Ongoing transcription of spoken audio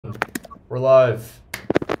We're live.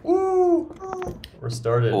 Woo! We're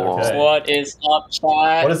started. Okay. What is up,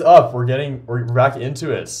 chat? What is up? We're back into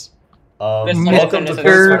it. Welcome to Points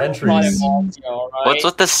for Entries. What's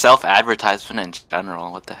with the self-advertisement in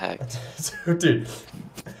general? What the heck? Dude,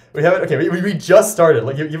 we haven't. Okay, we just started.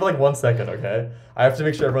 Like, give it like 1 second. Okay, I have to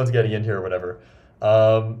make sure everyone's getting in here or whatever.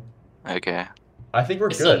 Okay. I think we're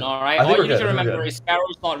Listen, good. all right. I think All we're you need good. to remember is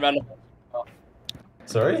Sparrow's not relevant.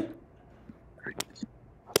 Sorry.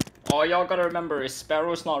 All y'all gotta remember is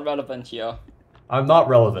Sparrow's not relevant here. I'm not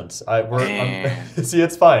relevant. See,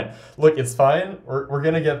 it's fine. Look, it's fine. We're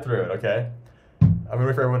gonna get through it. Okay. I'm gonna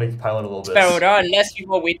wait for everyone to pile in a little bit. Sparrow, there are less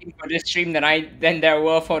people waiting for this stream than there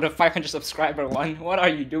were for the 500 subscriber one. What are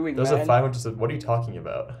you doing, There's man? a 500. What are you talking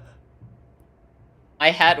about?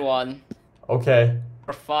 I had one. Okay.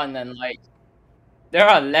 For fun and like, there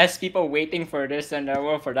are less people waiting for this than there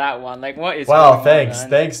were for that one. Like, what is? Wow, going on,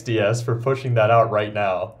 thanks DS for pushing that out right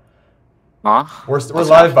now. Huh? We're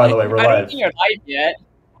live, by the way. We're I live. don't think you're live yet.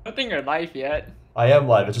 I don't think you're live yet. I am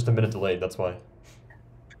live. It's just a minute delayed. That's why.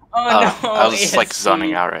 Oh no! I was just like ASC.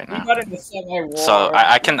 zoning out right You now. got in the semi-war. So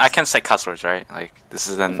I can say cuss words, right? Like this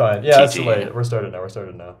is in Fine. Yeah, it's PG. delayed. We're started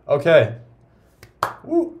now. Okay.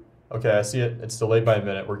 Woo. Okay, I see it. It's delayed by a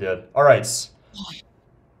minute. We're good. All right.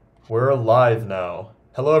 We're live now.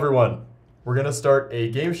 Hello, everyone. We're gonna start a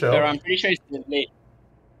game show. I'm pretty sure it's delayed.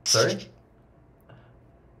 Sorry.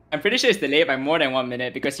 I'm pretty sure it's delayed by more than 1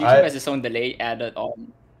 minute because YouTube has its own delay added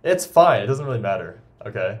on. It's fine. It doesn't really matter.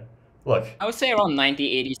 Okay. Look. I would say around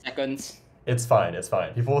 90-80 seconds. It's fine. It's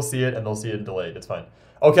fine. People will see it and they'll see it delayed. It's fine.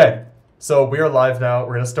 Okay. So we are live now.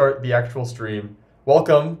 We're gonna start the actual stream.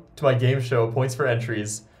 Welcome to my game show, Points for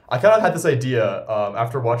Entries. I kind of had this idea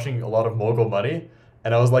after watching a lot of Mogul Money,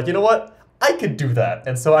 and I was like, you know what? I could do that,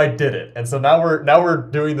 and so I did it. And so now we're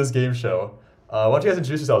doing this game show. Why don't you guys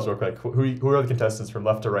introduce yourselves real quick? Who are the contestants from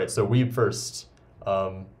left to right? So Weeb first.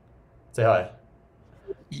 Say hi.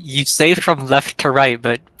 You say from left to right,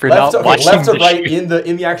 but we're Left, not okay, watching left to the right stream.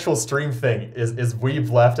 in the actual stream thing is Weeb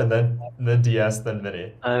left and then DS then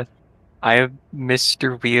Mini. I am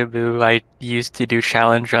Mr. Weeaboo. I used to do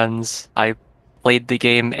challenge runs. I played the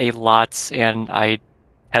game a lot, and I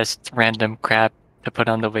test random crap to put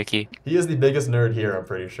on the wiki. He is the biggest nerd here, I'm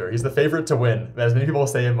pretty sure. He's the favorite to win, as many people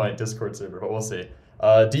say in my Discord server, but we'll see.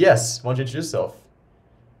 DS, why don't you introduce yourself?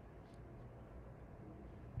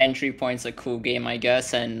 Entry Point's a cool game, I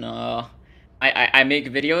guess, and I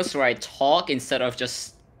make videos where I talk instead of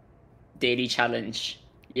just daily challenge.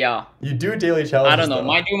 Yeah. You do daily challenges, I don't know, though.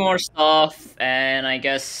 might do more stuff, and I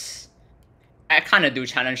guess I kind of do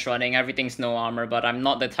challenge running. Everything's no armor, but I'm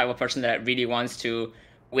not the type of person that really wants to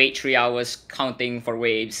wait 3 hours counting for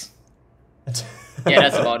waves. Yeah,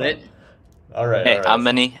 that's about it. All right. Hey, all right. I'm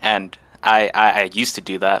Mini, and I used to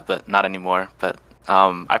do that, but not anymore. But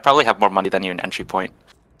I probably have more money than you in Entry Point.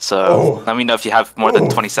 So let me know if you have more than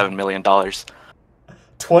 $27 million.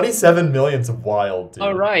 27 million's wild, dude.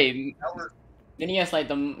 All right. Then he has like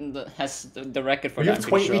the record for You that. have I'm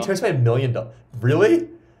pretty sure. $25 million. Really?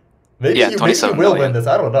 Maybe Yeah, you 27 will win million. this.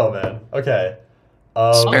 I don't know, man. Okay.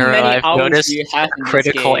 Sparrow, many I've hours noticed do you have in a this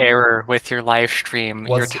critical game? error with your live stream.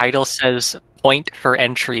 Your What's- title says point for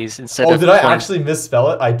entries instead Oh, of did I point. actually misspell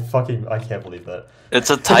it? I can't believe that. It's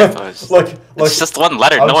a typo. Look. It's just one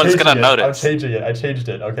letter. I'm No one's gonna changing it. notice. I'm changing it. I changed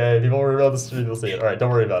it. Okay, people will read the stream. They'll see it. All right, don't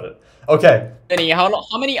worry about it. Okay. Denny, how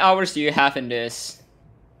many hours do you have in this?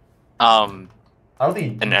 I don't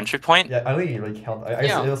think. An Entry Point. Yeah, I don't think you really count. I guess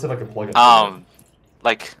Yeah. let's see if I can plug it.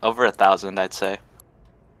 Like over 1,000, I'd say.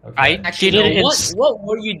 Okay. I Actually, did it no, in what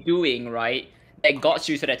were you doing, right? That got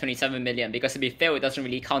you to that 27 million? Because to be fair, it doesn't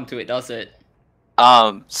really count to it, does it?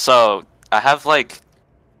 So I have like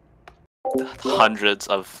hundreds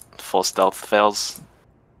of full stealth fails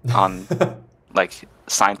on like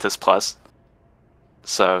Scientist Plus.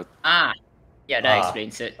 So Yeah, that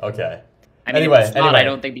explains it. Okay. I mean, Anyway, if it's not, I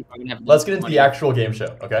don't think people are gonna have. Let's get into money. the actual game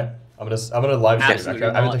show. Okay. I'm gonna live stream. Absolutely Actually, I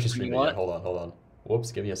haven't not. actually streamed You it know yet. what? Hold on.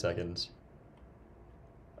 Whoops. Give me a second.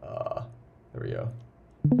 There we go.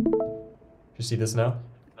 You see this now?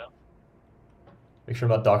 No. Make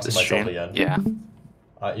sure I'm not doxing the myself stream. again. Yeah.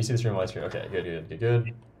 You see the stream on my screen? Okay,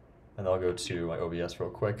 good. And I'll go to my OBS real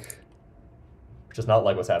quick. Which is not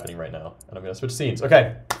like what's happening right now. And I'm gonna switch scenes.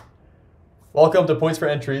 Okay. Welcome to Points for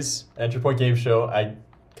Entries, Entry Point Game Show. I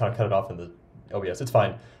kind of cut it off in the OBS. It's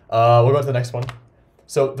fine. We'll go to the next one.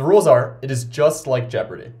 So the rules are, it is just like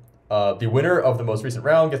Jeopardy. The winner of the most recent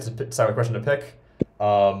round gets to decide what question to pick.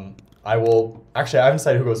 I haven't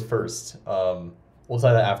decided who goes first. We'll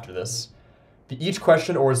decide that after this. Each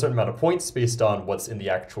question awards a certain amount of points based on what's in the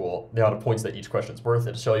amount of points that each question is worth.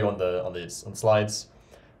 It'll show you on the slides.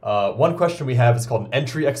 One question we have is called an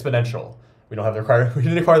entry exponential. We don't have the we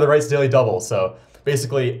didn't acquire the rights to daily double, so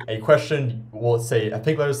basically a question will say a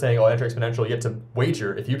pink letter saying, "Oh, entry exponential." You get to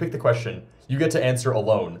wager. If you pick the question, you get to answer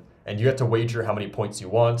alone, and you get to wager how many points you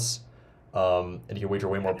want. And you can wager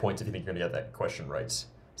way more points if you think you're gonna get that question right.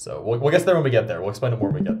 So we'll get there when we get there. We'll explain it more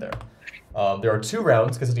when we get there. There are 2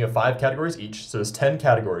 rounds consisting of 5 categories each, so there's 10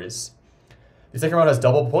 categories. The second round has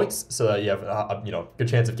double points, so that you have a good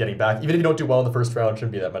chance of getting back. Even if you don't do well in the first round, it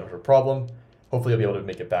shouldn't be that much of a problem. Hopefully, you'll be able to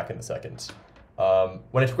make it back in the second.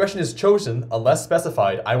 When a question is chosen, unless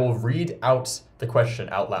specified, I will read out the question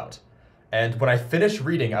out loud. And when I finish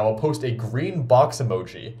reading, I will post a green box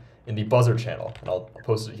emoji in the buzzer channel. And I'll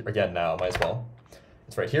post it again now, might as well.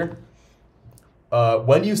 It's right here.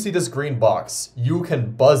 When you see this green box, you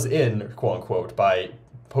can buzz in, quote unquote, by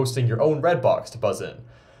posting your own red box to buzz in.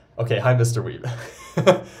 Okay, hi, Mr. Weeb.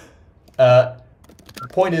 The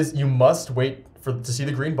point is, you must wait to see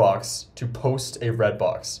the green box to post a red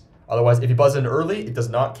box. Otherwise, if you buzz in early, it does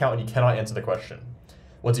not count and you cannot answer the question.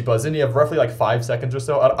 Once you buzz in, you have roughly like 5 seconds or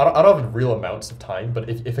so. I don't have real amounts of time, but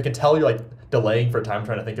if I can tell you're like delaying for time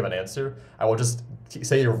trying to think of an answer, I will just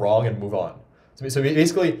say you're wrong and move on. So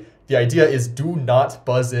basically, the idea is do not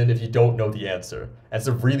buzz in if you don't know the answer. And it's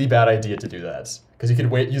a really bad idea to do that because you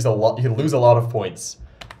could lose a lot of points.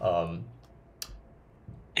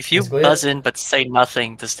 If you buzz in but say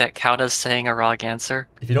nothing, does that count as saying a wrong answer?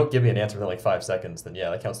 If you don't give me an answer within like 5 seconds, then yeah,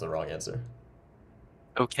 that counts as the wrong answer.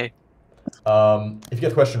 Okay. If you get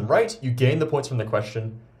the question right, you gain the points from the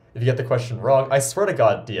question. If you get the question wrong, I swear to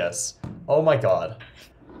God, DS. Oh my God.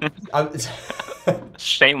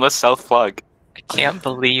 Shameless self-plug. I can't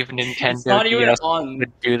believe Nintendo It's not even DS on.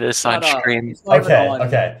 would do this on Shut up. stream. It's not even Okay, on.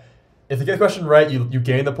 okay. If you get the question right, you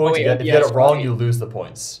gain the points. Oh, wait, if you yes, get it wrong, right. you lose the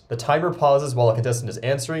points. The timer pauses while a contestant is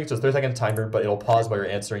answering. So it's a 30-second timer, but it'll pause while you're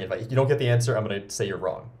answering. If you don't get the answer, I'm going to say you're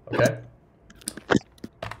wrong. Okay?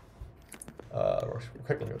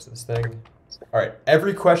 Quickly go to this thing. All right.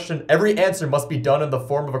 Every answer must be done in the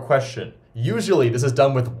form of a question. Usually, this is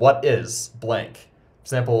done with what is blank. For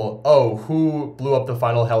example, oh, who blew up the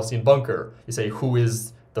final Halcyon bunker? You say, who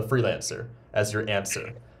is the freelancer as your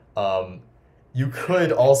answer. You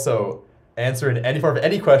could also answer in any form of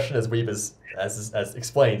any question as Weeb as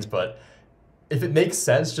explains, but if it makes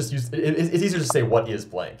sense, just use it's easier to say what is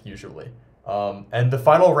blank usually. And the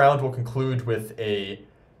final round will conclude with a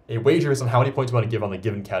wager based on how many points you want to give on the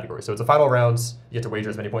given category. So it's a final round. You get to wager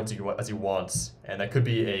as many points as you want, and that could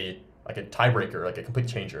be a tiebreaker, like a complete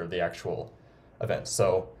changer of the actual event.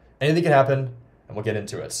 So anything can happen, and we'll get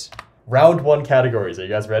into it. Round 1 categories. Are you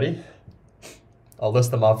guys ready? I'll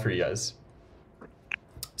list them off for you guys.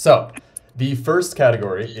 So, the first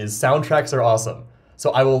category is soundtracks are awesome. So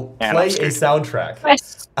I will play a soundtrack.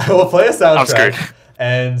 I will play a soundtrack,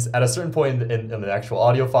 and at a certain point in the actual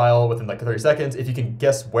audio file, within like 30 seconds, if you can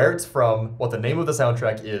guess where it's from, what the name of the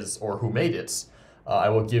soundtrack is, or who made it, I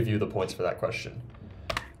will give you the points for that question.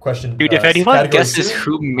 Dude, if anyone guesses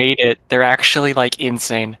who made it, they're actually like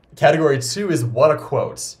insane. Category 2 is what a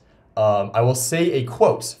quote. I will say a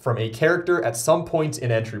quote from a character at some point in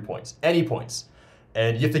entry points, any points.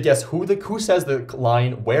 And you have to guess who says the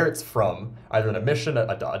line, where it's from, either in a mission,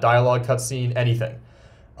 a dialogue cutscene, anything.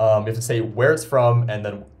 You have to say where it's from, and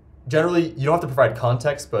then generally, you don't have to provide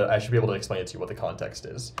context, but I should be able to explain it to you what the context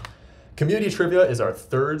is. Community trivia is our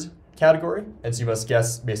third category, and so you must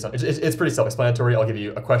guess based on, it's pretty self-explanatory. I'll give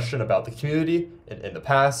you a question about the community in the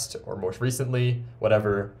past, or most recently,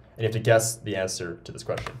 whatever, and you have to guess the answer to this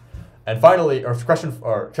question. And finally,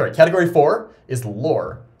 category 4 is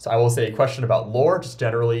lore. So I will say a question about lore, just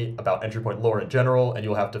generally about entry point lore in general, and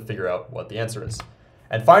you'll have to figure out what the answer is.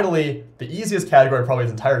 And finally, the easiest category probably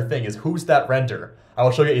this entire thing is who's that render? I will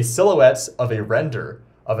show you a silhouette of a render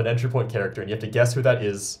of an entry point character, and you have to guess who that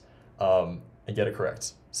is and get it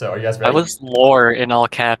correct. So are you guys ready? That was lore in all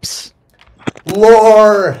caps.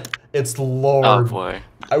 Lore! It's lore. Oh boy.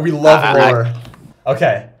 We love lore.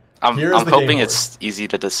 Okay. I'm hoping it's easy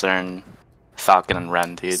to discern Falcon and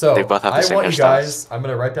Ren, dude. So, they both have the same I want hairstyles. you guys, I'm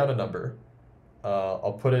going to write down a number.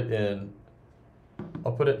 I'll put it in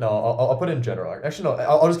general. Actually, no,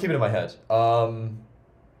 I'll just keep it in my head.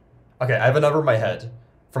 Okay, I have a number in my head.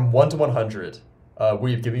 From 1 to 100.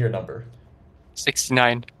 Weeb, give me your number.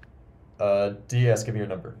 69. DS, give me your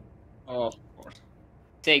number. Oh, of course.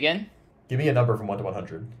 Say again? Give me a number from 1 to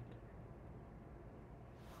 100.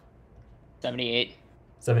 78.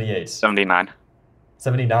 78. 79.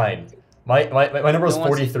 79. My number was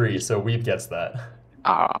 43, so Weeb gets that.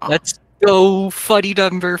 Let's go, funny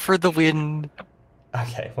number for the win.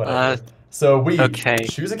 Okay, whatever. So Weeb, okay.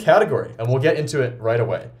 Choose a category, and we'll get into it right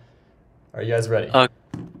away. Are you guys ready?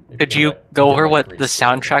 Could you go over what the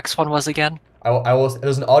soundtracks one was again? I will.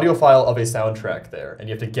 There's an audio file of a soundtrack there, and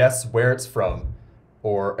you have to guess where it's from,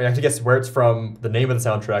 or you have to guess where it's from, the name of the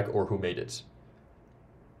soundtrack, or who made it.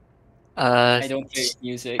 I don't play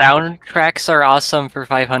music. Soundtracks are awesome for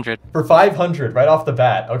 500. For 500, right off the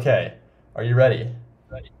bat. Okay, are you ready?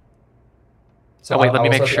 Ready. So wait, let me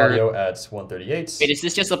I will make start the sure. audio at 138. Wait, is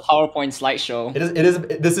this just a PowerPoint slideshow? It is.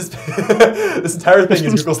 This is. This entire thing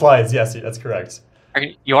is Google Slides. Yes, that's correct.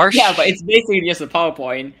 You are. Yeah, but it's basically just a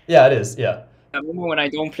PowerPoint. Yeah, it is. Yeah. I remember when I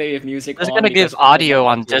don't play with music. It's gonna give audio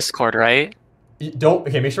on Discord, right? You don't.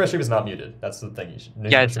 Okay, make sure my stream is not muted. That's the thing. You should.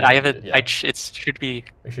 Yeah, I have it. it. Yeah. It should be.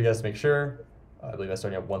 Make sure you guys make sure. I believe I'm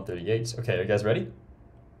starting at 138. Okay, are you guys ready?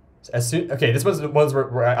 So as soon. Okay, this one's the ones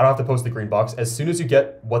where I don't have to post the green box. As soon as you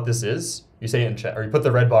get what this is, you say it in chat, or you put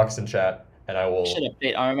the red box in chat, and I will. Should have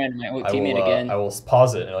played Iron Man my old teammate again. I will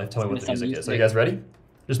pause it and I'll tell me what the Some music is. Are you music. guys ready?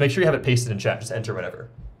 Just make sure you have it pasted in chat. Just enter whenever.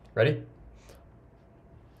 Ready?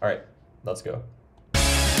 All right, let's go.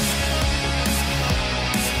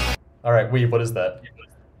 All right, Weeb, what is that?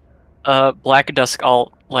 Black Dusk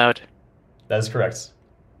alt loud. That is correct.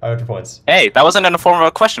 500 points. Hey, that wasn't in the form of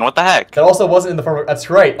a question. What the heck? That also wasn't in the form of... That's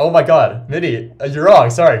right. Oh my god. Midi, you're wrong.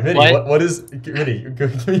 Sorry. Midi, What? what is... Midi,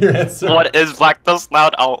 give me your answer. What is Black Dust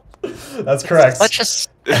Loud Alt? That's correct. Let's just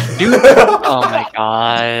do. Oh my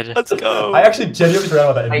god. Let's go. I actually genuinely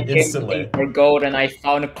forgot about I that came instantly. looking for gold and I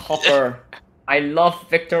found copper. I love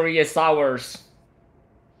victory is ours.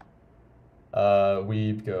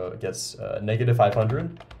 Weeb gets negative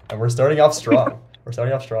 500. And we're starting off strong. We're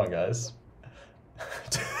starting off strong, guys.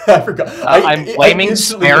 I forgot. I'm blaming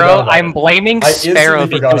instantly Sparrow. forgot about I'm it. blaming I instantly Sparrow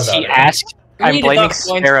forgot because he about it. asked. We I'm need to blaming duck points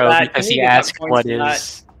for Sparrow that. because We he need to duck asked points what for that.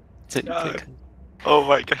 is. to- Oh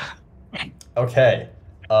my god. Okay.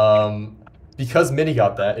 Because Mini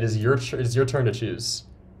got that, it is your turn to choose.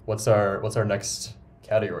 What's our next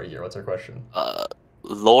category here? What's our question?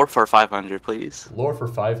 Lore for 500, please. Lore for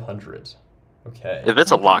 500. Okay. If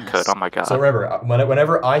it's a lock goodness. code, oh my god. So remember,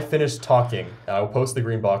 whenever I finish talking, I will post the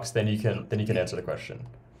green box. Then you can answer the question.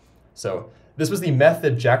 So this was the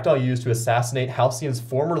method Jackdaw used to assassinate Halcyon's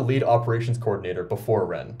former lead operations coordinator before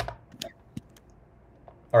Ren.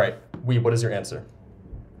 All right, Weeb, what is your answer?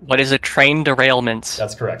 What is a train derailment?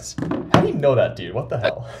 That's correct. How do you know that, dude? What the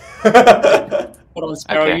hell? Hold on,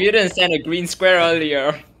 Sparrow. Okay. You didn't send a green square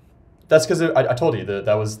earlier. That's because I told you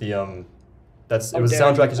that was the It was damn.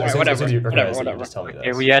 soundtrack. As soon as Whatever, you recognize it, whatever. you just tell me that.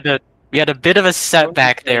 Okay, we had a bit of a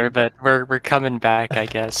setback there, but we're coming back, I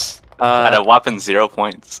guess. At a whopping 0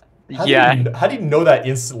 points. Yeah. How do you know that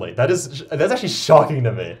instantly? That's actually shocking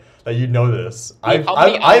to me that you know this. Wait, how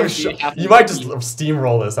many hours do you have You to might just keep?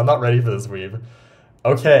 steamroll this. I'm not ready for this, Weeb.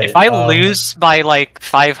 Okay. If I lose by like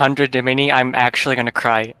 500 to Mini, I'm actually gonna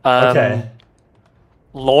cry. Okay.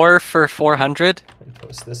 Lore for 400. Let me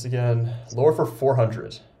post this again. Lore for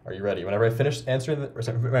 400. Are you ready? Whenever I finish when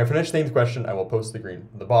I finish saying the question, I will post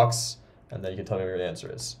the box, and then you can tell me what your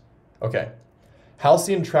answer is. Okay.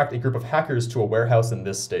 Halcyon tracked a group of hackers to a warehouse in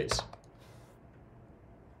this state.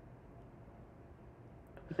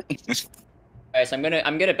 Guys, I'm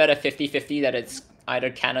gonna bet a 50-50 that it's either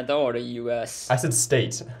Canada or the US. I said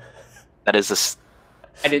state. That is a. s-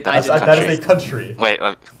 That is a country. Wait,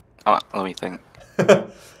 let me think.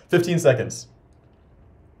 15 seconds.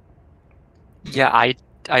 Yeah,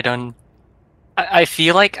 I don't. I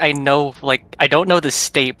feel like I know, like, I don't know the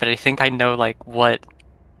state, but I think I know, like, what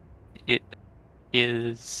it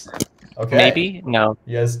is. Okay. Maybe? No.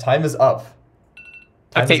 Yes, time is up.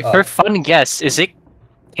 Time Okay, is up. for fun guess, is it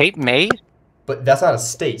Cape May? But that's not a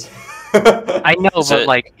state. I know, Is but, it-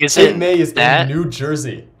 like, is Cape it May is that? in New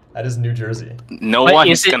Jersey. That is New Jersey. No But one's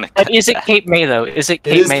is it, gonna. but is it Cape May, though? Is it It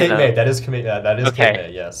Cape is May, Cape though? May. That is Cape Okay.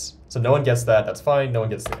 May, yes. So no one gets that. That's fine. No one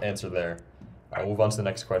gets the answer there. I'll move on to the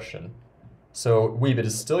next question. So, Weeb, it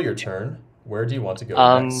is still your turn. Where do you want to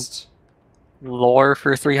go next? Lore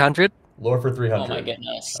for 300? Lore for 300. Oh my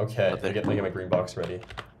goodness. Okay, let me get my green box ready.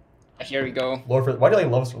 Here we go. Lore for... Why do I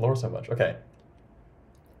love lore so much? Okay.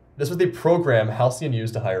 This was the program Halcyon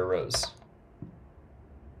used to hire Rose.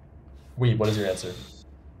 Weeb, what is your answer?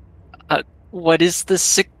 What is the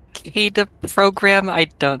cicada program? I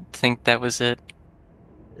don't think that was it.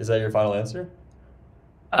 Is that your final answer?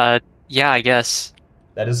 Yeah, I guess.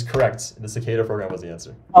 That is correct. The cicada program was the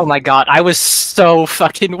answer. Oh my god, I was so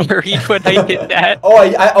fucking worried when I hit that. Oh my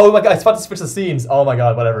god, I was about to switch the scenes. Oh my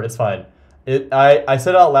god, whatever, it's fine. I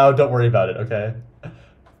said it out loud, don't worry about it, okay?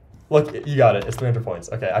 Look, you got it. It's 300 points.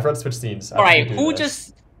 Okay, I forgot to switch scenes. Alright,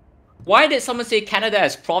 why did someone say Canada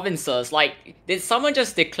as provinces? Like, did someone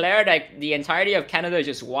just declare that the entirety of Canada is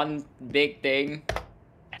just one big thing?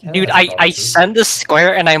 Canada Dude, has I provinces. send the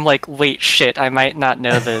square and I'm like, wait, shit, I might not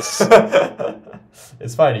know this.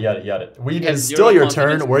 It's fine, you got it, you got it. Weeb, have it's zero still your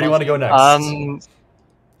confidence turn. in Where do you want to go nothing. next?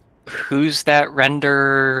 Who's that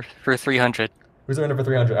render for 300? Who's the render for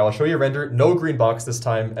 300? I will show you a render. No green box this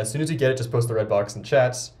time. As soon as you get it, just post the red box in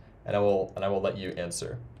chats, and I will let you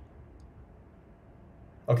answer.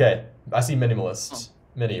 Okay, I see minimalist. Oh.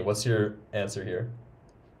 Mini, what's your answer here?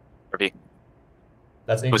 Harvey.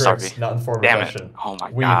 That's Who's incorrect. Harvey? Not in the form of a Damn it. question. Oh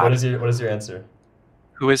my Weeb, god. what is your answer?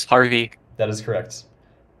 Who is Harvey? That is correct.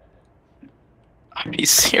 Are you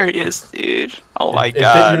serious, dude? Oh my It fit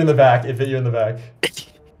god. you in the back. It fit you in the back.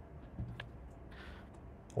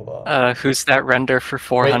 Hold on. Who's that render for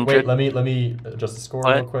Wait, 400? let me adjust the score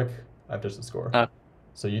What? real quick. I've adjusted the score. Oh.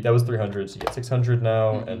 So that was 300. So you get 600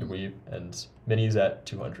 now, Mhm. and Mini's at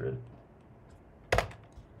 200.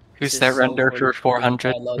 Who's This that is render so for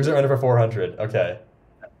 400? I love Who's it. the render for 400? Okay.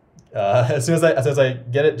 As soon as I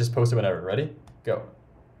get it, just post it whenever. Ready? Go.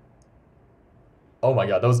 Oh my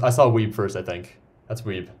god, I saw Weeb first, I think. That's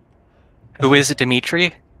Weeb. Who is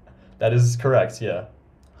Dimitri? That is correct, yeah.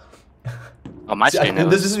 Oh, my See, screen this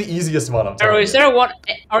knows. is the easiest one, I'm Sparrow, telling is you. there one?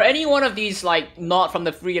 Are any one of these like not from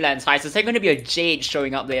the freelance sites? Is there going to be a Jade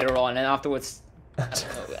showing up later on, and afterwards? I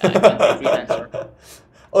don't know, I can't be a freelancer.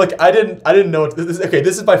 Look, I didn't know okay,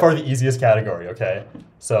 this is by far the easiest category, okay?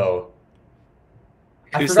 So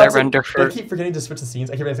Who's forgot that render for? I keep forgetting to switch the scenes.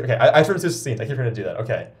 I keep forgetting I switched the scenes. I keep forgetting to do that.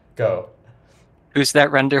 Okay, go. Who's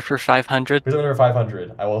that render for 500? Who's the render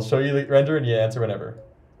 500? I will show you the render and you answer whenever.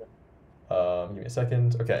 Give me a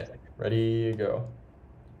second. Okay, ready, go.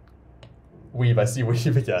 Weeb, I see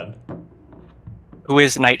Weeb again. Who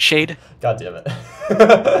is Nightshade? God damn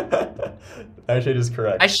it. Nightshade is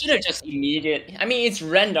correct. I should have just I mean, it's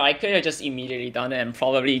render. I could have just immediately done it and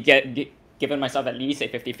probably given myself at least a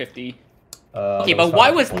 50-50. Okay, that but why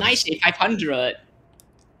 500 was points. Nightshade 500?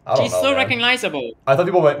 I don't She's know, so man. recognizable. I thought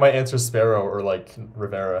people might answer Sparrow or like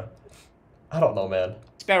Rivera. I don't know, man.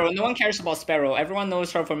 Sparrow. No one cares about Sparrow. Everyone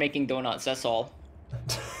knows her for making donuts. That's all.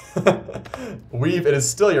 Weave, it is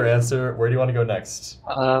still your answer. Where do you want to go next?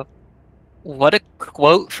 What a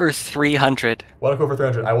quote for 300. What a quote for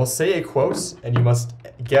 300. I will say a quote, and you must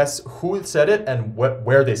guess who said it and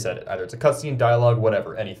where they said it. Either it's a cutscene, dialogue,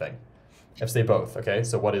 whatever, anything. If they both, okay?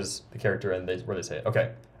 So what is the character and where they say it?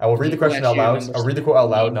 Okay. I will read the question out loud. I'll read the quote out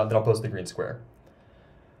loud, then I'll post the green square.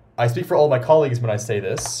 I speak for all my colleagues when I say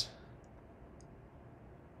this.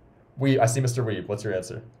 I see Mr. Weeb. What's your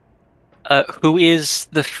answer? Who is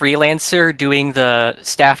the freelancer doing the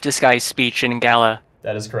staff disguise speech in Gala?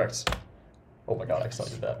 That is correct. Oh my god, I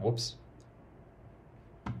accidentally did that. Whoops.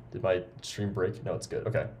 Did my stream break? No, it's good.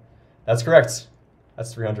 Okay. That's correct.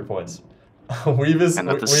 That's 300 points. Weeb is... I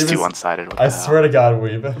know this is too one-sided. I swear to god,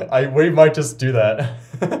 Weeb. Weeb might just do that.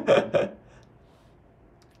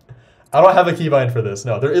 I don't have a keybind for this.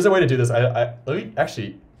 No, there is a way to do this. Let me...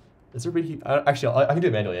 Actually... Is there a way to... Actually, I can do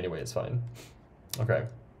it manually anyway. It's fine. Okay.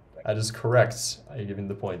 That is correct. I'm giving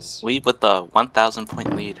the points. We with the 1,000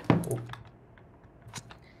 point lead.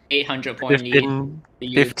 800 point lead.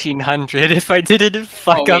 1,500 if I didn't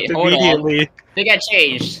fuck up wait, hold on. immediately. They got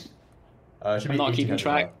changed. It should I'm be not keeping 1,800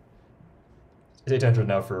 track. now. It's 800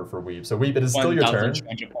 now for Weeb. So Weeb, it is still your turn.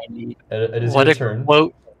 1,200 point lead. It is What your a turn.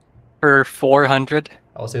 quote for 400.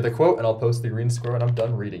 I'll say the quote and I'll post the green square when I'm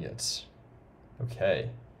done reading it. Okay.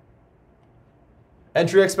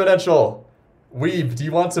 Entry exponential. Weeb, do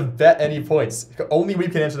you want to bet any points? Only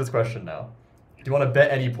Weeb can answer this question now. Do you want to bet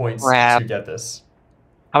any points Crap. to get this?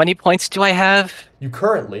 How many points do I have? You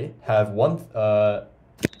currently have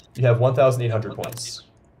 1,800 points.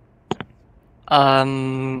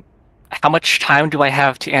 How much time do I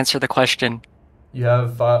have to answer the question? You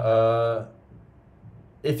have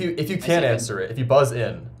if you can answer it, if you buzz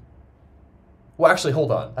in. Well, actually,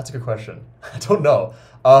 hold on. That's a good question. I don't know.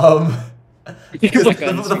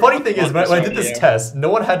 The funny thing is, when I did this test, no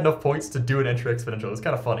one had enough points to do an entry exponential. It was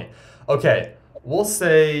kind of funny. Okay, we'll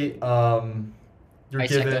say you're 5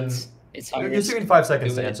 given seconds. It's you're hard. given 5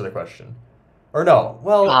 seconds Do to it. answer the question. Or no,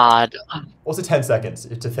 well, God. we'll say 10 seconds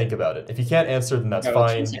to think about it. If you can't answer, then that's No,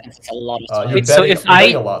 fine. 10 seconds is a lot of time. You're Wait, so betting, if you're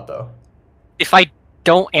betting a lot, though. If I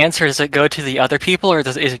don't answer, does it go to the other people or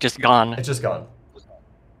is it just gone? It's just gone.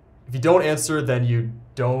 If you don't answer, then you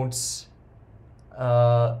don't.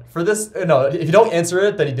 For this, no. If you don't answer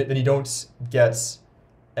it, then you don't get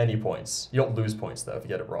any points. You don't lose points though if you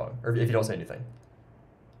get it wrong or if you don't say anything.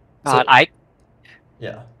 God, So- I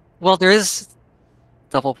Yeah. well, there is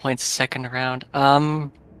double points second round. We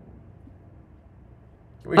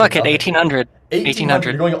Look can at tell. 1,800. 1,800.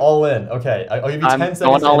 You're going all in. Okay, I'll give you I'm 10 going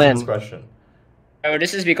seconds to all answer in. this question. Oh,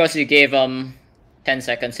 this is because you gave 10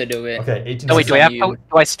 seconds to do it. Okay, 18 Oh wait, seconds.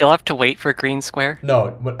 do I still have to wait for green square?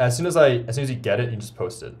 No, as soon as you get it, you just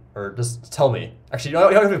post it. Or just tell me. Actually, you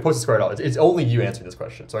don't have to post the square at all. It's only you answering this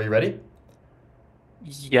question. So are you ready?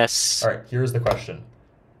 Yes. All right, here's the question.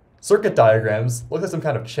 Circuit diagrams look like some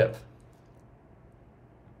kind of chip.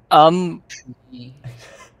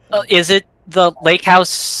 Is it the lake house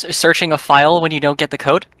searching a file when you don't get the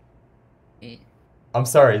code? I'm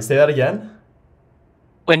sorry, say that again?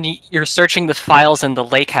 When you're searching the files in the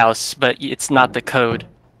lake house, but it's not the code.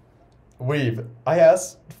 Weeb, I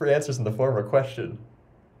asked for answers in the form of a question.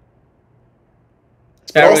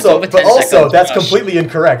 Sparrow, But it's over 10 also seconds, that's Josh. completely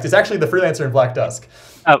incorrect. It's actually the freelancer in Black Dusk.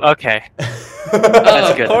 Oh, okay.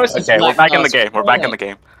 Of good. course it's Okay, we're Black back in the Dusk. game. We're back in the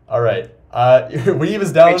game. All right. Weeb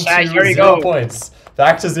is down Wait, Chad, to here we 0 go. points.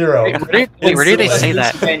 Back to 0. Wait, where do they say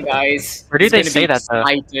that? Again, guys. Where do It's they gonna say be that, though?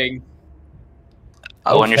 exciting.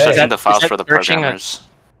 When you're Okay. searching the Is files that for the searching a- programmers.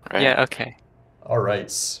 Right? Yeah, okay. All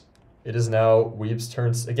right. It is now Weeb's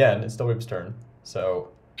turn again. It's still Weeb's turn. So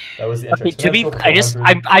that was the entry.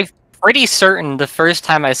 Okay, I'm pretty certain the first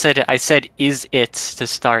time I said it, I said "is it" to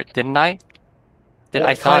start, didn't I?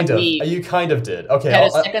 I kind thought of. we You kind of did. Okay. had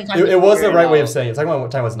a second time It was the before, right way of now. saying it. Second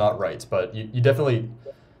time was not right, but you definitely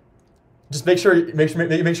just make sure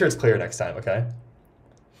it's clear next time. Okay.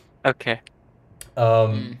 Okay.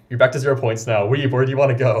 You're back to 0 points now. Weeb, where do you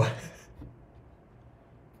want to go?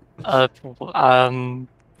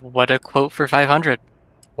 What a quote for 500.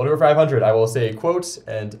 Well, over 500, I will say a quote,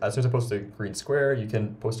 and as soon as I post a green square, you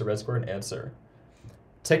can post a red square and answer.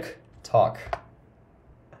 Tick tock.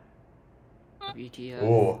 BTS.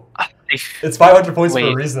 Ooh, it's 500 points for a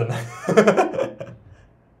Wait. reason.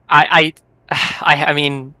 I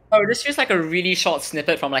mean, Oh, this feels like a really short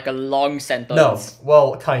snippet from like a long sentence. No,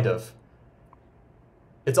 well, kind of.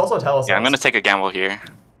 It's also italicized. Yeah, I'm gonna take a gamble here.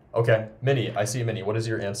 Okay, Minnie, I see Minnie. What is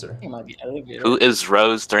your answer? It might be elevator. Who is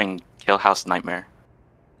Rose during Kill House Nightmare?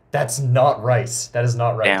 That's not right. That is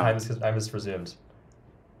not right. Damn. Time is resumed.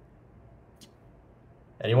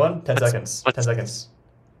 Anyone? 10 seconds. 10 seconds.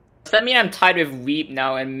 Does that mean I'm tied with Weep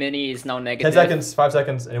now and Minnie is now 10 negative? seconds. 5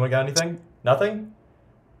 seconds. Anyone got anything? Nothing?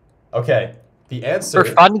 Okay. The answer...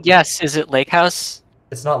 for fun, yes. Is it lake house?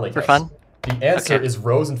 It's not Lake For House. fun? The answer Okay. is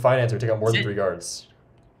Rose and Finance take out more than Is it- 3 guards.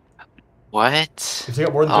 What? If you take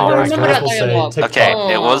out more than 3 Oh yards, my Rose God. will say Dialogue. tick Okay,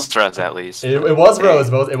 tock. it was Rose at least. It was Okay. Rose,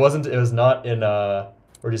 but it was not in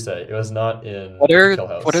where'd you say? It was not in What are Kill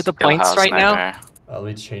House. the Kill points House right now? Nightmare. Let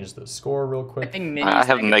me change the score real I quick. think Minnie's I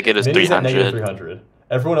have negative Minnie's at negative 300. 300.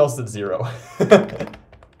 Everyone else at 0.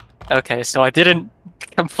 Okay, so I didn't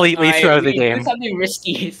completely throw the Do game. something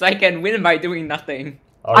risky so I can win by doing nothing.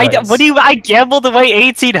 All right. I gambled away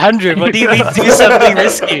 1800. What do you mean do something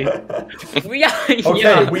risky? We are, Okay,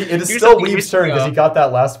 yeah. it is Do still something Weeb's turn because he riskier. got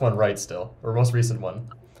that last one right still, or most recent one.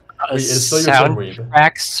 It is still your turn, Weeb.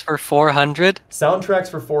 Soundtracks for 400. Soundtracks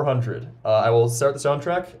for 400. I will start the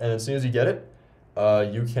soundtrack, and as soon as you get it,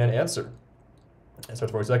 you can answer. It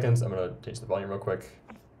starts 40 seconds. I'm gonna change the volume real quick.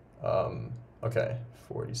 Okay,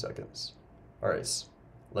 40 seconds. All right,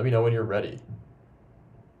 let me know when you're ready.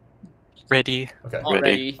 Ready. Okay,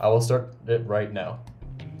 Already. I will start it right now.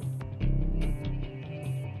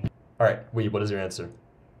 All right, Weeb, what is your answer?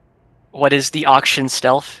 What is the auction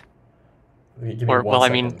stealth? Give me Or, 1 well, I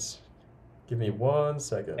second. mean- Give me 1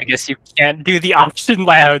 second. I guess you can't do the auction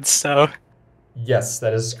loud, so. Yes,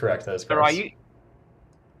 that is correct. That is Or correct. are you?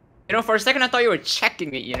 You know, for a second I thought you were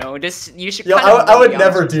checking it. You know, this you should. Yeah, kind of I know would the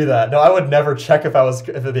never answer. do that. No, I would never check if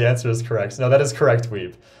the answer is correct. No, that is correct,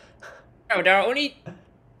 Weeb. No, there are only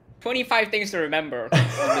 25 things to remember on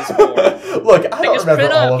this board. Look, I Like, don't just remember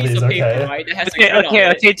print out all a of piece these, of paper, okay? right, that has a Okay, grid on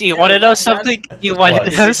it. okay. Do you want to know something? You want to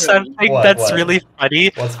What? know something What? that's What? really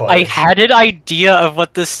funny? What's I funny? had an idea of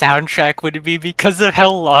what the soundtrack would be because of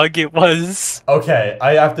how long it was. Okay,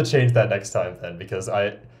 I have to change that next time then because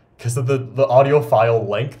of the audio file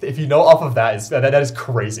length. If you know off of that is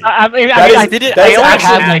crazy. I mean, That is- I didn't. That I is only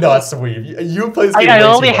actually had. nuts, Weeb. You play this game I way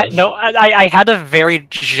only too had much. no. I had a very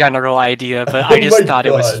general idea, but I Oh just my thought it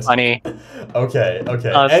God. was funny. Okay.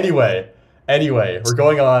 Anyway, we're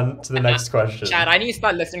going on to the next question. Chad, I need to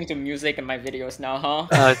start listening to music in my videos now, huh?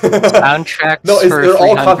 Soundtracks No, for they're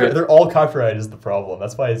all 300. they're all copyrighted is the problem.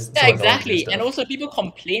 That's why it's Yeah, so annoying to do exactly. stuff. And also, people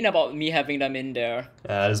complain about me having them in there.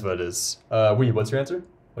 That is what it is. Weeb, what's your answer?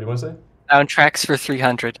 What do you want to say? Soundtracks for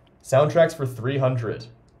 300. Soundtracks for 300.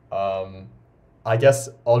 I guess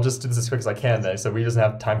I'll just do this as quick as I can then, so we doesn't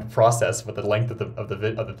have time to process what the length of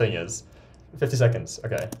the thing is. 50 seconds.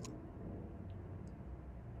 Okay.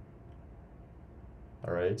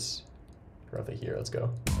 All right. Roughly here. Let's go.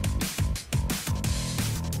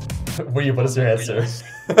 Weeb, what is your answer?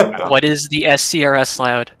 What is the SCRS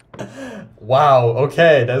loud? Wow.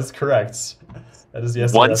 Okay, that is correct. That is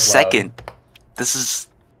yes. 1 that's second. loud. This is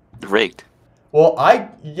rigged. Well,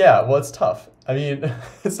 well, it's tough. I mean,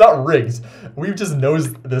 it's not rigged. Weave just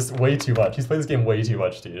knows this way too much. He's played this game way too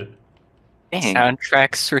much, dude. Dang.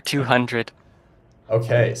 Soundtracks for 200.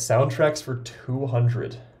 Okay, soundtracks for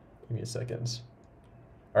 200. Give me a second.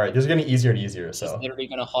 All right, these are getting easier and easier. So, It's literally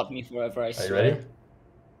gonna haunt me forever. I are you swear. ready?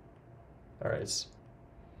 All right.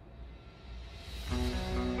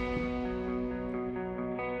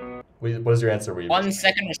 What is your answer, Weave? 1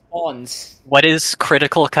 second response. What is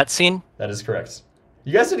critical cutscene? That is correct.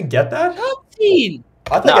 You guys didn't get that? Cutscene.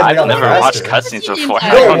 I thought No, you guys I've got never that watched faster. cutscenes before.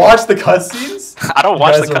 You don't watch the cutscenes? I don't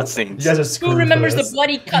watch You the guys are- cutscenes. You guys are screwed. Who remembers for the this.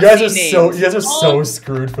 bloody You cutscene guys are names? you guys are so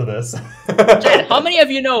screwed for this. Chad, how many of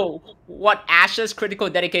you know what Ash's critical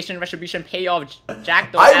dedication retribution payoff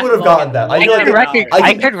Jack? I would have gotten that. I feel like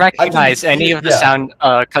I could recognize any of the yeah.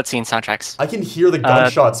 cutscene soundtracks. I can hear the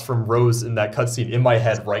gunshots from Rose in that cutscene in my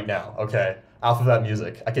head right now. Okay, alphabet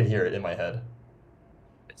music. I can hear it in my head.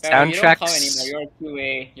 You don't count Soundtracks. anymore. You're a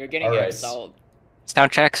 2A. You're getting All right. exiled.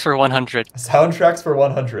 Soundtracks for 100. Soundtracks for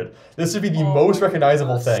 100. This would be the Oh most my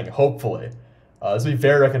recognizable gosh. thing. Hopefully, this would be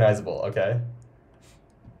very recognizable. Okay.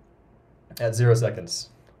 At 0 seconds.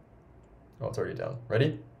 Oh, it's already down.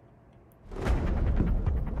 Ready?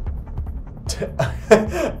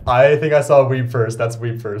 I think I saw Weeb first. That's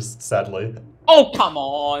Weeb first, sadly. Oh come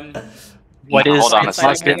on! What is Hold on a It's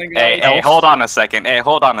like second. something Hey, else. hold on a second. Hey,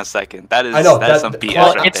 hold on a second. That is I know that is some BS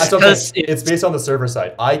well, right it's- there. that's okay. because It's based on the server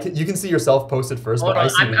side. You can see yourself posted first, Hold but I on,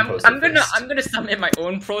 see Weeb posted I'm gonna first. I'm gonna submit my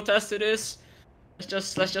own protest to this. Let's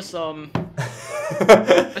just Do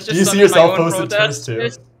submit you see my yourself own posted protest first to too?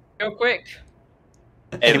 this real quick.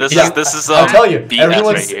 Hey, this Yeah, is this is I'll tell you, BS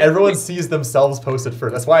everyone right here. everyone sees themselves posted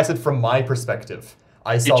first. That's why I said from my perspective.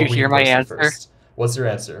 I saw you Weeb hear my posted answer? first. What's your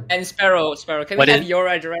answer? And Sparrow, can What we have is- your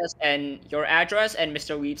address and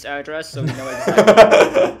Mr. Weep's address so we know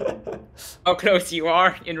exactly how close you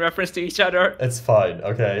are in reference to each other? It's fine.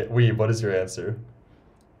 Okay, Weeb, what is your answer?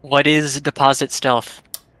 What is deposit stealth?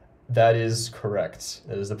 That is correct.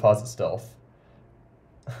 It is deposit stealth.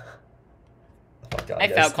 Oh my god, I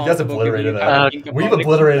you felt guys comfortable obliterated giving you that. think We've about it.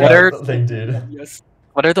 obliterated What are- that thing, dude. Yes.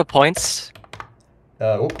 What are the points?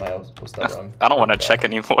 I posted that wrong. I don't want to Okay. check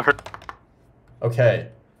anymore. Okay.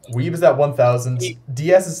 Weeb is at 1,000.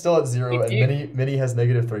 DS is still at 0, and You- Mini has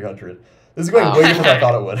negative 300. This is going Oh. way different than I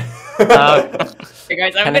thought it would. Hey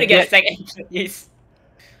guys, I'm Can gonna I get get- second place.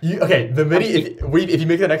 Okay, the Mini, if you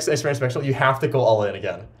make the next experience special, you have to go all in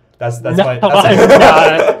again. That's No, my.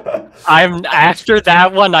 I'm I'm after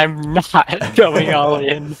that one. I'm not going all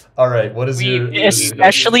in, All right, what is your?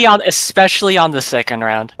 especially on the second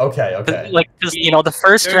round. Okay, okay. Like, 'cause, you know, the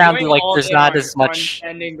 1st They're round, going like, all there's in not on- as much.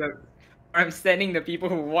 I'm sending the people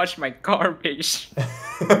who watch my garbage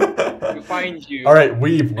to find you. All right,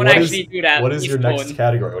 Weeb. Don't What is actually do that, what is please your next don't.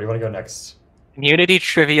 category? What do you want to go next? Community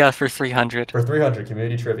trivia for 300. For 300,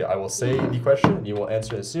 community trivia. I will say the question, and you will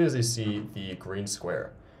answer as soon as you see the green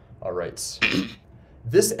square. All right.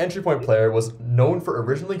 This entry point player was known for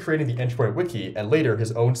originally creating the entry point wiki and later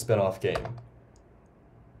his own spin-off game.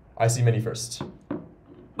 I see Mini first.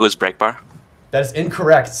 Who is Breakbar? That is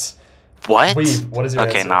incorrect. What? Weeb, what is your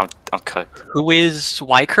Okay, answer? now I'm cooked. Who is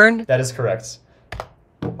Wykern? That is correct.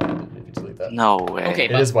 Oh, if you delete that. No way. Okay,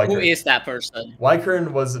 It but is who Wyker. is that person?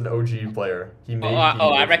 Wykern was an OG player. He made.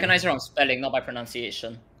 I the- recognize her on spelling, not by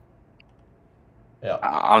pronunciation. Yeah.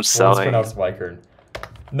 I'm Well, it's selling. pronounced Wykern. Oh,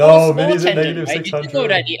 No, small Mini's at tangent, negative right? Did you 600. know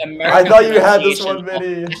that the I American thought you had this one,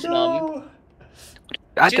 pronunciation Mini. of platinum- No.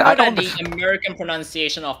 Did you know that don't. the American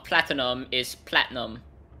pronunciation of platinum is platinum?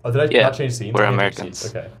 Oh, did I Yeah, not change scenes? we're I changed Americans.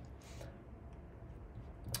 scenes. Okay.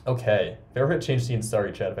 Okay. If I ever hit change scenes,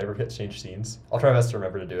 sorry, Chad. If I ever hit change scenes, I'll try my best to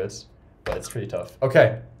remember to do it, but it's pretty tough.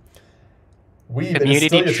 Okay. Weeb, it is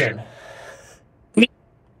still your Community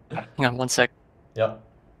turn. Hang on one sec. Yep.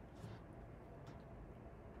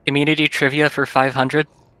 Community trivia for 500.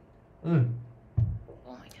 Mm. Oh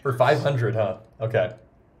my god. For 500, huh? Okay.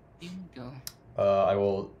 Bingo. I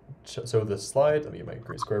will show the slide. Let me get my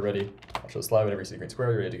green square ready. I'll show the slide whenever you see the green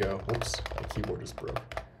square. You're ready to go. Whoops, my keyboard just broke.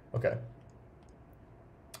 Okay.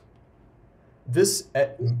 This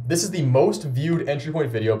is the most viewed entry point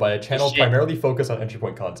video by a channel Shit. primarily focused on entry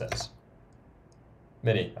point content.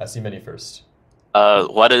 Mini, I see Mini first.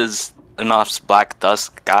 What is Enough's Black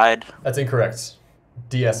Dusk Guide? That's incorrect.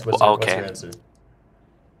 DS, what's Okay. your answer?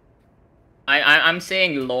 I'm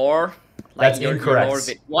saying lore. That's your incorrect. lore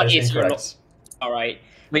what That is your lore? incorrect. All right.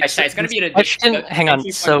 Wait, Actually, it's gonna be the question. the Hang on. entry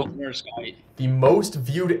point So, listener's guide. The most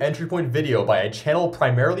viewed entry point video by a channel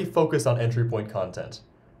primarily focused on entry point content.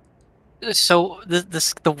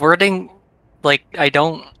 the wording, like, I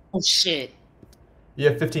don't Oh shit. You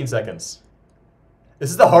have 15 seconds. This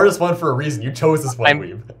is the hardest one for a reason. You chose this one,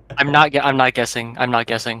 Weeb. I'm not guessing. I'm not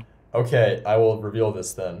guessing. Okay, I will reveal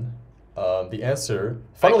this then. The answer,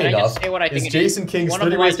 funnily Can I enough, just say what I is think it Jason is? King's One of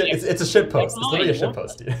 30 my ways. picks. It's a shit post. It's literally a shit What?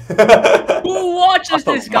 post, dude. Who watches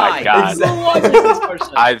this Oh my guy? God. Who watches this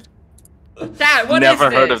person? I've Dad, what is never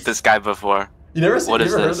heard this? of this guy before. You never What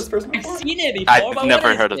is heard of this? this person I've before? seen it before, I've but never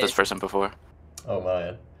what is heard of this person before. Oh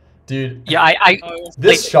man, dude. Yeah,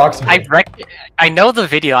 This shocks me. I know the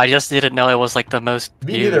video. I just didn't know it was like the most.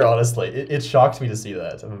 Me viewed. neither, honestly. It shocked me to see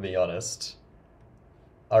that. I'm gonna be honest.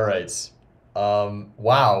 All right.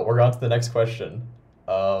 Wow. We're on to the next question.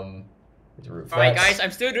 Alright, guys,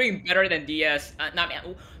 I'm still doing better than DS.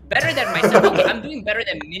 Better than myself. Okay, I'm doing better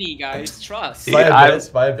than Mini, guys. Trust. By Yeah, a bit.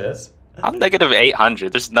 By a bit. I'm negative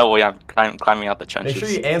 800. There's no way I'm climbing out the trenches. Make sure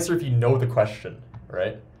you answer if you know the question,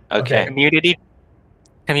 right? Okay. Community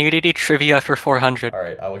trivia for 400. All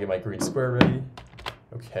right. I will get my green square ready.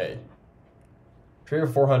 Okay.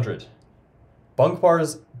 Trivia 400.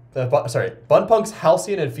 Bunpunk's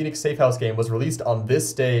Halcyon and Phoenix Safe House game was released on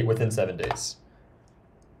this day within 7 days.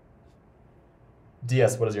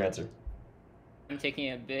 DS, what is your answer? I'm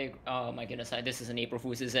taking a big. Oh my goodness, this is an April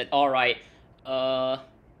Fool's. Is it? Alright. I'm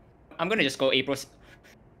gonna just go April.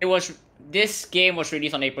 This game was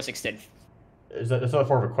released on April 16th. That's not a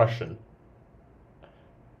form of a question.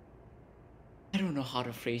 I don't know how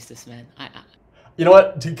to phrase this, man. You know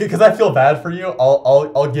what? Because I feel bad for you,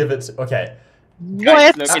 I'll give it. Okay.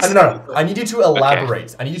 What? No. I need you to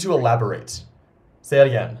elaborate. I need you to elaborate. Say it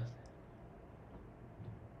again.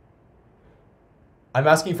 I'm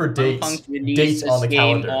asking for dates on the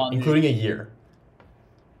calendar, including a year.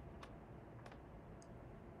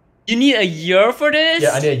 You need a year for this?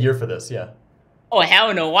 Yeah, I need a year for this. Yeah. Oh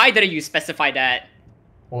hell no! Why didn't you specify that?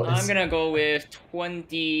 Well, I'm gonna go with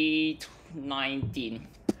 2019.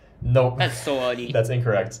 Nope. That's so early. That's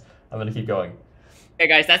incorrect. I'm gonna keep going. Hey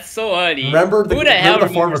guys, that's so early. Remember the, Who the hell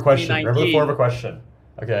form of a question. 2019? Remember the form of a question.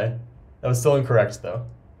 Okay. That was still incorrect though.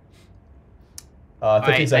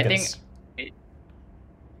 15 seconds.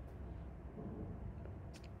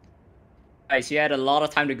 Guys, you had a lot of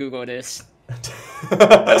time to Google this.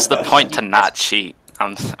 That's the point to not cheat.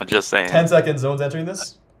 I'm just saying. 10 seconds. No one's entering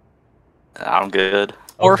this? I'm good.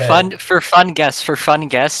 Okay. For fun guess,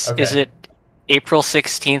 Okay. is it April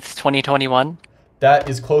 16th, 2021? That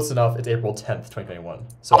is close enough. It's April 10th, 2021.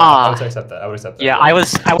 So I would accept that. I would accept that. Yeah, I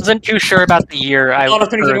wasn't too sure about the year. All of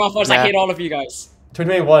 2021 first. I hate all of you guys.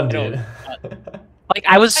 2021, dude. Like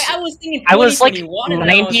I was thinking I was like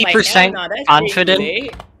 90%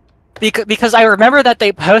 confident. Because I remember that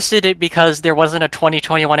they posted it because there wasn't a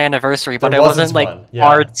 2021 anniversary, but it wasn't like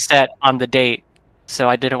hard set on the date, so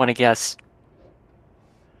I didn't want to guess.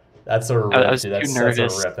 That's a rip, I was dude. too That's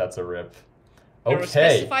nervous. a rip. That's a rip. Okay. Okay.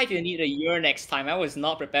 Specify if you need a year next time. I was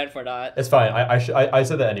not prepared for that. It's fine. I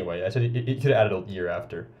said that anyway. I said you could have added a year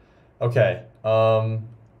after. Okay. But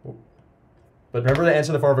remember to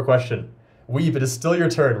answer the form of a question. Weeb, it is still your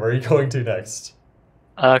turn. Where are you going to next?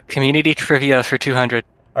 Community trivia for 200.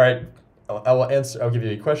 All right. I will answer. I'll give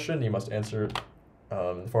you a question. You must answer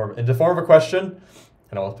in the form of a question,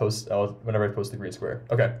 and whenever I post the green square.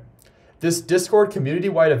 Okay. This Discord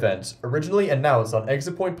community-wide event, originally announced on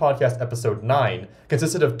Exit Point Podcast Episode 9,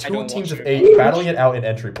 consisted of 2 teams of 8 battling it out in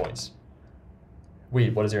entry points.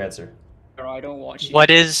 Weeb, what is your answer? I don't watch it.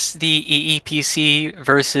 What is the EEPC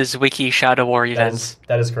versus Wiki Shadow War events?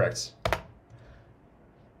 That is correct.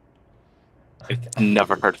 I've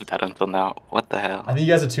never heard of that until now. What the hell? I think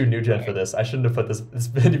you guys are too new gen for this. I shouldn't have put this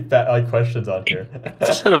many questions on here.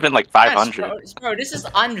 This should have been like 500. Bro, this is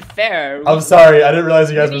unfair. I'm sorry. I didn't realize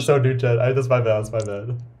you guys were so new gen. That's my bad. That's my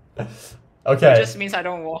bad. Okay. It just means I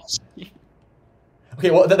don't watch.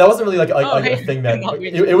 Okay, well, that wasn't really like a thing that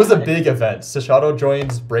it was a big event. Sashado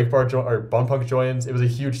joins, Breakbar or Bunpunk joins. It was a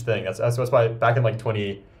huge thing. That's why back in like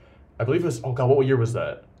 20, I believe it was. Oh god, what year was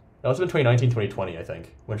that? That must have been 2019, 2020, I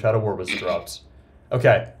think, when Shadow War was dropped.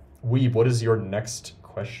 Okay, Weeb, what is your next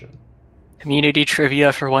question? Community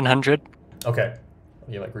trivia for 100. Okay,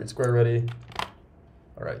 I'll get my green square ready.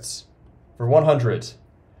 All right, for 100.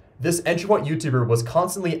 This entry point YouTuber was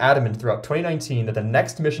constantly adamant throughout 2019 that the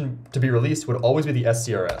next mission to be released would always be the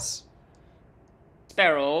SCRS.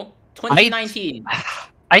 Sparrow, 2019.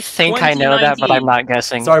 I think I know that, but I'm not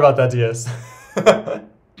guessing. Sorry about that, DS.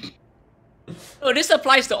 Oh, this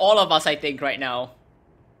applies to all of us, I think, right now.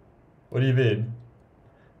 What do you mean?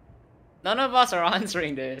 None of us are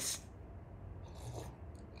answering this.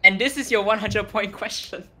 And this is your 100-point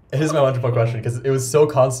question. It is my 100-point question because it was so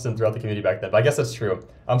constant throughout the community back then. But I guess that's true.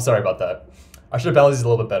 I'm sorry about that. I should have balanced these a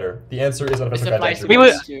little bit better. The answer is unofficial guide to applies entry to We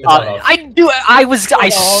points. would. too. It's not enough. I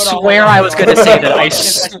swear I was gonna say that. I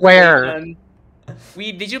swear.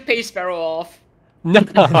 Did you pay Sparrow off? No,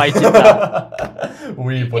 I did not.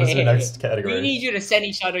 Weeb, what is your next We category? need you to send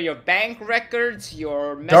each other your bank records,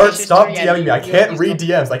 your message Dart, stop history, and DMing me. I your can't email. read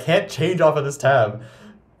DMs. I can't change off of this tab.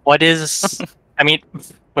 What is? I mean,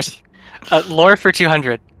 what's lore for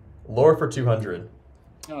 200? Lore for 200.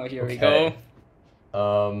 Oh, here we go.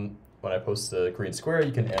 When I post the green square,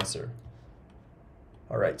 you can answer.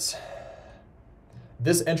 All right.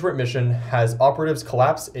 This entry point mission has operatives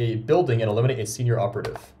collapse a building and eliminate a senior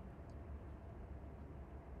operative.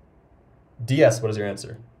 DS, what is your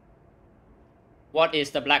answer? What is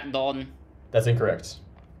the Black Dawn? That's incorrect.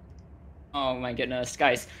 Oh my goodness,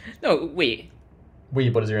 guys. No, wait.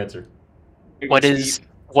 Weeb, what is your answer? What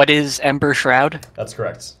is Ember Shroud? That's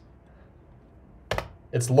correct.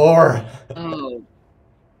 It's lore. Oh.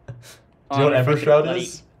 Do you know what Ember Shroud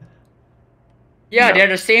is? Yeah, No. they're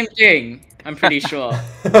the same thing. I'm pretty sure.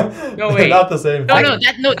 No, wait. not the same No, thing.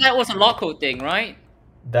 that was a lock code thing, right?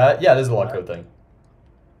 Yeah, this is a lock code thing.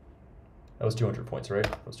 That was 200 points, right?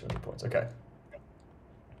 That was 200 points. Okay.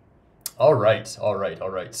 All right.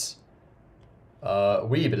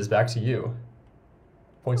 Weeb, it is back to you.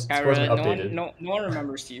 Scores Kyra, been updated. no one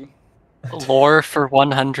remembers you. Lore for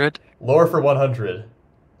 100. Lore for 100.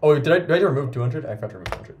 Oh, did I remove 200? I forgot to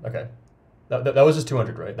remove 200. Okay. That was just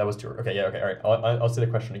 200, right? That was 200. Okay, yeah, okay, all right. I'll say the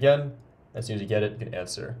question again. As soon as you get it, you can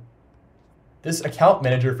answer. This account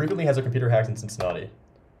manager frequently has a computer hacked in Cincinnati.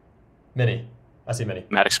 Minnie. I see Minnie.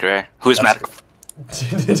 Maddox Gray. Who's That's Maddox?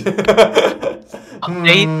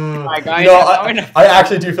 My guy, I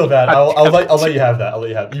actually do feel bad. I'll let you have that. I'll let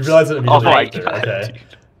you have. You realize it immediately. Oh my after. god.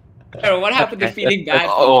 Okay. What happened to feeling bad?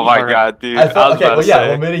 Oh my god, dude. I felt, was okay. about Well, to yeah. say.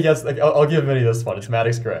 Well, Minnie gets. Like, I'll give Minnie this one. It's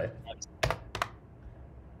Maddox Gray.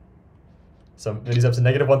 So Minnie's up to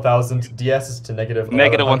negative 1,000. DS is to negative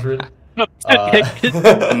Negative 100. Negative I'm seeing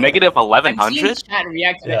 1100? chat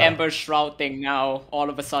react to Yeah. the Ember Shroud thing now, all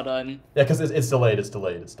of a sudden. Yeah, because it's delayed. It's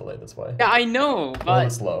delayed. That's why. Yeah, I know, A little but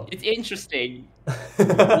bit slow. it's interesting.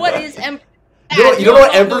 What is Ember? You don't know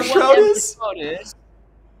what Ember Shroud is?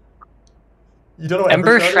 You don't know what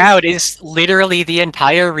Ember Shroud Shroud is literally the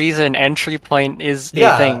entire reason entry point is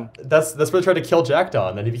Yeah, a thing. that's what they tried to kill Jack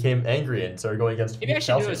Dawn. Then he became angry and started going against Maybe I should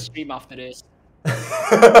do a Calcium. stream after this.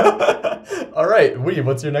 All right, Weeb,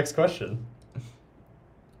 what's your next question?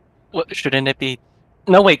 What, shouldn't it be?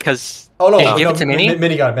 No, wait, because Oh no, Hey, give no, it to Minnie?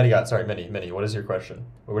 Minnie got it. Sorry, Minnie. What is your question?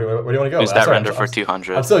 Where do you want to go? Who's I'm that sorry, render I'm- for I'm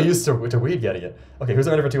 200? so used to Weeb getting it. Okay, who's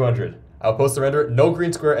the render for 200? I'll post the render. No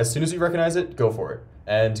green square. As soon as you recognize it, go for it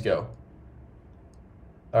and go.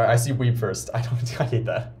 All right, I see Weeb first. I hate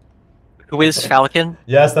that. who is Falcon?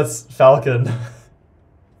 Yes, that's Falcon.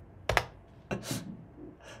 I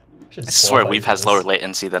swear Weave has lower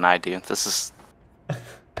latency than I do. This is...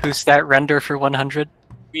 Who's that render for 100?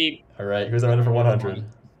 All right, who's the render for 100?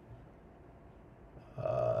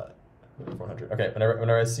 400. Okay,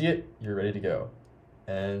 whenever I see it, you're ready to go.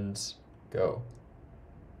 And go.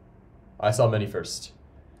 I saw Minnie first.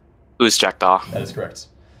 Who's Jackdaw? That is correct.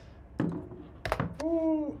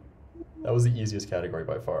 Ooh. That was the easiest category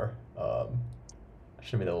by far. I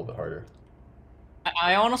should have made that a little bit harder.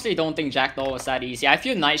 I honestly don't think Jackdaw was that easy. I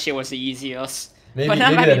feel Nightshade was the easiest. Maybe, But that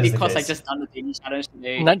maybe might that be is the because I case. just done the daily challenge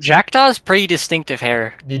today. Jackdaw's pretty distinctive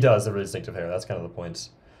hair. He does have really distinctive hair. That's kind of the point.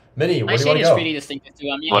 Minnie, where do you Nightshade want to is go? pretty distinctive too.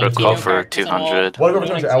 I mean, What a like, quote female for characters and all 200. What don't about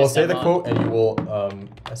 200? I will exist say the that quote, much. and you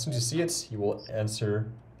will, as soon as you see it, you will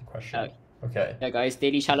answer the question. Okay. Yeah, guys,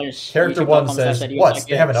 daily challenge. Character 1 says, YouTube.com/daily what? challenge.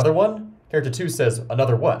 They have another one? Character 2 says,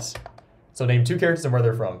 another what? So name 2 characters and where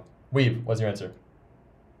they're from. Weeb, what's your answer?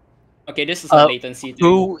 Okay, this is the latency thing.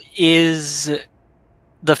 Who is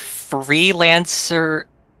the freelancer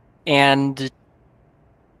and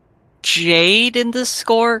Jade in the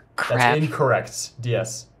score? Crap. That's incorrect.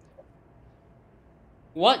 DS.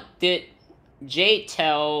 What did Jade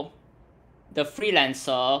tell the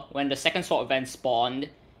freelancer when the second sword event spawned,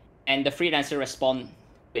 and the freelancer respond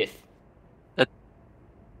with?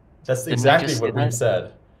 That's Didn't I exactly just what say Weeb that?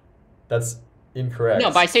 said. That's incorrect. No,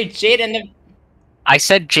 but I say Jade and the. I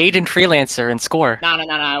said Jade and freelancer and score.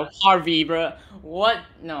 No. Harvey, bro. What?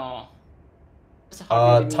 No. What's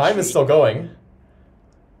Harvey Time Dimitri? is still going.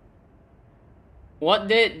 What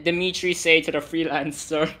did Dimitri say to the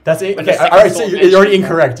freelancer? That's it. When the Okay, second alright, so sword you're event already spawned?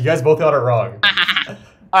 incorrect. You guys both got it wrong. Alright,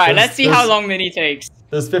 There's- let's see how there's- long Mini takes.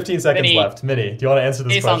 There's 15 seconds Minnie. left. Minnie, do you want to answer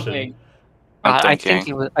this Say question? something. I'm I thinking. think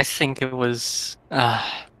it was. I think it was.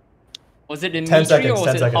 Was it Dimitri 10 seconds, or was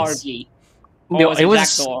 10 it seconds. Harvey? Or No, was it it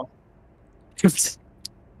was. Jackdaw?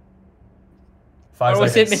 5 Or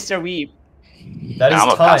was seconds. it Mr. Weeb? That is I'm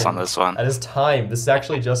gonna time. pass on this one. That is time. This is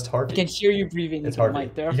actually just I Harvey. can hear you breathing It's into the Harvey.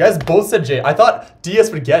 mic there. You guys both said Jade. I thought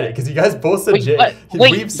DS would get it because you guys both said Wait, Jade. what? We've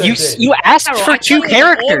Wait, said you Jade. you asked Carol, for I two thought it was all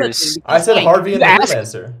of them characters. because, I said like, Harvey and the you asked-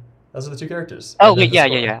 Freelancer. Those are the two characters. Oh And then wait, the yeah,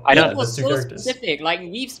 score. yeah, yeah. I It don't. Yeah, was there's two so characters. specific. Like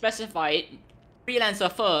we've specified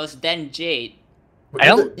freelancer first, then Jade. But I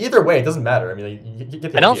don't- either way, it doesn't matter. I mean, like, you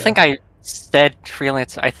get the I don't idea. think I said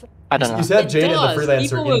freelance. I don't know. You said It Jade and the does. Freelancer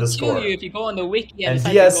People in will the kill score. you if you go on the wiki And and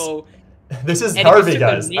decide DS to go. This is And Harvey, if you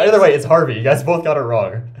guys. took the Either names- way, it's Harvey. You guys both got it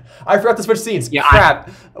wrong. I forgot to switch scenes. Yeah, Crap.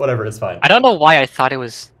 Whatever, it's fine. I don't know why I thought it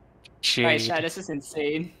was Jade. Alright, chat, this is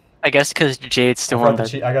insane. I guess because Jade's the I one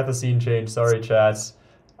forgot that. I got the scene changed. Sorry, chats.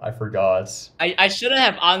 I forgot. I shouldn't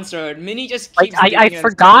have answered. Minnie just Like keeps I giving us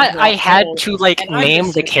forgot the I had whole- to like and I'm name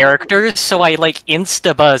just the like- characters, so I like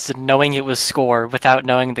insta buzzed knowing it was score without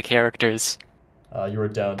knowing the characters. You were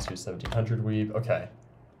down to 1700 weeb. Okay.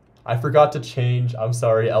 I forgot to change. I'm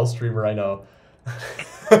sorry, L streamer, I know.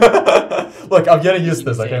 Look, I'm gonna use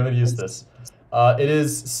this. Okay, I'm gonna use this. It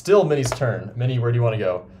is still Minnie's turn. Minnie, where do you want to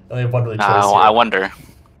go? I only have one really choice here. I wonder.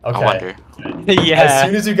 Okay. I wonder. As Yeah.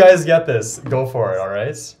 soon as you guys get this, go for it,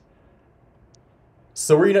 alright?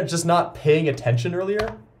 So were you just not paying attention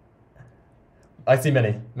earlier? I see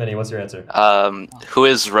Minnie. Minnie, what's your answer? Who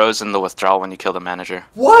is Rose in the withdrawal when you kill the manager?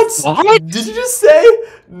 What? What? Did you just say?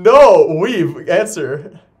 No, weave.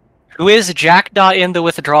 Answer. Who is Jackdaw in the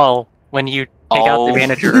withdrawal when you take out the Oh.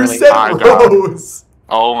 manager You early? said My God. Rose.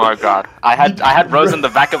 Oh my god. I had Rose in the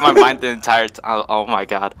back of my mind the entire time. Oh my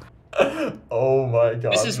god. Oh my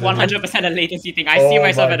god. This is Minnie. 100% a latency thing. I Oh see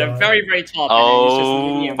myself my at the God. very, very top. and then it's just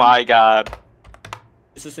Oh medium. my god.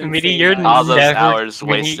 This is Minnie, insane, you're guys. All those Never- hours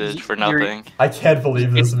Minnie, wasted for you're- nothing. I can't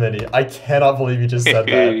believe this, Minnie. I cannot believe you just said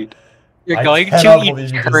that. You're I going cannot to believe you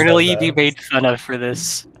just said eternally be that. made fun of for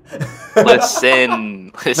this.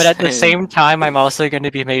 Listen. But at the listen. same time, I'm also going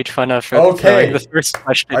to be made fun of for Okay. throwing the first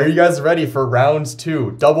question. Are you guys ready for round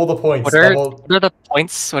 2? Double the points. What are, Double... what are the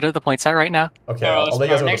points? What are the points at right now? Okay, Bro, I'll let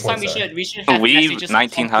you guys know what next the time points are. we should have We've messages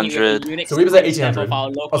 1900. accompanying the So we was at Unix 1800. of our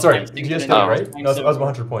local Oh, sorry. time Did you guys sync get it Oh. right? time No, it was zone.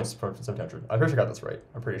 100 points from 1700. I'm pretty sure I got this right.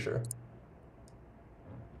 I'm pretty sure.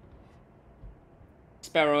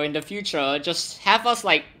 Sparrow, in the future, just have us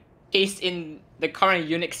like paste in the current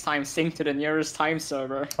Unix time sync to the nearest time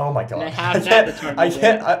server. Oh my god. I have I that can't. determined. I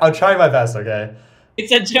can't. I'm trying my best, okay?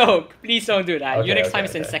 It's a joke. Please don't do that. Okay, Unix okay, time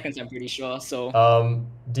is in okay. seconds, I'm pretty sure. So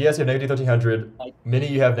DS, you have negative 1300. Mini,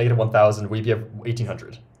 you have negative 1000. Weeb, you have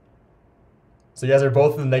 1800. So you guys are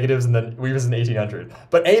both in the negatives, and then Weeb is in 1800.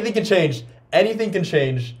 But anything can change. Anything can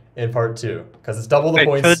change in part 2 because it's double the I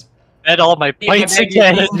points. could bet all my Yeah, points but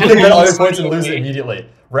again. maybe- You can get all your points and lose it immediately.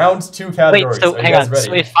 Round 2 Wait, categories. so are you hang guys on. ready?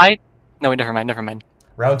 So if I... No, wait, never mind.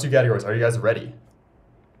 Round 2 categories. Are you guys ready?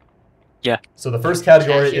 Yeah. So the first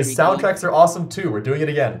category Yeah, here is we go. soundtracks are awesome too. We're doing it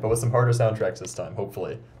again, but with some harder soundtracks this time,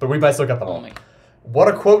 hopefully. But we might still get them Oh all. my. What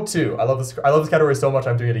a quote too. I love this category so much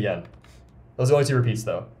I'm doing it again. Those are only 2 repeats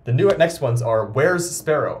though. The next ones are Where's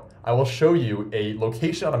Sparrow? I will show you a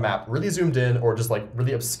location on a map, really zoomed in or just like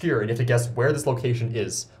really obscure, and you have to guess where this location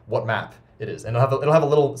is, what map it is. And it'll have a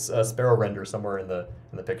little sparrow render somewhere in the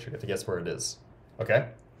picture. You have to guess where it is. Okay?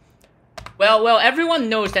 Well, everyone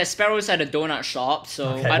knows that Sparrow's at a donut shop, so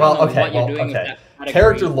Okay, I well, don't know okay, what you're well, doing with okay. that category.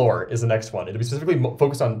 Character lore is the next one. It'll be specifically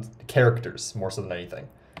focused on characters more so than anything.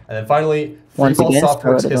 And then finally, Once Freefall again,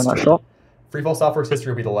 Sparrow Softworks the donut history. shop. Freefall Softworks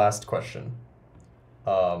history will be the last question.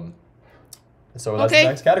 So that's Okay, the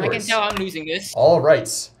next I category. can tell I'm losing this. All right,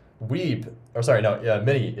 Weeb. Or sorry, no, yeah,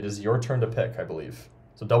 Minnie. It is your turn to pick, I believe.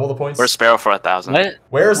 So double the points. Where's Sparrow for 1,000? What?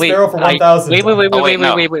 Where's Wait, Sparrow for I- 1,000? Wait, Oh, wait,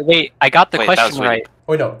 no. wait. I got the Wait, that question was right. Oh,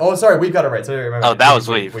 wait, no. Oh, sorry, Weeb got it right. Sorry, Oh, that was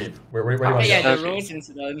Weeb. Where do you want to Yeah, go? the Okay. Rose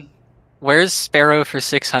incident. Where's Sparrow for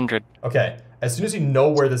 600? Okay, as soon as you know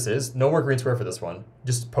where this is, no more green square for this one.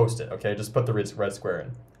 Just post it, okay? Just put the red square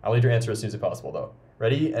in. I'll need your answer as soon as possible, though.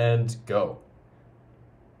 Ready, and go.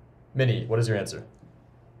 Minnie, what is your answer?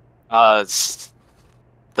 It's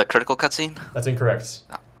the critical cutscene? That's incorrect.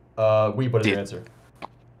 Weeb, what is your Dude. answer?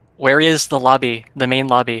 Where is the lobby? The main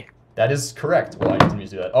lobby? That is correct. Well, I continue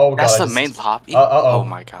to do that. Oh, God. That's I the just- main lobby? Uh-oh. Oh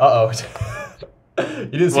my god. Uh-oh. You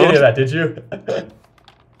didn't see any of that, did you?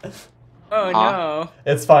 Oh no.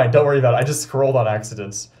 It's fine. Don't worry about it. I just scrolled on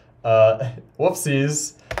accident.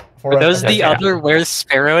 Whoopsies. Are those Okay. the other Where's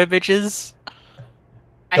Sparrow images?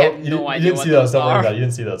 I Don't- have you, no you idea didn't what see those. those Don't worry are. about it. You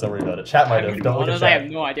didn't see those. Don't worry about it. Chat might I have. mean, Don't look at honestly, I chat.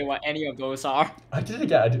 have no idea what any of those are. I did it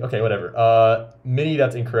again. Okay, whatever. Minnie,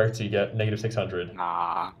 that's incorrect. So you get negative 600.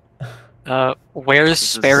 Nah. Where's This is-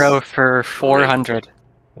 Sparrow for 400?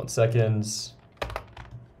 1 second.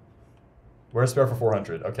 Where's Sparrow for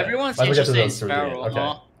 400? Okay. Everyone's Might as well get to interested in those towards the end. Sparrow, Okay.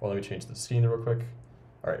 huh? Well, let me change the screen real quick.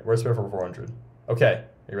 All right. Where's Sparrow for 400? Okay.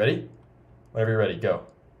 Are you ready? Whenever you're ready, go.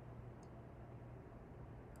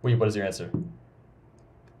 Wait, what is your answer?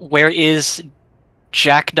 Where is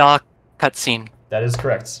Jackdaw cutscene? That is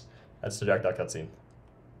correct. That's the Jackdaw cutscene.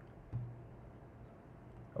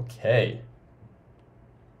 Okay.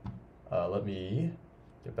 Let me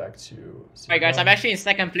get back to... Alright guys, I'm actually in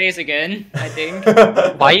second place again, I think.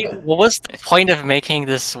 Why? What was the point of making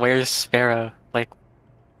this Where's Sparrow? Like,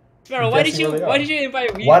 Sparrow, I'm why did guessing where you they why are. did you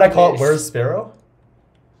invite me? Why'd I to call it this? Where's Sparrow?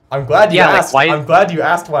 I'm glad you Yeah, like, asked. why- I'm glad you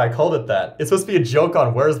asked why I called it that. It's supposed to be a joke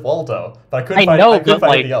on Where's Waldo, but I couldn't I find, know, I couldn't but, find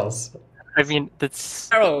like- anything else. I mean, that's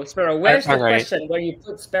Sparrow, where's the Alright. question where you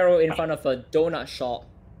put Sparrow in front of a donut shop?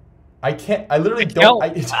 I can't. I literally No, don't.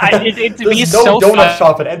 it'd there's be no so donut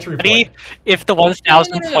shop at entry funny point. if the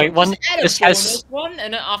 1000 point one Just add a just bonus has. one,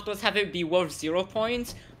 and then afterwards have it be worth 0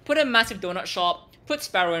 points. Put a massive donut shop. Put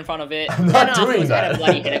Sparrow in front of it. I'm not and then doing afterwards that. Add a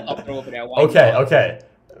bloody helicopter over there. Why Okay, not? okay.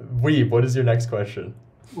 Weeb, what is your next question?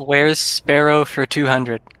 Where's Sparrow for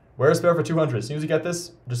 200? Where's Sparrow for 200? As soon as you get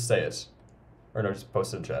this, just say it. Or no, just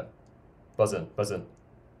post it in chat. Buzz in, buzz in.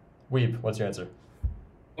 Weeb, what's your answer?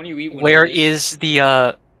 Only we would Where know. is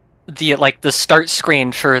the like the start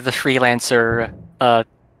screen for the freelancer?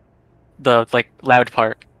 The like loud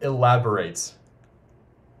part. Elaborate.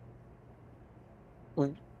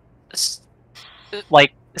 S-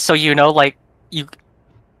 Like, so you know, like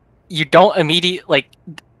you don't immediately like.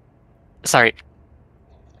 Sorry.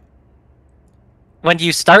 When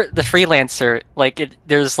you start the freelancer, like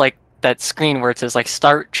there's like that screen where it says like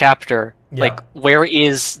start chapter. Yeah. Like, where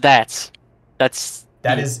is that? That's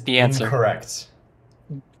That the, is the answer. incorrect.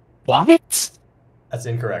 What? That's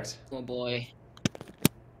incorrect. Oh boy.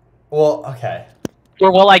 Well, okay.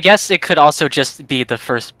 Or well, I guess it could also just be the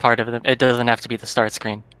first part of it. It doesn't have to be the start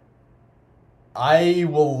screen. I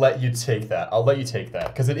will let you take that. I'll let you take that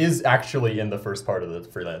because it is actually in the first part of the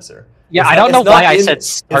freelancer. Yeah, It's I not- don't know it's not why I in- said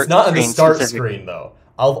start It's not in the screen start specifically. screen though.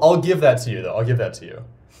 I'll give that to you though. I'll give that to you.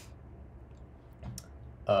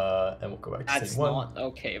 And we'll go back to That's scene one. not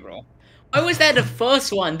okay, bro. Why was that the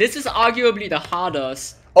first one? This is arguably the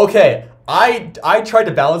hardest. Okay, I tried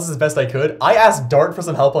to balance this as best I could. I asked Dart for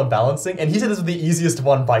some help on balancing, and he said this was the easiest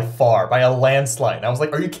one by far, by a landslide. And I was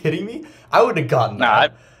like, "Are you kidding me? I wouldn't have gotten Nah,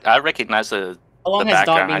 that." I recognize the How long the has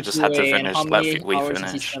Dart background. been I just had to QA, and finish. how Let many we hours has he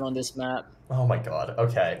finish. spent on this map? Oh my god.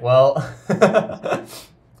 Okay. Well.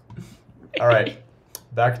 All right.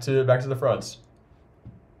 Back to the front.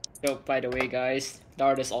 Yo, by the way, guys,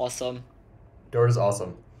 Dart is awesome. Dart is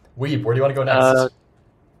awesome. Weeb, where do you want to go next?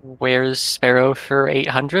 Where's Sparrow for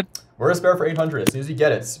 800? Where's Sparrow for 800? As soon as you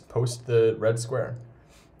get it, post the red square.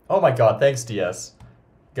 Oh my god, thanks, DS.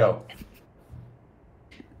 Go.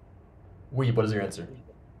 Weeb, what is your answer?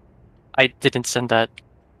 I didn't send that.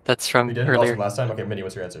 That's from You did? earlier. From last time? Okay, Minnie,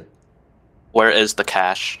 what's your answer? Where is the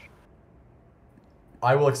cache?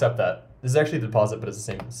 I will accept that. This is actually the deposit, but it's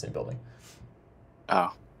the same building.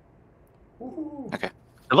 Oh, Woohoo. okay.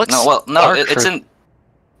 It looks No, well, no, it's darker. in.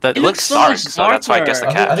 That It looks so dark, much so that's why I guess the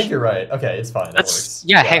darker. I think cache. you're right. Okay, it's fine. That That's works.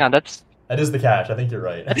 yeah. Hang on. That's That is the cache. I think you're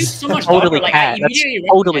right. It's so much Totally darker. Like, cash. I That's immediately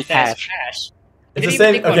totally recognized that as cash. cash. It's Didn't the even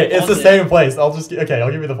same. think what Okay, it it's the was. same place. Okay,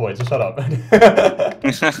 I'll give you the points. Just shut up. I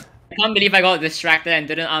can't believe I got distracted and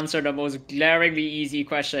didn't answer the most glaringly easy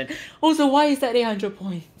question. Also, why is that 800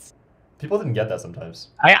 points? People didn't get that sometimes.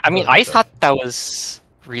 I mean, Really I good. thought that was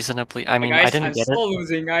reasonably. I mean, guys, I didn't I'm get still it.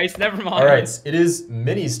 losing, guys. Never mind. All right, it is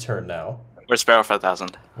Minnie's turn now. Where's Sparrow for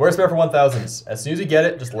 1,000? Where's Spare for 1000s? As soon as you get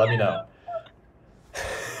it, just let me know.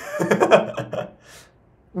 I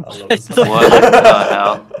love this. What the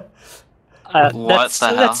hell? What That's the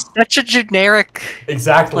hell? that's such a generic.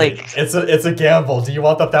 Exactly. Like- It's a gamble. Do you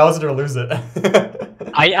want the 1000 or lose it?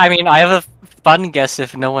 I mean, I have a fun guess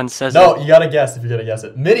if no one says No, it. you gotta guess if you're gonna guess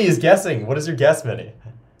it. Minnie is guessing. What is your guess, Minnie?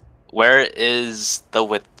 Where is the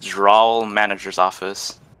withdrawal manager's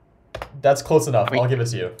office? That's close enough. Wait. I'll give it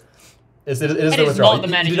to you. It is That the is withdrawal. not the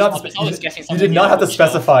You manager's did not, office. I was guessing you something did not have to else, Michelle.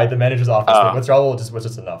 specify the manager's office. Oh. The withdrawal was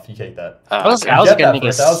just enough. You take that. I was Okay. I was Get gonna that for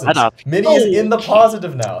guess 1000s. setup. Minnie is in the Okay.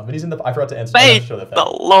 positive now. Minnie's in the. I forgot to answer. I Thank forgot to show that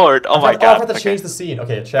the thing. Lord! Oh my I god. forgot to Okay. change the scene.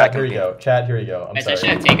 Okay, chat. Back Here we in go. Chat. Here we go. I'm Guys, I should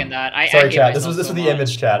sorry. have taken that. I Sorry, hate chat. This myself was so the much.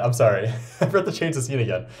 image chat. I'm sorry. I forgot to change the scene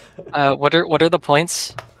again. What are the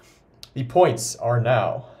points? The points are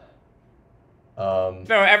now.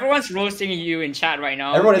 Bro, everyone's roasting you in chat right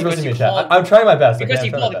now. Everyone is because roasting me you in chat. called- I'm trying my best. Because okay,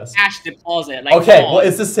 you I'm called trying my best. cash deposit. Like, Okay, come on. well,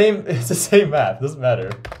 it's the same. It's the same math. It doesn't matter.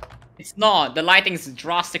 It's not. The lighting is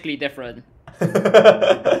drastically different. All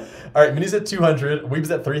right, Minnie's at 200. Weeb's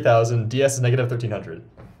at 3000. DS is negative 1300.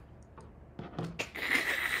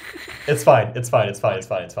 It's fine. It's fine. It's fine. It's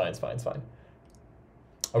fine. It's fine. It's fine. It's fine.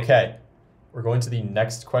 Okay, we're going to the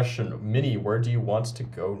next question. Minnie, where do you want to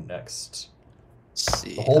go next? Let's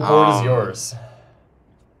see. The whole board is yours.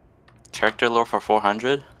 Character lore for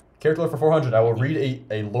 400. Character lore for 400. I will read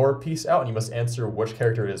a lore piece out, and you must answer which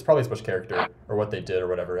character it is. Probably it's which character, or what they did, or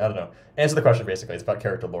whatever. I don't know. Answer the question, basically. It's about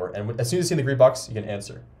character lore. And as soon as you see in the green box, you can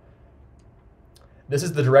answer. This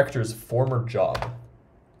is the director's former job.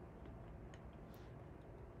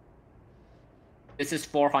 This is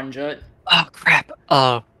 400. Oh crap.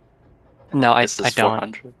 Oh. No, I This is don't.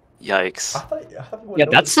 400. Yikes. I thought you would Yeah,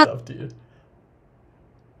 know that's this not- stuff, dude.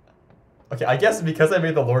 Okay, I guess because I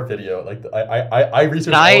made the lore video, like I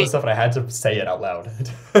researched all this stuff and I had to say it out loud.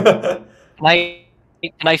 Can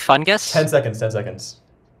I fun guess? 10 seconds. 10 seconds.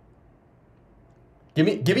 Give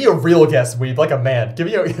me a real guess, Weeb, like a man. Give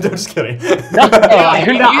me a. I'm just kidding. No,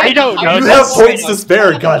 I don't know. You have points to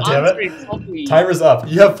spare. God damn it. Timer's up.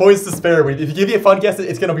 You have points to spare, Weeb. If you give me a fun guess,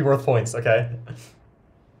 it's gonna be worth points. Okay.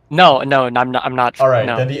 No, I'm not. All right.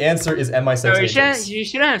 No. Then the answer is MI6 No, agents. you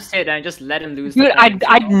shouldn't have said that and just let him lose. Dude, the point,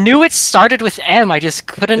 I you know? knew it started with M. I just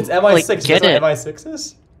couldn't It's MI6. like get You know it. what MI6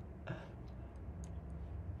 is?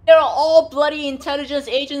 They're all bloody intelligence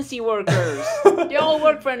agency workers. They all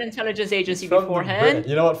work for an intelligence agency From the beforehand.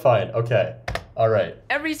 You know what? Fine. Okay. All right.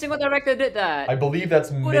 Every single director did that. I believe that's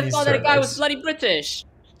Who would have mini thought that a guy was certs. bloody British?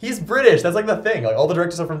 He's British. That's like the thing. Like all the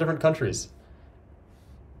directors are from different countries.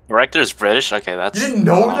 Director is British. Okay, that's. You didn't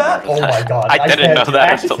know that? Oh my god. I didn't can't know do- that.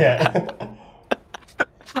 I actually can't.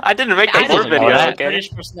 I didn't make I the lore didn't know video. that Okay. British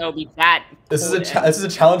personnel be that. This is a coded. this is a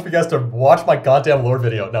challenge for you guys to watch my goddamn lore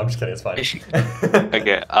video. No, I'm just kidding. It's fine.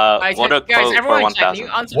 Okay. Guys, What a guys, quote for everyone check. You 1000.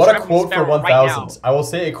 answer What a Trevor quote for Sparrow right 1000. I will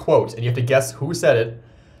say a quote, and you have to guess who said it,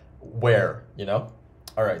 where. You know.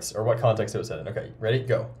 All right. Or what context it was said in. Okay. Ready?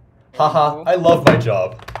 Go. Haha. I love my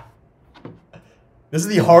job. This is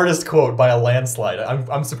the hardest quote by a landslide.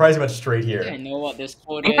 I'm surprised you went straight I here. know what this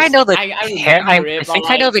quote I think is. I know the. remember it, I but think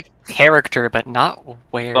I know like- the character, but not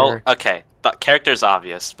where. Well, okay. The character's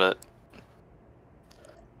obvious, but.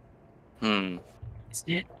 Is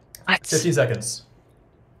it? What? 15 seconds.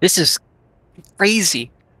 This is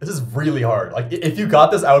crazy. This is really hard. Like, if you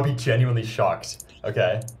got this, I would be genuinely shocked.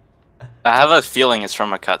 Okay. I have a feeling it's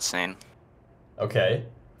from a cutscene. Okay.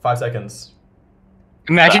 5 seconds.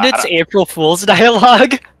 Imagine I it's don't- April Fool's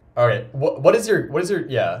dialogue. All right. What is your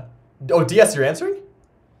yeah? Oh, DS, you're answering?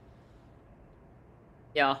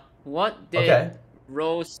 Yeah. What did Okay.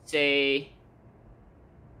 Rose say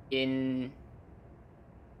in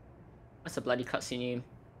what's the bloody cutscene name?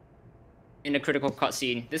 In the critical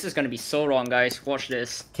cutscene. This is gonna be so wrong, guys. Watch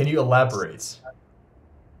this. Can you elaborate?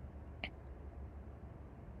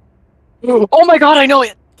 Oh my god, I know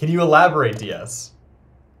it. Can you elaborate, DS?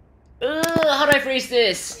 How do I phrase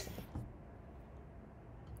this?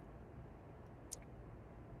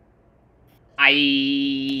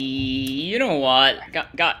 You know what?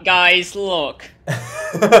 Guys, look.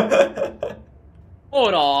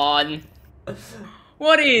 Hold on.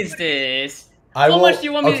 What is this? How much do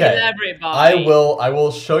you want me to elaborate by? I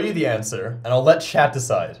will show you the answer, and I'll let chat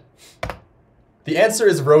decide. The answer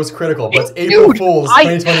is Rose Critical, but it's April Dude, Fool's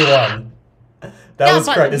 2021. That was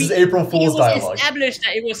but correct. This is April Fool's It dialogue. was established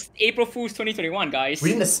that it was April Fool's 2021, guys. We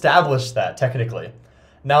didn't establish that, technically.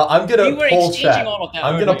 Now, I'm We gonna were poll exchanging chat. all of that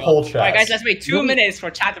I'm gonna earlier. poll chat. Alright, guys, let's wait 2 minutes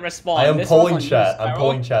for chat to respond. I am This polling one's on chat. you, I'm Sparrow.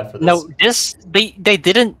 polling chat for this. No, they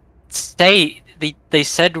didn't say they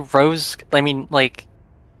said Rose. I mean, like,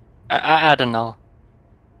 I don't know.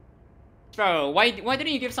 Bro, why didn't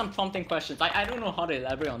you give some prompting questions? I don't know how to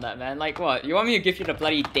elaborate on that, man. Like, what? You want me to give you the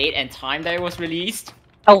bloody date and time that it was released?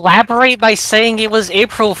 Elaborate by saying it was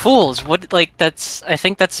April Fool's. What, like, that's. I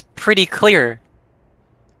think that's pretty clear.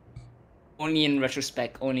 Only in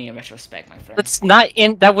retrospect, my friend. That's not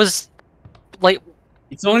in. That was, like.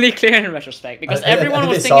 It's only clear in retrospect because I everyone think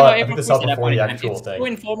was they thinking saw about it- I April think they Fool's saw at it that before point the in time. actual It's thing. too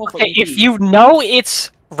informal for Okay, EP. if you know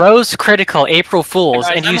it's Rose Critical April Fool's,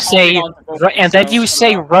 Guys, and I'm you say, holding on to both, and then so you shut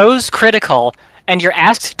say up. Rose Critical, and you're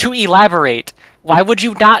asked to elaborate, why would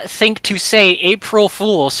you not think to say April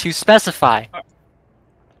Fool's to specify?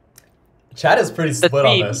 Chat is pretty split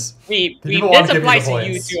on this. People want This to give you applies the to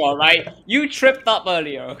you points. too, alright? You tripped up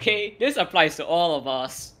earlier, okay? This applies to all of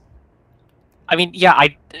us. I mean, yeah,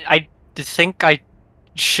 I think I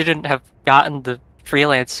shouldn't have gotten the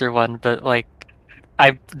freelancer one, but like,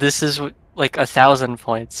 this is like 1,000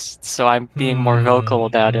 points, so I'm being more vocal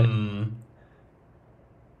about it.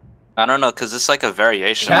 I don't know, because it's like a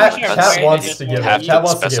variation. Chat, of a Chat chat cutscene, wants you to give it. have Chat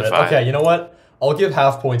wants to give it. specify. Okay, you know what? I'll give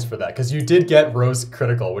half points for that because you did get Rose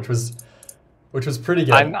Critical, which was pretty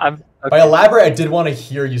good. I'm By okay. elaborate, I did want to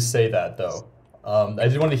hear you say that though. I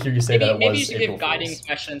did want to hear you say that it Maybe you was should April give guiding Fool's.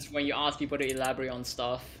 questions when you ask people to elaborate on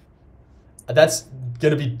stuff. That's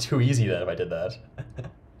gonna be too easy then if I did that.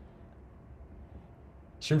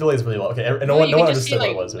 Stream delay is really low. Okay, and no You one can just see, understood what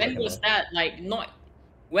like, it was. when was that? Like, not.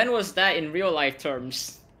 When was that in real life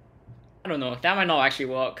terms? I don't know. That might not actually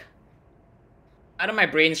work. Either my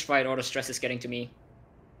brain's fried or the stress is getting to me.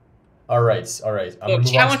 All right. I'm Look, gonna move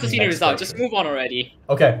chat on wants to the see the next result. Just question. move on already.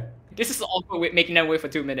 Okay. This is awkward making them wait for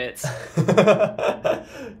 2 minutes. Give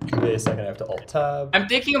me a second. I have to alt tab. I'm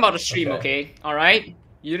thinking about the stream, okay? Alright?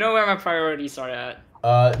 You know where my priorities are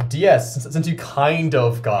at. DS, since you kind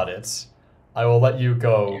of got it, I will let you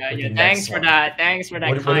go. Yeah, with yeah. the Thanks next for one. that. Thanks for that.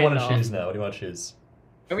 What do you want to kind of. choose now? What do you want to choose?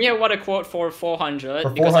 Can we have what a quote for 400? For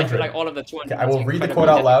Because I feel 400. like all of the 200. Okay, I will read the quote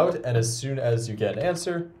out loud, and as soon as you get an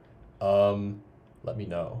answer, let me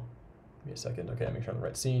know. Give me a second. Okay, make sure I'm on the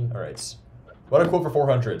right scene. All right. What a quote for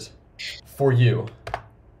 400 for you.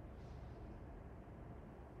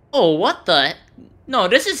 Oh, what the? No,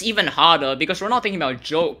 this is even harder because we're not thinking about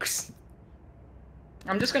jokes.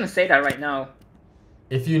 I'm just gonna say that right now.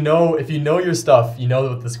 If you know your stuff, you know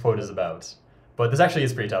what this quote is about. But this actually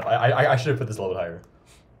is pretty tough. I should have put this a little bit higher.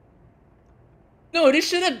 No,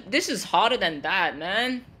 this is harder than that,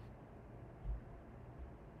 man.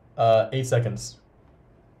 8 seconds.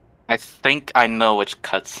 I think I know which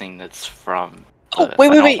cutscene it's from. Oh, but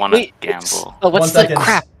wait, I don't wait, want to wait. gamble. Oh, what's 1 the second.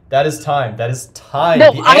 crap? That is time. That is time.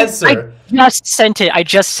 No, the I answer. just sent it. I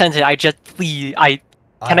just sent it. Please,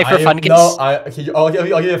 Can I for fun guess? No, okay, I'll give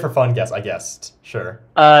you a for fun guess. I guessed. Sure.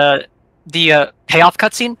 The payoff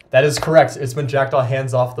cutscene? That is correct. It's when Jackdaw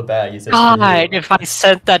hands off the bag. He says, God, if I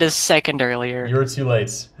sent that a second earlier. "You were too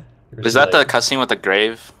late." Is that the cutscene with the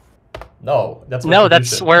grave? No, that's No,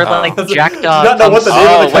 that's Retribution. where Oh. like Do you Jackdaw. not know what comes- the name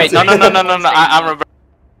of Oh the wait, no, cutscene- I remember.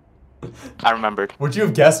 I remembered. Would you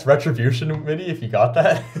have guessed Retribution, Minnie, if you got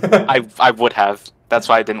that? I would have. That's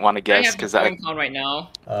why I didn't want to I guess have because the I. point count right now.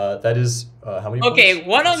 That is how many? Okay, points?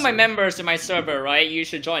 one of Let's my see. members in my server, right? You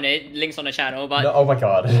should join it. Links on the channel. But No, oh my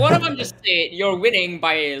god. one of them just said you're winning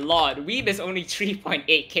by a lot. Weeb is only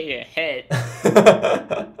 3.8k ahead.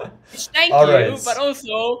 Thank All you, right. but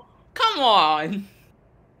also, come on.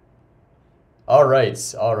 All right.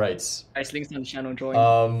 Guys, links on the channel.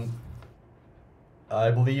 Join. I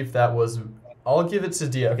believe that was. I'll give it to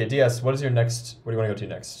DS. Okay, DS. What is your next? What do you want to go to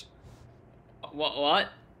next? What?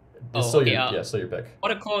 It's Oh, still okay, your still your pick. What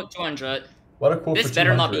a quote 200. What a quote This for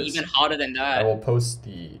better not be 200. even harder than I that. will post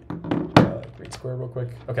the green square real quick.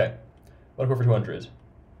 Okay. What a quote for 200.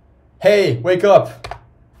 Hey, wake up!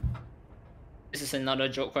 This is another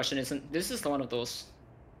joke question, isn't? This is one of those.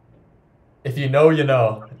 If you know, you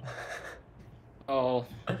know. Oh.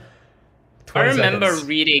 I 20 remember seconds.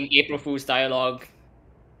 reading April Fool's dialogue.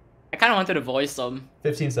 I kind of wanted to voice them.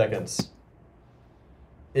 15 seconds.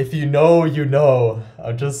 If you know, you know.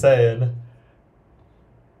 I'm just saying.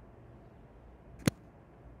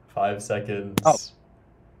 5 seconds. Oh.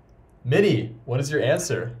 Minnie, what is your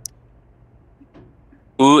answer?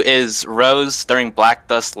 Who is Rose during Black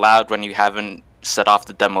Dust loud when you haven't set off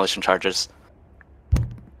the demolition charges?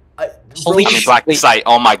 Holy I mean, sh- Black wait. Site.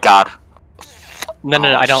 Oh my god. No,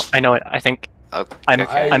 I don't. I know it. I think Okay.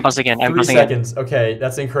 I'm buzzing in. I'm 3 buzzing in. seconds. Okay,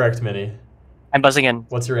 that's incorrect, Minnie. I'm buzzing in.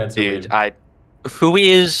 What's your answer, Dude, Reed? Who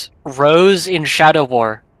is Rose in Shadow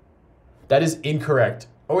War? That is incorrect.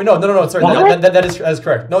 Oh wait, no, sorry. What? That is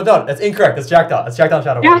correct. No, that's incorrect. That's Jackdaw. That's Jackdaw in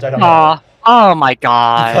Shadow War. Jackdaw in Shadow War. Jackdaw. Oh my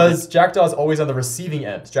god. Because Jackdaw is always on the receiving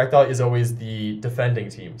end. Jackdaw is always the defending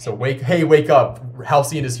team. So wake up!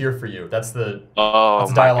 Halcyon is here for you. That's the Oh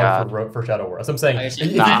my dialogue god. for Shadow War. That's what I'm saying. I If see.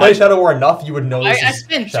 you Nah, play Shadow War enough, you would know. I This is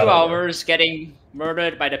spent 2 Shadow War. hours getting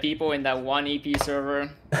murdered by the people in that one EP server.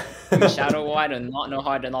 In Shadow War, I do not know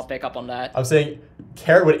how I did not pick up on that. I'm saying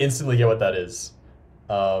Carrot would instantly get what that is.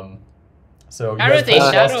 So you Carrot guys both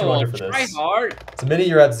lost Shadow 200 War, for try this. hard. So Minnie,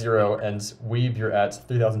 you're at 0, and Weeb, you're at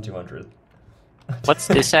 3,200. What's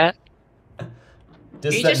this at? This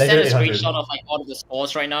Can you is at just send a negative 800. screenshot of like all of the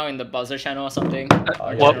scores right now in the buzzer channel or something?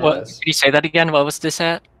 Yeah, What? it What? is. Could you say that again? What was this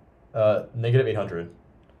at? Negative 800.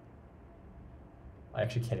 I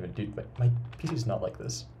actually can't even do. My PC is not like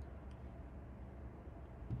this.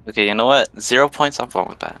 Okay, you know what? 0 points. I'm fine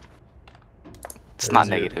with that. It's not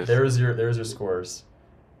There's negative. There's your scores.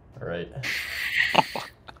 All right.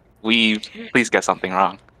 Please get something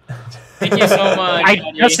wrong. Thank you so much. I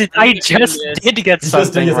buddy. just Thank you for did this. get You just did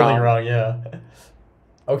something get something wrong. wrong, yeah.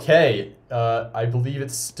 Okay, I believe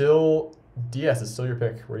it's still DS. It's still your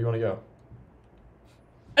pick. Where do you want to go?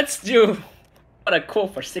 Let's do what a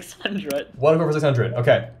quote for 600. One go for 600.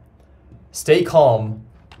 Okay. Stay calm.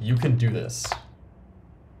 You can do this.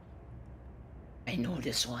 I know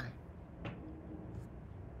this one.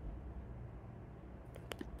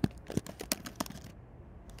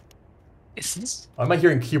 Is this? Why am I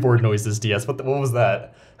hearing keyboard noises, DS? What was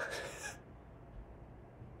that?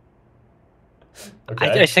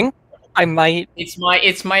 Okay. I think I might. It's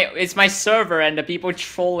my server and the people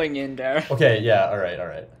trolling in there. Okay, yeah, alright.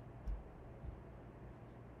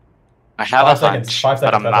 I have 5 a seconds, hunch, 5 but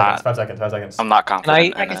seconds, I'm 5 not. seconds, 5 seconds. I'm not confident I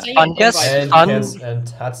in can it. say Fun guess. And, Fun. and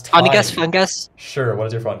that's Fun time. guess. Fun guess. Sure, what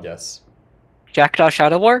is your fun guess? Jackdaw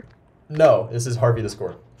Shadow War. No, this is Harvey the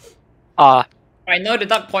score. I know the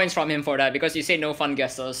duck points from him for that because you say no fun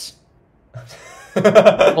guesses.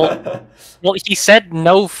 Well, he said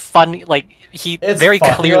no fun. Like he It's very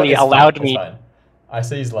fine. clearly It's allowed fine. me. It's fine. I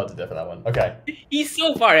say he's allowed to dip for that one. Okay. He's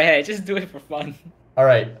so far ahead. Just do it for fun. All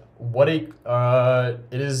right.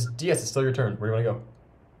 It is DS. It's still your turn. Where do you want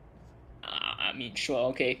to go? I mean, sure,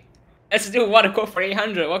 okay. Let's do what a quote for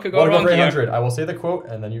 800. What could go One wrong over here? 800. I will say the quote,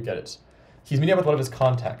 and then you get it. He's meeting up with one of his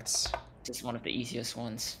contacts. This is one of the easiest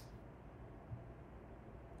ones.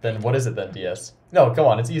 Then what is it then, DS? No, come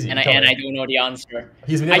on. It's easy. And I Tell me. do know the answer.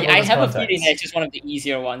 He's meeting up with one I of his have a contacts. feeling that it's just one of the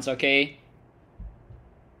easier ones, okay?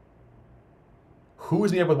 Who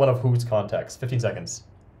is meeting up with one of whose contacts? 15 seconds.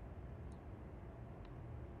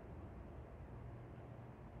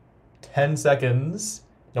 10 seconds.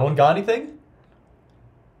 No one got anything?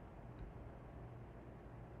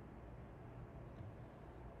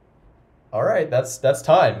 All right, that's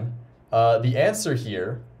time. The answer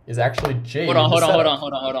here is actually Jade. Hold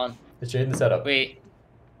on. It's Jade in the setup. Wait.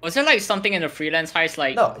 Was there like something in the freelance heist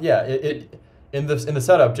like... No, yeah, in the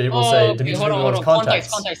setup, Jade will say Dimitri hold with one of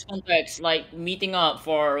his on. contacts. Context. Like meeting up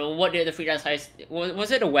for what did the freelance heist... Was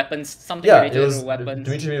it a weapons? Something Yeah, related it was to weapons?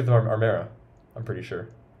 Dimitri with Armera. I'm pretty sure.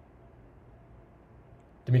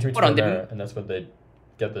 Dimitri with Hold on, Armera, and that's when they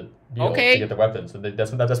get the deal Okay. to get the weapons. And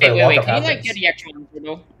that's why the Wait, lockup can you happens. like get the actual answer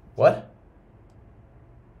though? What?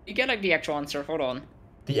 You get like the actual answer, hold on.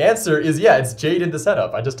 The answer is it's Jade in the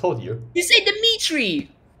setup. I just told you. You say Dimitri!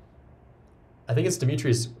 I think it's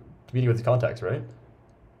Dimitri's meeting with the contacts, right? It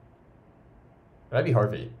might be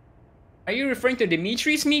Harvey. Are you referring to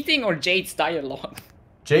Dimitri's meeting or Jade's dialogue?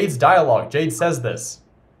 Jade's dialogue. Jade says this.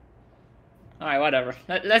 Alright, whatever.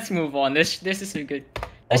 Let's move on. This isn't good.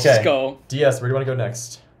 Let's Okay. just go. DS, where do you want to go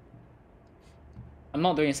next? I'm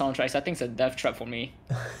not doing soundtracks. I think it's a death trap for me.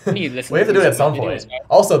 I need to listen We have to do it at music some videos, point. right?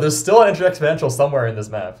 Also, there's still an Enter Exponential somewhere in this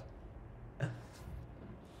map.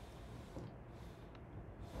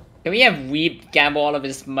 Can we have Weeb gamble all of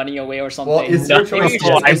his money away or something? Well, it's your choice.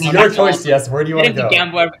 DS. It's your choice, DS. Where do you want to Get him go? to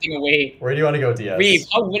gamble everything away. Where do you want to go, DS? Weeb,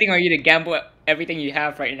 how willing are you to gamble everything you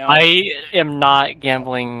have right now? I am not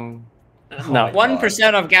gambling. No. my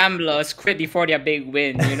 1% of gamblers quit before their big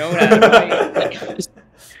win. You know that, right?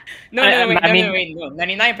 No,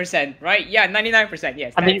 99%, right? Yeah, 99%.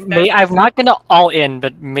 Yes. I mean, I'm not gonna all in,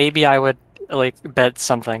 but maybe I would like bet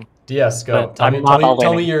something. DS, go. But Tell I'm me, not all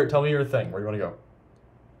tell me winning. your thing. Where do you want to go?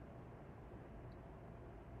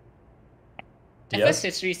 FS DS?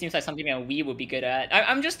 history seems like something that we would be good at.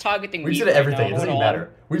 I'm just targeting We're just Weeb good at right everything. now. It doesn't Hold even on.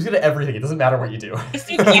 matter. We're just good at everything. It doesn't matter what you do. Let's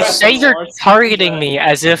do You Character say you're Lore. targeting me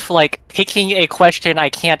as if like picking a question I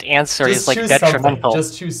can't answer Just is like choose detrimental. something.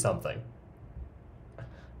 Just choose something.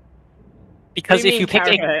 Because What do you if you mean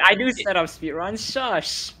pick a character? I do set up speedruns.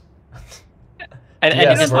 Shush. and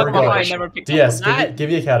DS, just where talk do we about go? how I never picked up DS, on that. give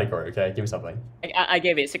me a category, okay? Give me something. I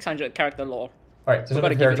gave it 600 character lore. All right, so We've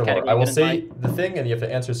gotta give it character lore. category I will then, say the thing, and you have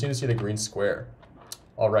to answer as soon as you see the green square.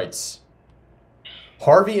 All right.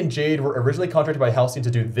 Harvey and Jade were originally contracted by Halcyon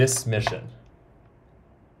to do this mission.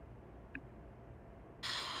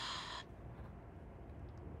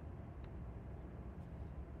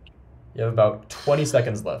 You have about 20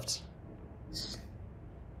 seconds left.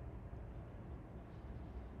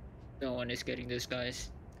 No one is getting this, guys.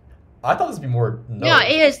 I thought this would be more. No. Yeah,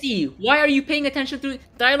 ASD. Why are you paying attention to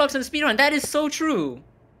dialogues and speedrun? That is so true.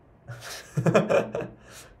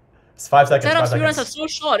 It's 5 seconds. Setup 5 speedruns are seconds. so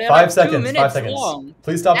short. They're 5 like 2 seconds. minutes 5 seconds. long.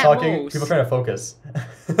 Please stop At talking. most. People are trying to focus.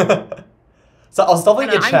 So I'll stop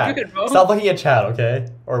looking at I'm chat. good, bro. Stop looking at chat, okay?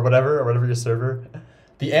 Or whatever your server.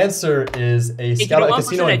 The answer is a Hey, to scout the at a 1%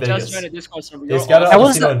 casino in that just Vegas. joined the Discord server, They you're scouted awesome. out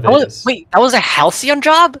casino in Vegas. wait, that was a Halcyon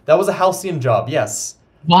job? That was a Halcyon job, yes.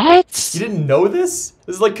 What? You didn't know this?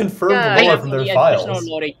 This is like confirmed they lore have from the their additional files.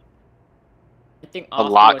 lore. I think The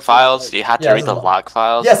log afterwards, files? like- You had to Yeah, read this the is log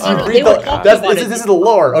files? Yes, you Oh, read were the. talking That's, about this, it. this is the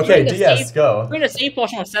lore. Okay, During the DS, save- go. During the save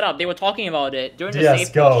portion of setup, they were talking about it. During the DS,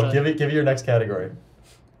 save go. portion. Give me your next category.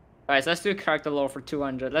 Guys, let's do character lore for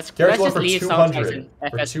 200. Let's Character just lore for leave soundtracks 200. and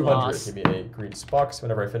For FS 200. loss. Give me a green box.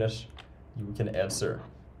 Whenever I finish, you can answer.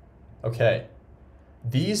 Okay.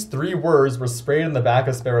 These 3 words were sprayed in the back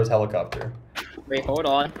of Sparrow's helicopter. Wait, hold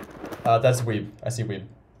on. That's Weeb. I see Weeb.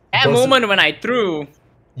 That Those- moment when I threw.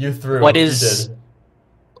 You threw. What You is- did.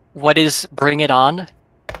 What is Bring It On?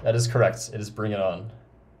 That is correct. It is Bring It On.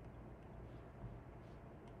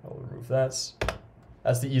 I'll remove that.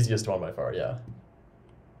 That's the easiest one by far, yeah.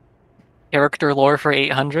 Character lore for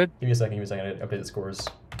 800. Give me a second, I need to update the scores.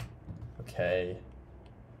 Okay.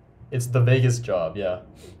 It's the Vegas job, yeah.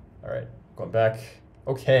 Alright, going back.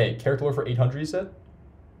 Okay, character lore for 800, you said?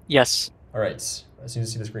 Yes. Alright, as soon as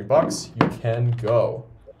you see this green box, you can go.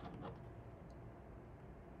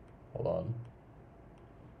 Hold on.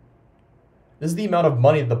 This is the amount of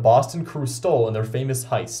money the Boston crew stole in their famous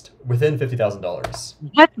heist, within $50,000.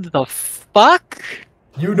 What the fuck?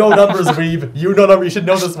 You know numbers, Weeb. You know numbers. You should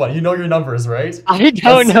know this one. You know your numbers, right? I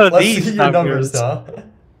don't know let's these see your numbers. huh?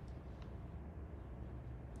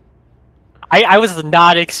 I was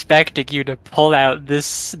not expecting you to pull out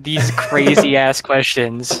these crazy ass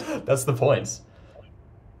questions. That's the point.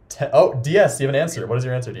 Oh, DS, you have an answer. What is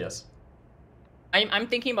your answer, DS? I'm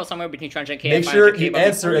thinking about somewhere between 200k Make and 500k. sure you but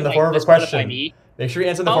answer in the before, form of a let's qualify question. me. Make sure you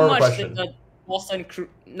answer in the How form of a much question. did the Boston crew...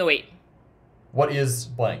 No, wait. What is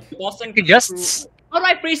blank? The Boston You crew... just- How do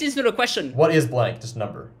I phrase this into a question? What is blank? Just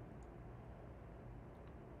number.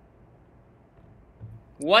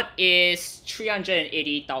 What is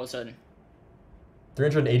 380,000?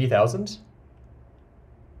 380,000? Is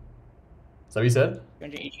that what you said?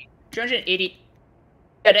 380.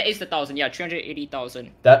 Yeah, that is the 1,000. Yeah,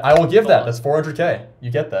 380,000. That I will give that. That's 400k.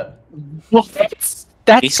 You get that.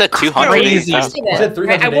 That's He said 200. crazy. You said I wasn't thinking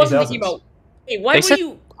 380,000. about... Wait, why were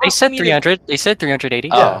you... They said asking me to- 300. They said 380.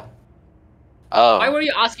 Yeah. Oh. Why were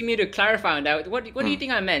you asking me to clarify on that? What do you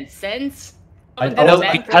think I meant? Cents? I Someone did a wasn't-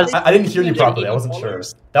 math because- problem? I didn't hear you properly. I wasn't sure.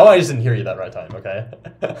 $380? That one I just didn't hear you that right time.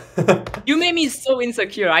 Okay. You made me so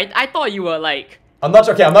insecure. I thought you were like... I'm not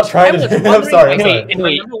okay. I'm not trying I was to. I'm wondering, sorry. I'm okay, sorry. if I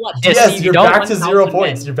remember what Yes, Yes, you you're don't back to 0 1,000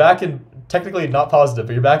 points. meant. You're back in technically not positive,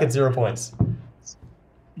 but you're back at 0 points.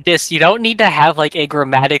 You don't need to have like a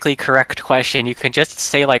grammatically correct question. You can just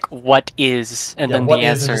say like "what is" and Yeah, then what the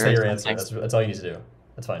is and answer. just say your or answer. something. That's all you need to do.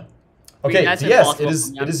 That's fine. Wait, Okay, that's DS. impossible It is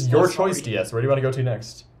for me. it I'm is so your sorry. choice, DS. Where do you want to go to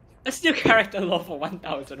next? Let's do character lore for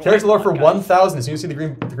 1,000. Character lore for Why not, guys? 1,000. As soon as you see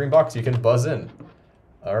the green box, you can buzz in.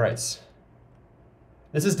 All right.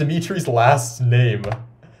 This is Dimitri's last name.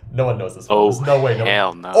 No one knows this one. Oh, There's no way.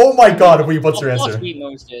 hell no. Oh my God! What's your Of course answer? Reed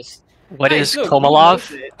knows this. What Guys, is look, he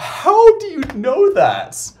Komalov? knows it. How do you know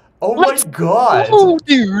that? Oh What? my God! Oh,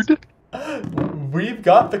 dude. We've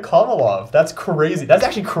got the Komalov. That's crazy. That's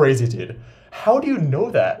actually crazy, dude. How do you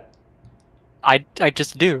know that? I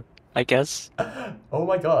just do. I guess. Oh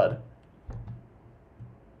my God.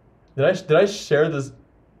 Did I share the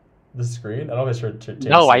screen? I don't know if I shared.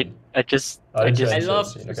 No, I just. Oh, I didn't just. share I it. love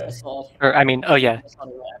Okay. Christmas off. Or I mean, oh yeah. That's how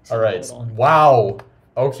to relax. All right. Hold on. Wow.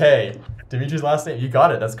 Okay. Dimitri's last name. You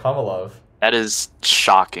got it. That's Komalov. That is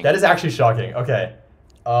shocking. That is actually shocking. Okay.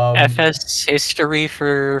 FS history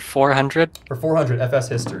for 400. For 400 FS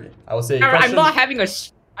history, I will say. Aaron, Question,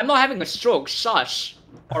 I'm not having a stroke. Shush.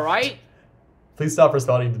 All right. Please stop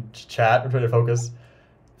responding to chat. We're trying to focus.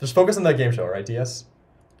 Just focus on that game show, right, DS?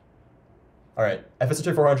 All right. FS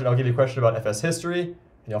history 400. I'll give you a question about FS history, and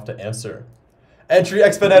you'll have to answer. Entry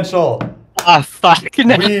exponential. Ah, fuck.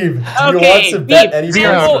 No. Weeb, do you want Okay, to bet Weeb, any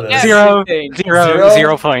Zero. points for this? Zero. Everything. Zero.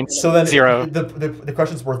 0 points. So then Zero. The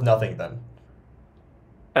question's worth nothing then.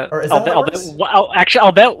 Or is I'll that bet, how I'll it bet, works? actually,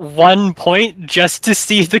 I'll bet 1 point just to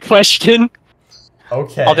see the question.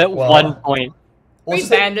 Okay. I'll bet well, 1 point. We'll We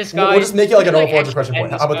just, ban this we'll guy. just make it like a Would you normal like 400 question actually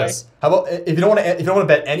point. ban How about this this? How about if you don't want to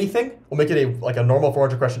bet anything, we'll make it a normal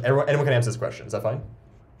 400 question. Anyone can answer this question. Is that fine?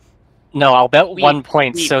 No, I'll bet We- 1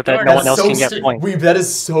 point we- so that you're no not one else so can get stu- points. Weeb, that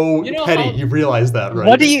is so You know petty. how- You realize that, right?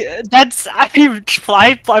 What do you?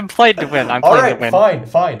 I'm playing to win. I'm All playing right, to win.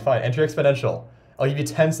 fine. Entry exponential. I'll give you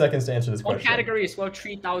 10 seconds to answer this One question. category is worth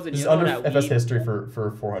 3,000. This You is know under that. FS Weeb. history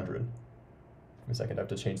for 400. Give me a second. I have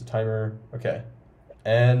to change the timer. Okay.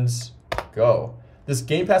 And go. This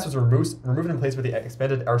Game Pass was removed and replaced with the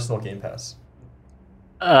expanded Arsenal Game Pass.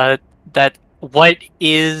 That what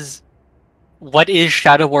is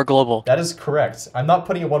Shadow War Global? That is correct. I'm not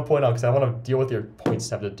putting it 1 point on because I want to deal with your points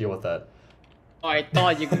to have to deal with that. Oh, I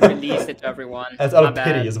thought you could release it to everyone. That's out My of bad.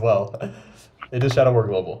 pity as well. It is Shadow War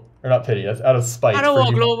Global. Or not pity, that's out of spite Shadow for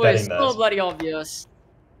War you Global betting is that. so bloody obvious.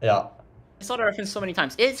 Yeah. I saw the reference so many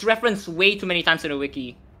times. It's referenced way too many times in the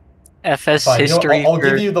wiki. FS Fine. You know what, history. I'll for...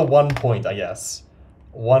 give you the 1 point, I guess.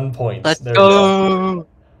 1 point. Let's There we go. go.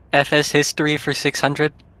 FS history for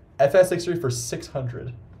 600. FS history for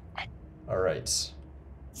 600. Alright. Let's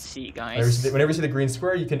see, guys. Whenever you see the green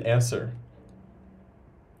square, you can answer.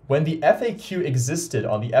 When the FAQ existed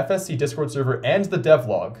on the FSC Discord server and the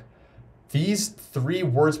devlog, these 3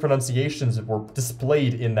 words pronunciations were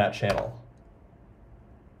displayed in that channel.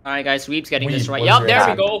 Alright, guys. Weeb's getting Weeb, this right. what is Yup, your there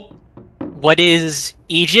we answer? go. What is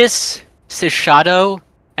Aegis, Sishado,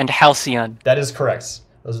 and Halcyon? That is correct.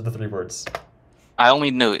 Those are the 3 words. I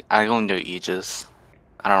only knew Aegis.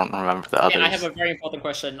 I don't remember the others. Okay, I have a very important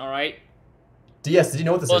question. All right. DS, did you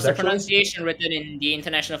know what this Was is the actually? pronunciation written in the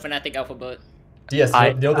International Phonetic Alphabet? DS, do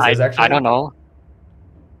you know what this is actually? I don't know.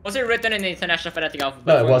 Was it written in the International Phonetic Alphabet?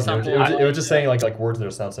 No, it for wasn't. example, It was just saying like words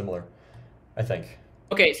that sound similar. I think.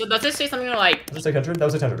 Okay, so does it say something like Was it 600? That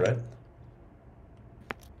was 600, right?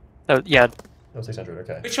 So, yeah, That was 600.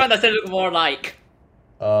 Okay. which one does it look more like?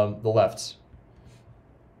 The left.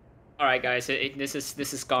 All right, guys, this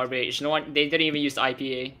is garbage. No one, they didn't even use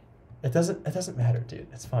IPA. It doesn't matter, dude.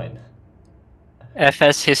 It's fine.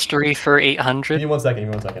 FS history for Give 800. me 1 second. Give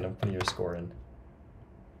me 1 second. I'm putting your score in.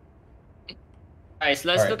 Guys,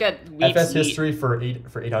 let's All right. look at FS history for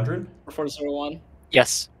 800. 401.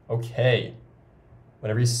 Yes. Okay.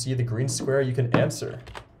 Whenever you see the green square, you can answer.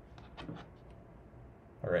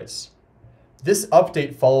 All right. This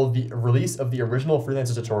update followed the release of the original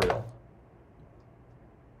Freelancer tutorial.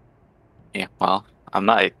 Yeah, well, I'm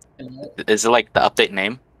not. Is it like the update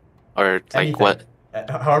name, or like Anything. what?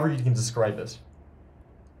 However you can describe it.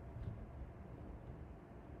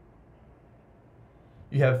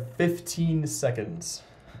 You have 15 seconds.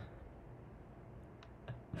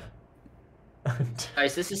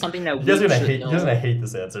 Guys, this is something that You guys are gonna should hate. know. You guys are gonna hate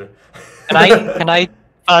this answer. Can I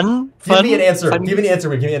fun? Give me an answer. fun- Give me an answer.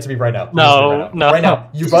 Give me an answer right now. Give me No, an answer right now. no. Right now.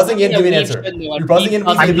 You buzzing in? Give me an answer. You're buzzing in.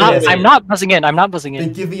 Please give me an answer. I'm not buzzing in. I'm not buzzing Then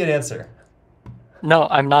in. give me an answer. No,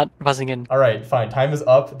 I'm not buzzing in. All right, fine. Time is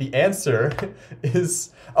up. The answer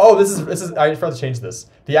is. Oh, this is. I forgot to change this.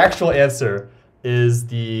 The actual answer is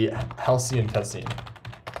the Halcyon cutscene.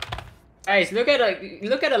 Guys, look at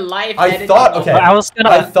a live. I edited thought. one. Okay. I was gonna.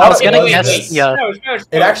 I thought was gonna it was guess. this. Yeah.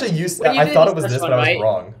 It actually used. When you I did thought it this was this, one, but I was right?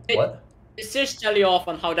 wrong. It- What? It's just tell you off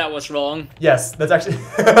on how that was wrong. Yes, that's actually.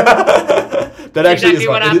 That actually exactly is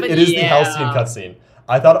what wrong. happened? It is the Yeah. Halcyon cutscene.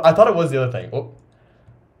 I thought it was the other thing. Oh.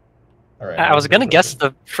 All right. I was gonna guess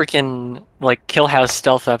the freaking like Kill House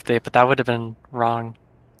stealth update, but that would have been wrong.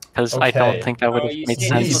 Because I Okay. don't think that would have you made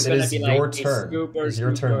said Weeb, this was sense. it gonna is be like your a turn. super, It's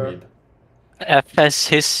your turn, super- Weeb. FS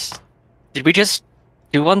his. Did we just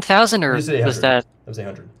do 1000 or You said was 800. that That was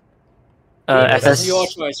 800. This FS is your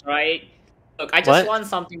choice, right? Look, I just What? want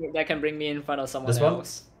something that can bring me in front of someone This one?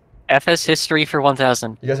 else. FS history for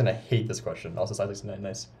 1000? You guys are gonna hate this question. Also, size looks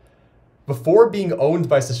nice. Before being owned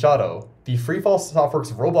by Sashado, the Freefall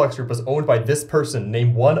Softworks Roblox group was owned by this person.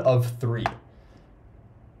 Name one of three.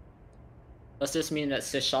 Does this mean that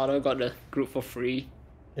Sishado got the group for free?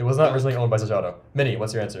 It was not originally owned by Sashado. Minnie,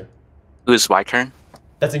 what's your answer? Who's my turn?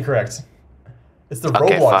 That's incorrect. It's the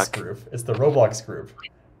Okay, Roblox fuck. group. It's the Roblox group.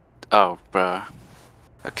 Oh, bruh.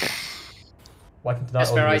 Okay. Why can it not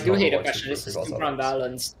Yes, but own the I original do hate the Roblox question. group This for is Freefall super Softworks?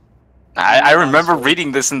 unbalanced. I remember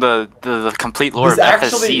reading this in the complete lore This of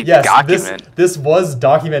actually, FSC yes, document. this was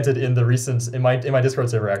documented in the recent in my Discord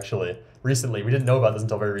server actually. Recently, we didn't know about this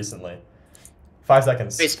until very recently. 5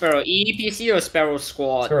 seconds. Wait, Sparrow, EPC or Sparrow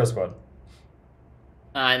Squad? Sparrow Squad.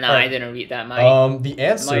 Nah, Alright. I didn't read that, mate. The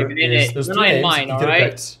answer Not even in is it. there's You're three not in names mine, you could have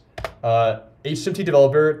alright? picked. HMT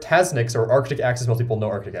developer, Tasnix, or Arctic Axis. Most people know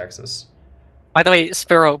Arctic Axis. By the way,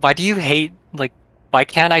 Sparrow, why do you hate like? Why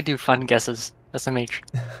can't I do fun guesses? SMH.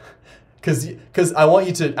 Because I want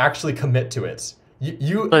you to actually commit to it.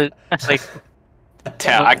 You But like,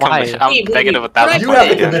 Yeah, why? I'm Wait, negative with what that I you one. have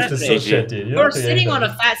to Wait, commit wait, to wait. some shit, dude. You don't You're have to do sitting on a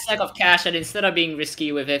anything. fat sack of cash, and instead of being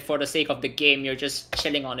risky with it for the sake of the game, you're just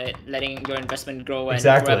chilling on it, letting your investment grow and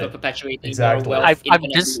Exactly. forever perpetuating Exactly. your wealth. I'm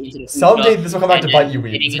infinitely just- into the future. Someday this will come back to and bite then you,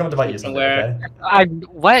 Weeb. getting This will come to bite you someday, where-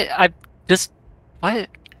 okay? I just what?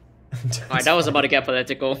 Alright, that was about to get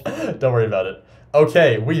political. Don't worry about it.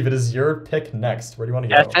 Okay, Weave, it is your pick next. Where do you want to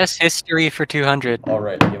go? FS history for 200. All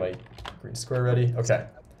right, let me get my green square ready. Okay.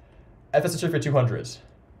 FS history for 200.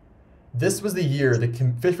 This was the year the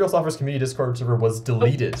Freefall Software's community Discord server was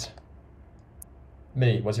deleted.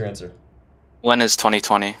 Minnie, what's your answer? When is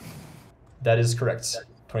 2020? That is correct.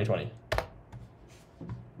 2020.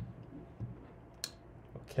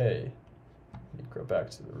 Okay. Let me go back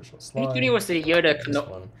to the original slide. 2020 was the year that This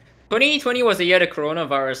one. 2020 was the year the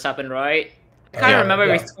coronavirus happened, right? I can't Yeah, remember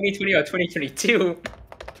yeah. if it's 2020 or 2022.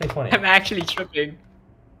 2020. I'm actually tripping.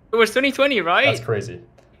 It was 2020, right? That's crazy.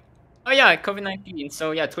 Oh yeah, COVID-19.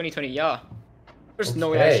 So yeah, 2020. Yeah. There's no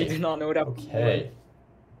way I Okay. actually did not know that. Okay.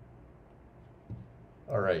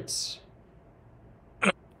 All right.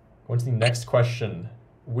 Going to the next question.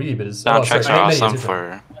 Weeb, it is. Oh, sorry, Soundtracks are Minnie, awesome it's your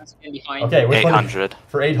turn. for I'm staying behind. Okay, which one? 800.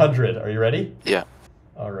 For 800. Are you ready? Yeah.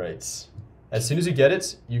 All right. As soon as you get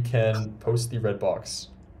it, you can post the red box.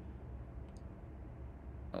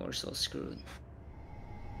 Oh, we're so screwed.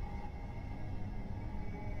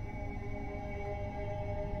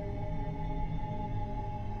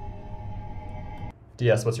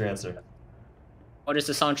 DS, what's your answer? What is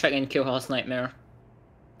the soundtrack in Kill House Nightmare?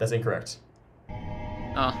 That's incorrect.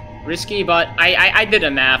 Risky, but I did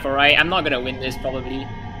the math, alright? I'm not gonna win this, probably.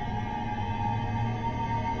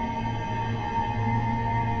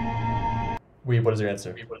 Weeb, what is your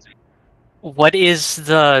answer? What is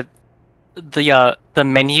the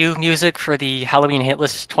menu music for the Halloween Hit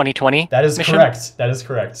List 2020? That is mission? correct. That is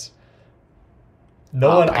correct. No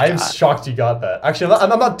Oh one. my I'm God. shocked you got that. Actually,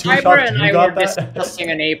 I'm not too Cyber shocked and you I got were that. discussing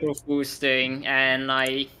an April Fool's thing, and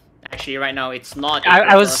actually right now it's not. I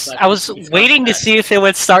April was 1st, I was it's not waiting to that. see if it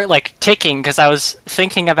would start like ticking because I was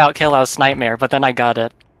thinking about Kill House Nightmare, but then I got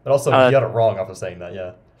it. But also, you got it wrong off of saying that.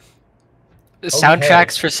 Yeah.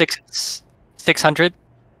 Soundtracks for 600.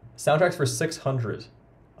 Soundtracks for 600.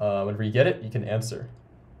 Whenever you get it, you can answer.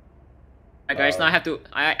 Alright, guys, now I have to.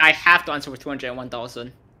 I have to answer for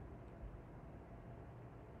 201,000.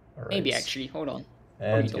 All right. Maybe actually. Hold on.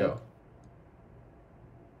 And Probably go.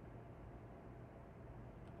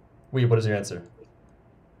 Weeb, what is your answer?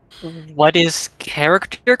 What is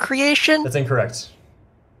character creation? That's incorrect.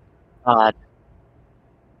 God.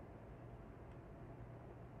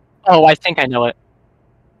 Oh, I think I know it.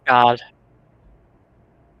 God.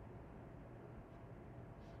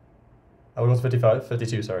 I was 55,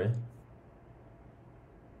 52, sorry.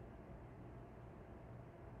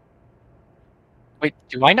 Wait,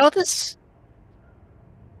 do I know this?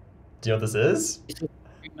 Do you know what this is?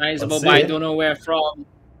 Recognizable, Let's but I see. don't know where from.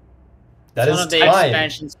 That It's is one of the time.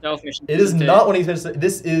 expansion stealth missions. It is isn't not one of these.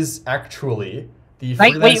 This is actually the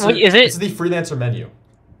Wait, freelancer. is it- It's the freelancer menu.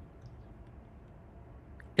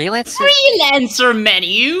 Freelancer? Freelancer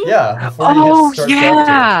menu. Yeah. Before you Oh, hit start yeah. character.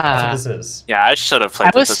 That's what this is. Yeah, I should have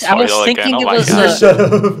played I was- the I was tutorial again. thinking Oh it my was, You god. should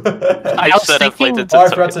have. I I was should have played the thinking- Oh, I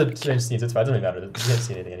forgot tutorial. to change scenes. It's fine. It doesn't really matter. You can't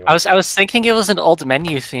see anything anyway. I was thinking it was an old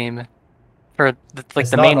menu theme for It's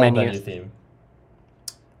the not main an old menu. theme.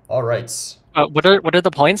 All right. What are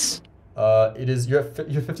the points? It is you're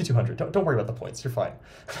 5200. Don't worry about the points. You're fine.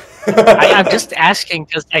 I'm just asking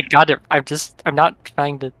because I got it. I'm not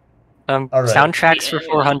trying to. All right. Soundtracks for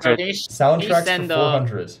 400. Soundtracks send for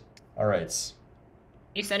 400. All right.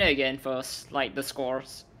 You send it again first, like the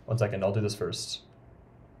scores. 1 second. I'll do this first.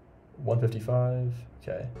 155.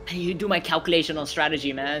 Okay. And you do my calculation on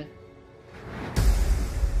strategy, man.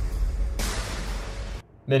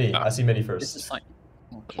 Mini. I see Mini This first. is fine.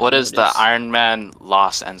 Okay, What is the this. Iron Man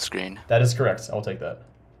lost end screen? That is correct. I'll take that.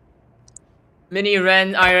 Mini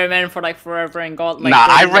ran Iron Man for like forever and got like. Nah,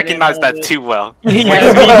 I 30 recognize minutes that out of it. too well.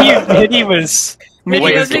 Yeah, Mini was. Mini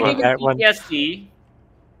Wait, was wait, making that one. PTSD.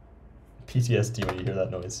 PTSD when you hear that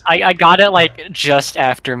noise. I got it like just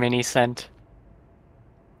after Mini sent.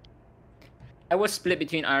 I was split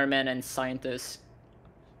between Iron Man and Scientist.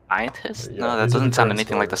 Scientist? Yeah, No, that these are the doesn't sound current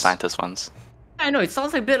anything like the scores. scientist ones. I know it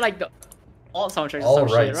sounds like a bit like the alt soundtrack or All some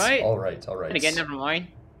right. shit, right? All right. All right. And again, never mind.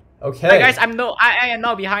 Okay. Alright, guys, I am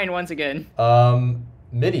now behind once again.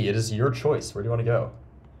 Mini, it is your choice. Where do you want to go?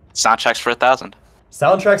 Soundtracks for 1,000.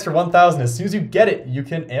 Soundtracks for 1000. As soon as you get it, you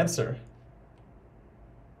can answer.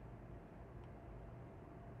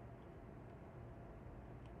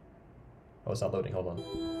 Oh, it's not loading. Hold on.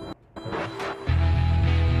 Okay.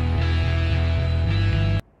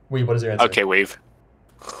 Wait, what is your answer? Okay, wave.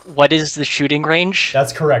 What is the shooting range?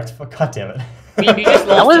 That's correct. God damn it. We just That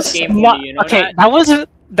lost was this game, not, you know okay. that?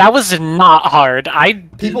 That was not hard.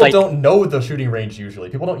 People like, don't know the shooting range usually.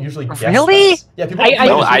 People don't usually guess Really? this. Yeah, people I- don't play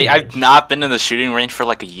No, the shooting I've range. not been in the shooting range for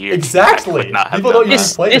like a year. I Exactly. would not have People done don't usually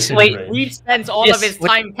that. play the this- shooting wait, range. Reed spends all Yes, of his what-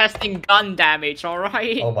 time testing gun damage,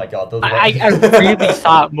 alright? Oh my god, those I really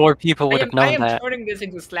thought more people would have I known am that. turning this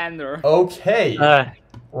into slander. Okay.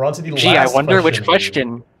 We're on to the Gee, I last wonder which here.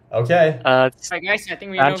 question. Okay. Alright, guys, I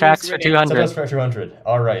think we know Soundtracks who's for winning. 200. Soundtracks for 200.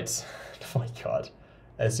 All right. Oh my god.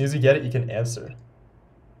 As soon as you get it, you can answer.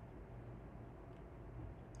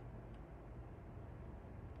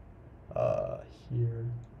 Here.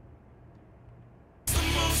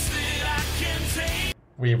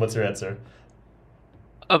 Weeb, what's your answer?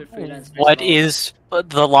 freelance What baseball. is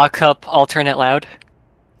the lockup alternate loud?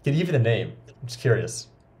 Can you give you the name? I'm just curious.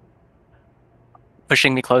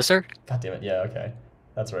 Pushing me closer? God damn it. Yeah, okay.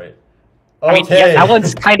 That's right. I mean, yeah, that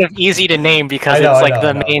one's kind of easy to name because I know, it's I like know, the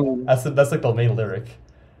I know. main. That's like the main lyric.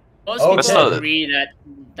 Most Okay. people agree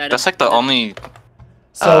that That's like the only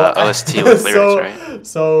So OST with lyrics, so, right?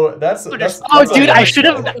 So that's Oh, that's. Oh, that's dude, all I right.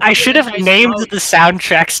 should have named the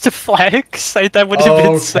soundtracks to flags. That would have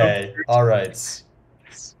been so. Okay. All right.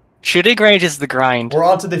 Shooting range is the grind. We're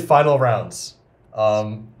on to the final rounds.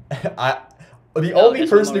 The only there's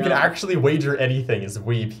person one who can more round. actually wager anything is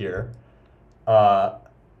Weeb here.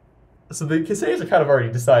 So the scenarios are kind of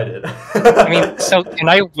already decided. I mean, so can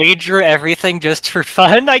I wager everything just for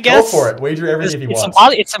fun? I guess. Go for it. Wager everything if you want.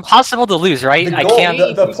 It's impossible to lose, right? The I goal,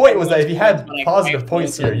 can't. the point was that if you had Points, positive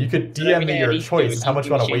points here, you could DM me your choice and how much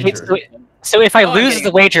you want to wager. So if I Oh, I'm lose getting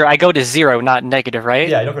the wager, I go to 0, not negative, right?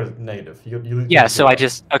 Yeah, you don't go to negative. You Yeah. go to So I 0.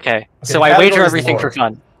 just okay. So the I wager category is everything for lore.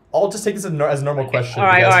 fun. I'll just take this as a normal question. All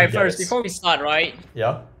if you guys right. can get First, it. before we start, right?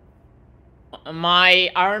 Yeah. My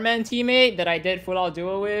Iron Man teammate that I did full out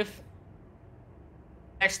duo with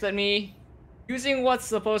texted me, using what's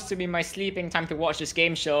supposed to be my sleeping time to watch this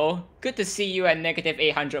game show. Good to see you at negative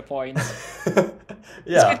 800 points. It's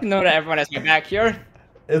Yeah. good to know that everyone has my back here.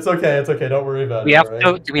 It's okay. It's okay. Don't worry about We it. have alright?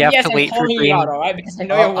 to. Do we have Yes, to I'm wait for calling you green? out, alright? Because I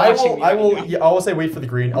know you're I watching will. me. I will. right now. Yeah, I will say wait for the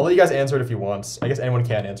green. I'll let you guys answer it if you want. I guess anyone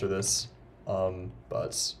can answer this.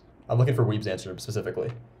 But I'm looking for Weeb's answer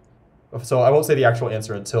specifically. So I won't say the actual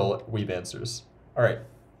answer until Weeb answers. All right.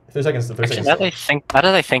 30 seconds. 30 Actually, seconds. now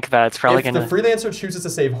that I think about it, it's probably If gonna. the freelancer chooses to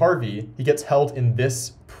save Harvey, he gets held in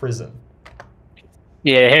this prison.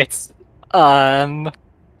 Yeah, it's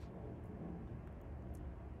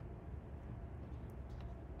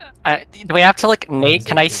do we have to like Nate?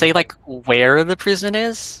 Can I say like where the prison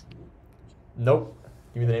is? Nope.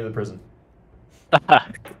 Give me the name of the prison.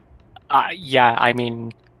 Yeah, I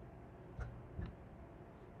mean,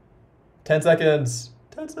 10 seconds.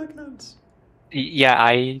 10 seconds. yeah,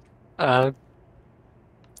 I don't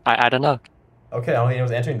know. Okay, I don't think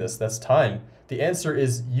anyone's answering this. That's time. The answer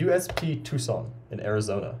is USP Tucson in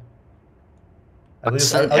Arizona.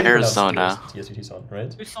 What's I in believe it's Arizona? TSU Tucson,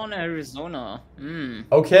 right? Tucson, Arizona. Hmm.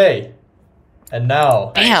 Okay. And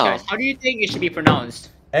now, Damn. Guys, how do you think it should be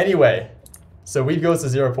pronounced? anyway, so we goes to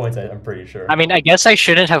 0 points. I'm pretty sure. I mean, I guess I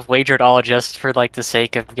shouldn't have wagered all just for like the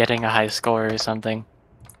sake of getting a high score or something.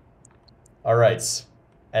 All right.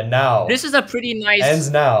 And now This is a pretty nice ends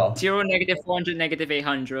now. 0, negative 400, negative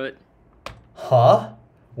 800. Huh?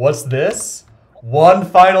 What's this? One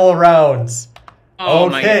final round. Oh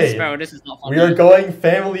my Okay. goodness, bro, this is not funny. We are going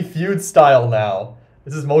Family Feud style now.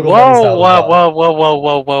 This is Mogul Whoa, Money style. whoa, as well. whoa, whoa, whoa,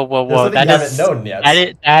 whoa, whoa, whoa, There's whoa! something you haven't known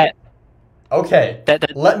yet. Okay.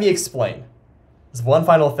 That Let me explain. There's one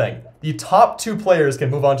final thing. The top 2 players can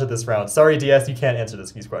move on to this round. Sorry, DS, you can't answer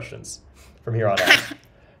these questions from here on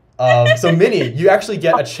out. So, Minnie, you actually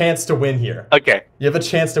get a chance to win here. Okay. You have a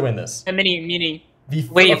chance to win this. A mini.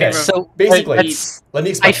 Wait, okay. so Basically, let's- let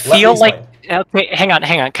me explain. I feel like okay. Hang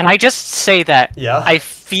on. Can I just say that? Yeah. I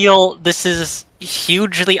feel this is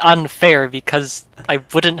hugely unfair because I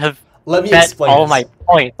wouldn't have Let me bet explain all this. my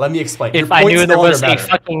points Let me explain. if Your I points knew there no longer was a matter.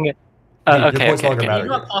 fucking. Your Okay, points no longer okay. matter.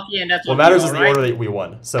 You're not cocky and that's What matters is the order that we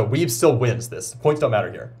won. So Weeb still wins this. Points don't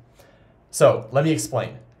matter here. So let me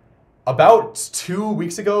explain. About 2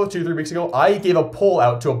 weeks ago, 2-3 weeks ago, I gave a poll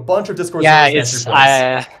out to a bunch of Discord Yeah, servers it's and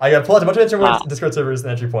entry points. I got a poll out to a bunch of Discord servers and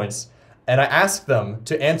entry points, and I asked them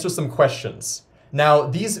to answer some questions. Now,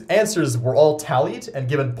 these answers were all tallied and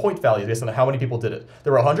given point values based on how many people did it.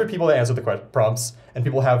 There were 100 people that answered the prompts, and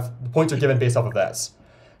people have the points are given based off of that.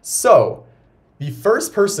 So, the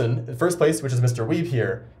first person, in first place, which is Mr. Weeb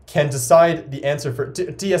here, can decide the answer for...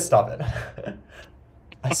 DS, stop it.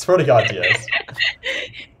 I swear to God, DS.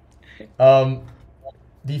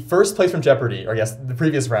 The first place from Jeopardy, or yes, the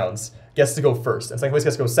previous rounds, gets to go first, and second place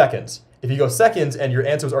gets to go second. If you go second and your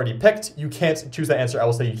answer was already picked, you can't choose that answer. I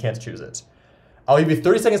will say you can't choose it. I'll give you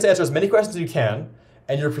 30 seconds to answer as many questions as you can,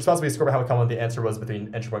 and your responsibility to score by how common the answer was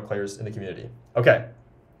between entry point players in the community. Okay.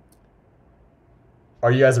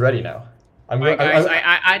 Are you guys ready now?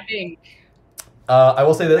 I think... I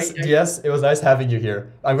will say this, DS, it was nice having you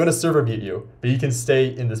here. I'm going to server mute you, but you can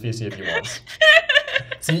stay in this VC if you want.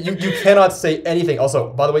 So you cannot say anything.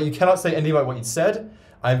 Also, by the way, you cannot say anything about what you said.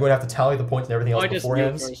 I'm going to have to tally the points and everything else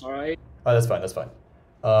beforehand. First, all right? Oh, that's fine. That's fine.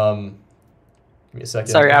 Give me a second.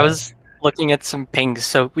 Sorry, I was looking at some pings.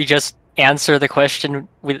 So we just answer the question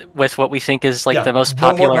with what we think is like the most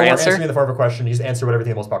popular no more answer. answering in the form of a question. You just answer whatever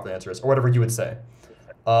the most popular answer is, or whatever you would say.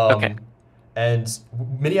 Okay. And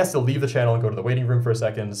Minnie has to leave the channel and go to the waiting room for a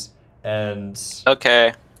second. And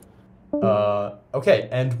Okay. okay,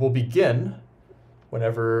 and we'll begin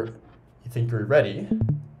whenever you think you're ready.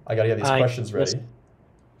 I gotta get these questions ready.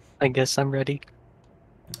 I guess I'm ready.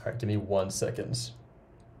 All right, give me 1 second.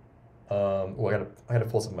 Oh, I gotta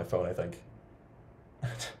pull something on my phone, I think. I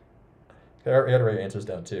gotta write your answers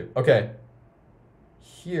down too. Okay.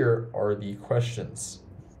 Here are the questions.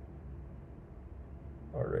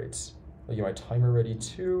 All right. I'll get my timer ready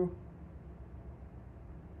too.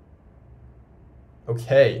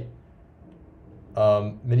 Okay.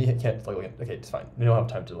 Minnie can't plug in. Okay, it's fine. We don't have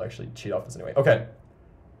time to actually cheat off this anyway. Okay.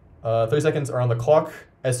 30 seconds are on the clock.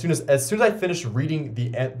 As soon as I finish reading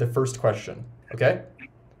the first question. Okay.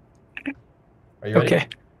 Are you ready? Okay.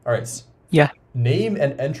 All right. Yeah. Name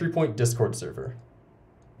an entry point Discord server.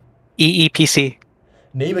 EEPC.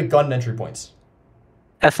 Name a gun entry points.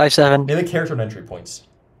 F57. Name a character and entry points.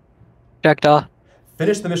 Jackdaw.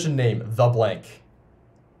 Finish the mission name, the blank.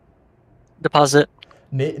 Deposit.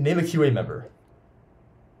 Name a QA member.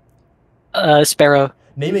 Sparrow.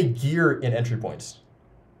 Name a gear in entry points.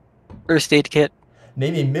 First aid kit.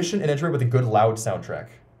 Name a mission in entry with a good loud soundtrack.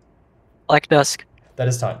 Black Dusk. That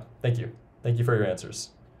is time. Thank you. Thank you for your answers.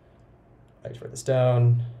 I just write this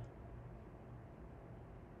down.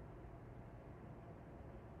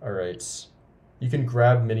 All right. You can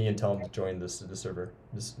grab Minnie and tell him to join this server.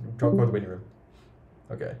 Just go to the waiting room.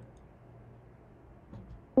 Okay.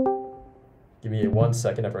 Give me 1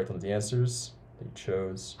 second after I tell them the answers that you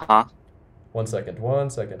chose. Huh? 1 second. 1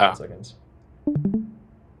 second. Oh. 1 second.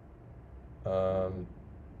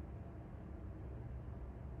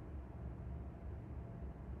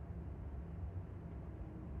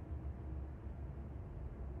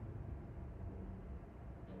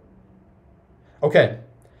 Okay.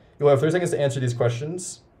 You'll have 30 seconds to answer these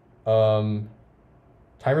questions. Timer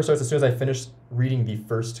starts as soon as I finish reading the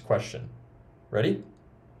first question. Ready?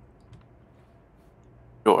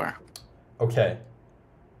 Sure. Okay.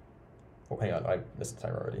 Oh, hang on. I missed the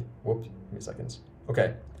timer already. Whoops. Give me seconds.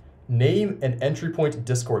 Okay. Name an entry point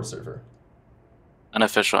Discord server.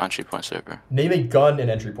 Unofficial entry point server. Name a gun in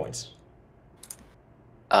entry points.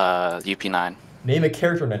 UP9. Name a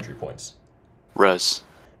character in entry points. Rose.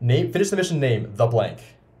 Finish the mission name, the blank.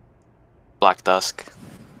 Black Dusk.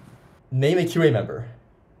 Name a QA member.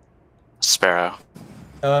 Sparrow.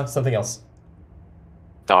 Something else.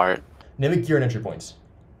 Dart. Name a gear in entry points.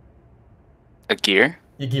 A gear.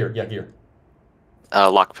 Yeah, gear. Yeah, gear.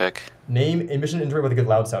 Lockpick. Name a mission entry with a good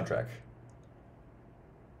loud soundtrack.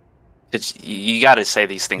 You gotta say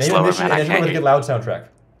these things Name a slower, mission man. I entry can't with a hear good loud soundtrack.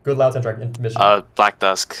 Good loud soundtrack in mission. Black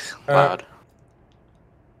Dusk. Loud.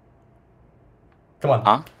 Come on.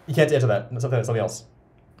 Huh? You can't answer that. Something else.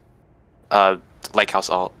 Lake House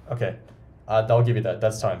Alt. Okay. I'll give you that.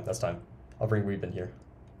 That's time. That's time. I'll bring Weeb in here.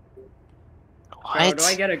 What? Do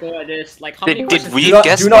I get a go at this? Like, how Did- many did questions? we- Do not,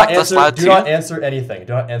 guess do not Black Dust answer. loud Do not too? answer anything.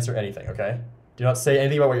 Do not answer anything. Okay. Do not say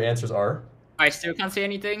anything about what your answers are. I still can't say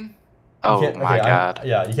anything. Oh You can't- my okay, god.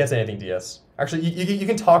 Yeah, you can't say anything, DS. Actually, you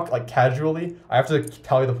can talk like casually. I have to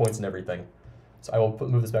tally the points and everything. So I will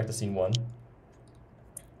move this back to scene 1.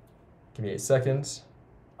 Give me 8 seconds.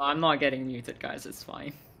 I'm not getting muted, guys. It's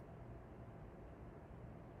fine.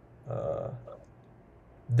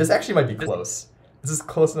 This actually might be close. This is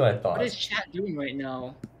closer than I thought. What is chat doing right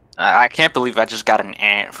now? I can't believe I just got an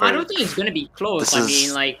ant for. I don't think it's gonna be close. This I is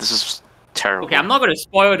mean, like, this is terrible. okay, I'm not gonna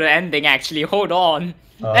spoil the ending. Actually, hold on.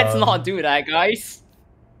 Let's not do that, guys.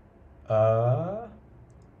 I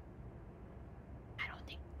don't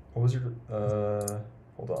think. What was your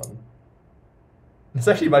hold on. This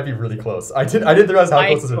actually might be really close. I didn't realize how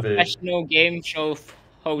close this would be. Professional game show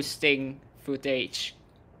hosting footage.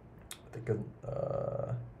 I think,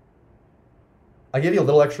 I gave you a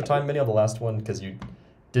little extra time, Minnie, on the last one because you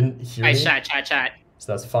didn't hear me. Chat.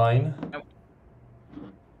 So that's fine.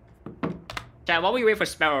 Chat, while we wait for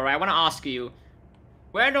Sparrow, right, I want to ask you,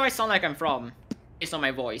 where do I sound like I'm from? Based on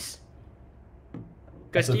my voice.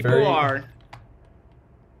 Because That's a people very- are...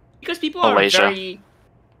 Because people Malaysia. are very...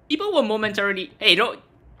 People were momentarily... Hey, don't...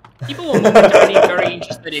 People were momentarily very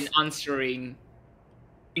interested in answering...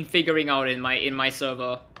 In figuring out in my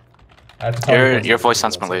server. I have to tell you Your voice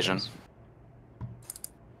one sounds second. Malaysian.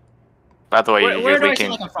 By the way, Where you're do I leaking.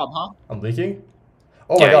 sound like I'm from, huh? I'm leaking?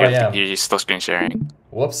 Oh my Yeah, god, I you're, am. you're still screen sharing.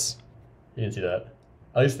 Whoops. You didn't see that.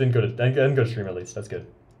 At least didn't go to stream at least. That's good.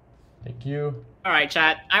 Thank you. Alright,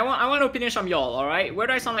 chat. I want opinions from y'all, alright? Where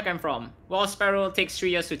do I sound like I'm from? Well, Sparrow takes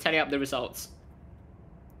 3 years to tally up the results.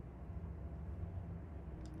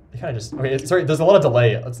 You kind of just... Okay, sorry, there's a lot of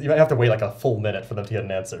delay. You might have to wait like a full minute for them to get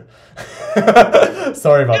an answer.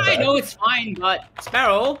 Sorry about Yeah, that. I know it's fine, but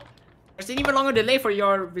Sparrow, there's an even longer delay for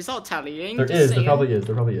your result tallying. There just is. There saying. probably is.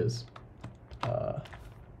 There probably is.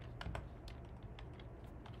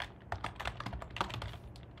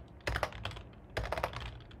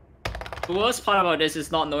 The worst part about this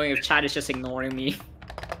is not knowing if chat is just ignoring me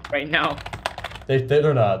right now.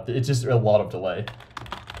 They're not. It's just a lot of delay.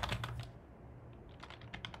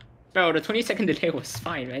 Bro, the 20-second delay was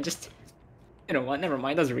fine, man. Just, you know what? Never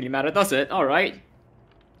mind. Doesn't really matter, does it? All right.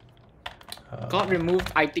 Got removed.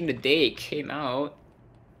 I think the day it came out.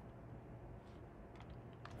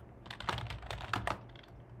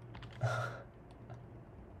 I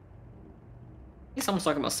think someone's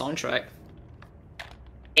talking about soundtrack.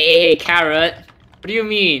 Hey, Carrot. What do you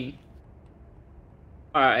mean?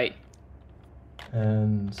 All right.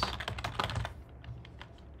 And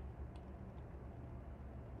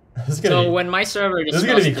This is gonna So be, when my server this is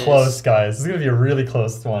gonna be close, guys. This is gonna be a really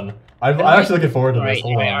close one. I'm actually looking forward to this.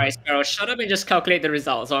 Hold on. Alright, Sparrow, shut up and just calculate the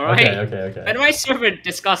results, alright? Okay. When my server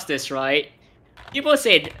discussed this, right? People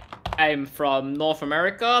said I'm from North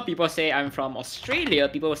America, people say I'm from Australia,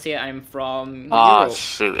 people say I'm from Oh Europe.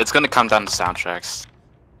 shoot, it's gonna come down to soundtracks.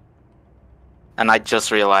 And I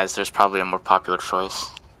just realized there's probably a more popular choice.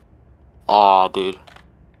 Oh, dude.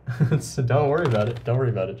 So don't worry about it. Don't worry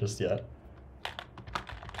about it just yet.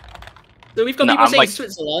 So we've got No, people I'm saying like-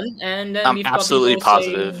 Switzerland, and then I'm we've got absolutely people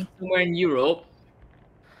positive. saying somewhere in Europe.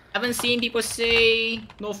 Haven't seen people say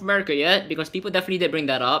North America yet, because people definitely did bring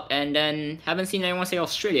that up, and then haven't seen anyone say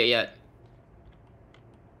Australia yet.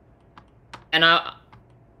 And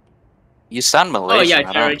You sound Malaysian. oh yeah,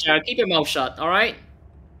 I don't- Jared, keep your mouth shut, alright?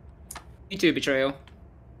 You too, Betrayal.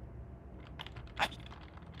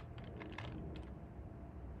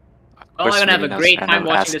 Well, I'm gonna have a great time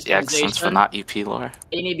watching this accents, but conversation, not EP lore.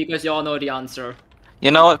 mainly because you all know the answer.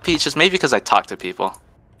 You know what, Peach? It's maybe because I talk to people.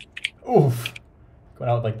 Oof. Going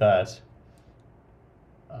out like that.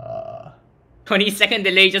 20-second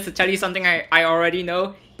delay just to tell you something I already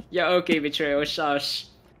know? Yeah, okay, Betrayal, shush.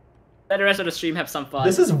 Let the rest of the stream have some fun.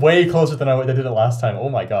 This is way closer than I did it last time. Oh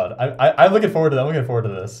my god. I'm looking forward to that. I'm looking forward to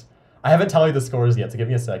this. I haven't tallied the scores yet, so give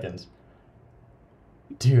me a second.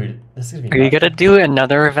 Dude, this is gonna be Are you nuts. gonna do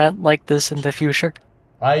another event like this in the future?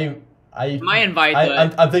 My invite,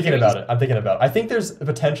 I'm thinking about it. I'm thinking about it. I think there's a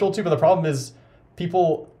potential to, but the problem is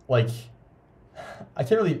people, like, I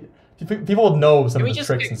can't really... People would know some Can of we the just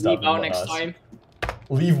tricks get and stuff. Weave out and next whatnot. time?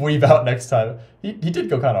 Leave Weave out next time. He did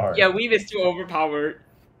go kind of hard. Yeah, Weave is too overpowered.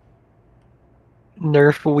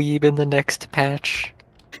 Nerf Weeb in the next patch.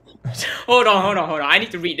 Hold on. I need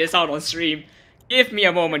to read this out on stream. Give me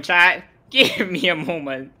a moment, chat. Give me a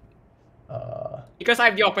moment. Because I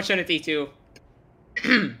have the opportunity to.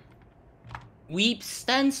 Weep,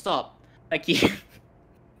 stand stop. Like you.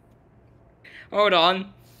 Hold on.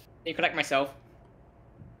 Let me correct myself.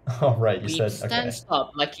 All right, you Weep, said stand okay.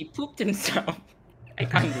 stop. Like he pooped himself. I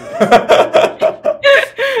can't do this.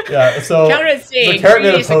 Yeah, so Carrot saying 3 Carrot made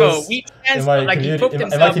a days ago, post Weep stand in my stop like he community pooped in my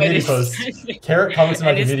himself. community post. Carrot comments in my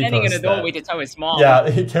and he's community standing in post. the doorway that- to tell his mom. Yeah,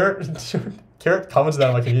 Carrot commented that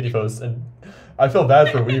on my community post, and I feel bad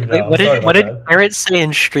for Weave now. Wait, Sorry what about did that. Garrett say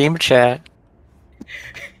in stream chat?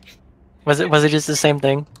 Was it just the same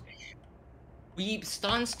thing? Weep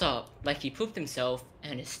stand stop like he pooped himself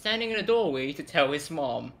and is standing in the doorway to tell his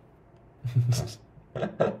mom.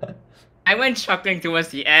 I went chuckling towards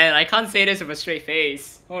the end. I can't say this with a straight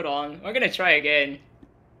face. Hold on, we're gonna try again.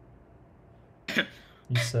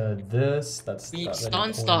 You said this. That's Weep not many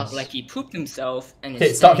stand stop points. like he pooped himself and Okay,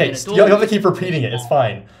 is stop. standing Okay, in the you doorway. have to keep repeating it. It's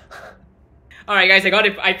fine. Alright guys, I got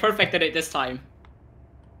it. I perfected it this time.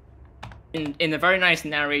 In a very nice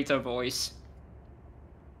narrator voice.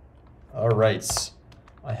 All right,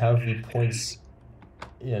 I have the points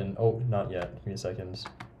in. Oh, not yet. Give me a second.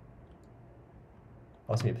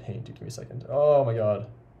 Oh, it's gonna be a pain, dude. Give me a second. Oh my god.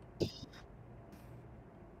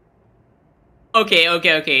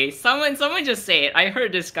 Okay. Someone just say it. I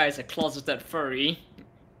heard this guy's a closeted furry.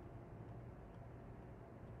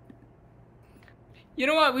 You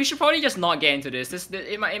know what? We should probably just not get into this.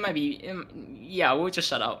 It might be. Yeah, we'll just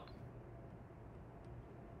shut up.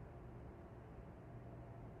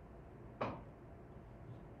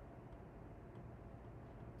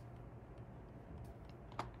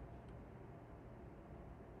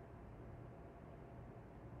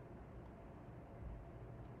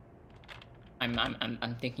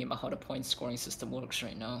 I'm thinking about how the point scoring system works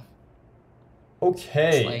right now.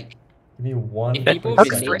 Okay. It's like Give me one. if people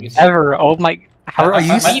quick relate second. with- Ever. Oh my. How are you?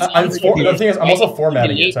 The thing is, I'm also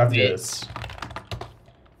formatting it, so I have to do Relate this.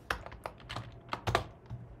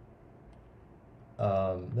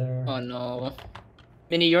 There. Oh no.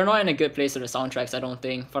 Minnie, you're not in a good place for the soundtracks, I don't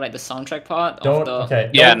think. For like the soundtrack part Don't. of the... Okay.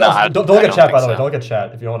 Yeah, no, Don't I look at don't chat, by think the way. so. Don't look at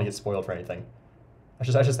chat if you don't want to get spoiled for anything. I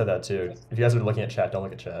should said that too. If you guys are looking at chat, don't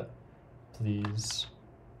look at chat, please.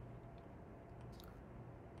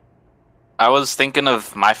 I was thinking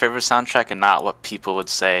of my favorite soundtrack and not what people would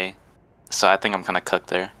say, so I think I'm kind of cooked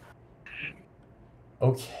there.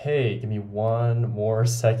 Okay, give me one more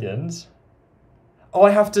second. Oh,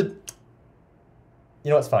 I have to. You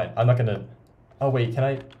know, it's fine. I'm not gonna. Oh wait, can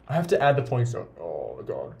I? I have to add the points. Oh my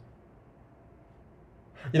god.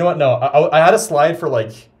 You know what? No, I had a slide for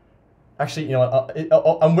like. Actually, you know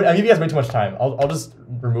what? I'm giving you guys way too much time. I'll just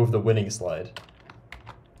remove the winning slide.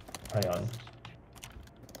 Hang on.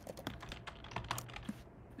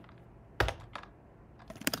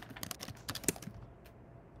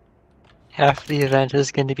 Half the event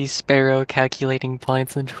is going to be Sparrow calculating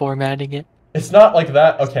points and formatting it. It's not like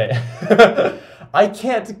that. Okay. I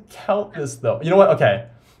can't count this though. You know what? Okay.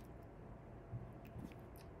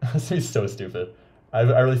 This is so stupid. I have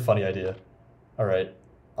a really funny idea. All right.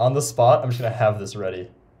 On the spot, I'm just gonna have this ready.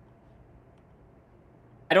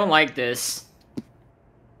 I don't like this.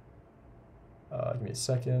 Give me a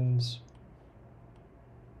second.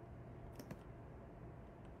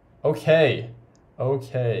 Okay.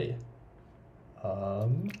 Okay.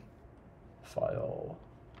 File.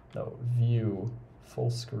 No, view. Full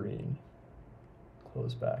screen.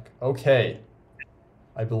 Close back. Okay.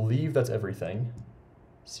 I believe that's everything.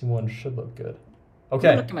 C1 should look good.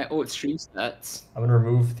 Okay. Look at my old stream stats. I'm gonna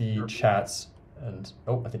remove the chats and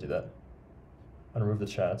I can do that. I'm gonna remove the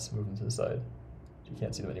chats, move them to the side. You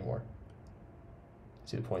can't see them anymore.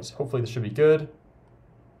 See the points. Hopefully this should be good.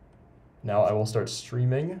 Now I will start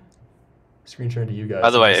streaming. Screen sharing to you guys. By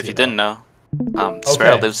the way, if you didn't know,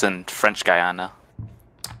 Sparrow lives in French Guyana.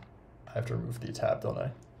 I have to remove the tab, don't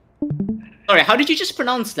I? Sorry, how did you just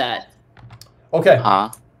pronounce that? Okay. Huh?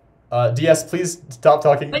 DS, please stop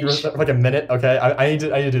talking for like a minute, okay? I need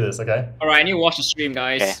to do this, okay? Alright, I need to watch the stream,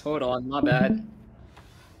 guys. Okay. Hold on, my bad.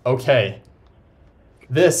 Okay.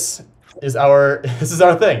 This is our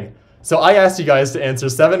thing. So I asked you guys to answer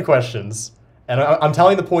 7 questions, and I'm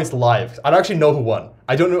telling the points live. I don't actually know who won.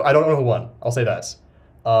 I don't know who won. I'll say that.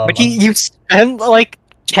 But you spent like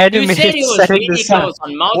 10 You said it minutes was setting really this up. close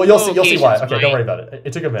on multiple Well, you'll see why. occasions, Okay, right? don't worry about it.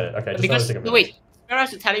 It took a minute. Okay, just Because take a minute. wait, Spare has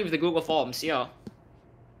to tell you with the Google Forms, yeah.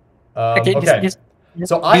 Okay. Just-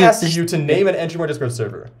 So I asked just- you to name an entry more Discord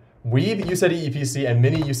server. Weeb, you said EEPC, and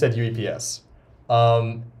Mini, you said UEPS.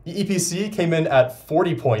 EEPC came in at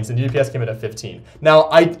 40 points, and UEPS came in at 15. Now,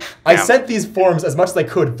 I sent these forms as much as I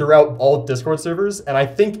could throughout all Discord servers, and I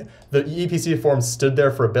think the EEPC form stood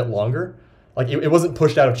there for a bit longer. Like, it wasn't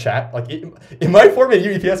pushed out of chat. Like, in my form,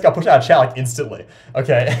 UEPS got pushed out of chat, like, instantly.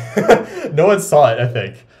 Okay. No one saw it, I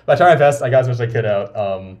think. But I tried my best. I got as much as I could out.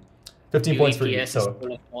 15 points for each. So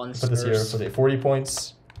put this here for the 40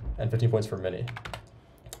 points and 15 points for Mini.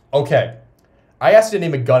 Okay. I asked you to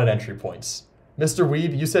name a gun at entry points. Mr.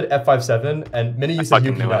 Weeb, you said F57, and Mini, you said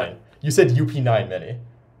UP9. You said UP9, Mini.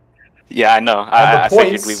 Yeah, I know. I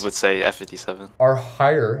figured we would say F57. Are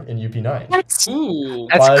higher in UP9. Ooh.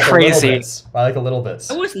 That's by like crazy. By like a little bit.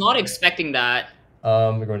 I was not expecting that.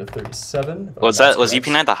 We're going to 37. Was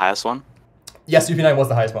UP9 the highest one? Yes, UP9 was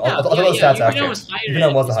the highest one. I'll talk about the stats after.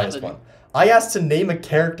 UP9 was the highest one. I asked to name a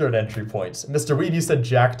character at entry points. Mr. Weed, you said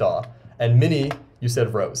Jackdaw, and Mini, you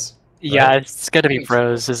said Rose. Right? Yeah, it's gonna be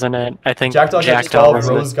Rose, isn't it? I think Jackdaw got Jackdaw 12, was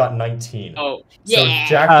Rose got 19. Oh, yeah. So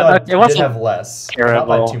Jackdaw it did wasn't have less, not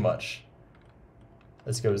by terrible. too much.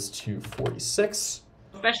 This goes to 46.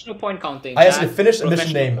 Professional point counting. I asked you to finish a mission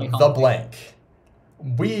Professional name, point The counting. Blank.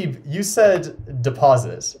 Weeb, you said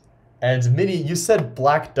Deposit. And Mini, you said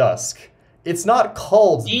Black Dusk. It's not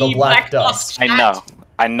called The Black Dusk.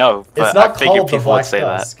 I know, but It's not I figured called The people would Black say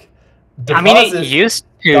Dusk. I mean, it Deposit used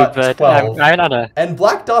to, got but 12. I don't know. And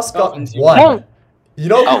Black Dusk got Oh, 1. oh. You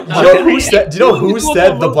know, Oh, do you know who really? said? Do you know who Who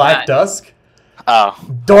said the wrote Black that? Dusk? Oh,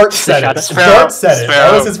 Dart said it. Sparrow. Dart said it.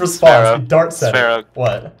 That was his response. Sparrow. Dart said Sparrow. it.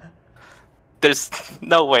 What? there's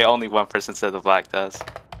no way only one person said the Black Dusk.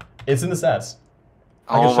 It's in the stats.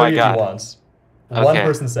 I Oh can show my you god. if you want. One Okay.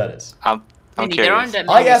 person said it. I'm Mini, there aren't curious.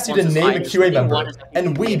 that many I asked you to responses name a either, so QA maybe member, one is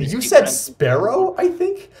and maybe Weeb, you it's said different. Sparrow, I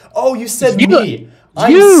think? Oh, you said You- me. I'm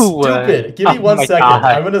you, stupid. Give me oh 1 my second. God.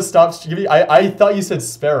 I'm gonna stop. I thought you said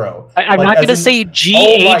Sparrow. I'm Like, not as gonna in- say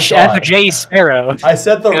Oh my GHFJ Sparrow. I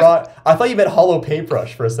said the wrong. I thought you meant Hollow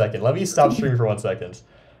Paintbrush for a second. Let me stop streaming for 1 second.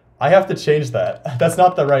 I have to change that. That's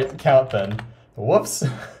not the right count then. Whoops.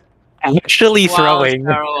 Actually Wow, throwing.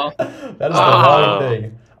 Sparrow. That is the Oh. wrong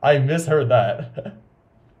thing. I misheard that.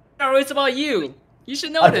 Sparrow, it's about you. You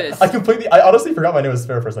should know I this. I honestly forgot my name was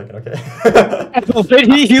Sparrow for a second. Okay. What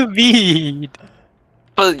do you mean?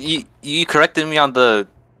 But you corrected me on the.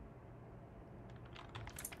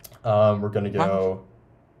 We're gonna go.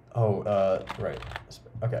 Oh, right.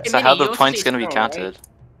 Okay. So Mini, how you the also points say gonna be Sparrow, right? counted?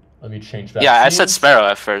 Let me change that. Yeah, I said Sparrow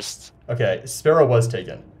at first. Okay, Sparrow was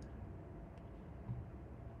taken.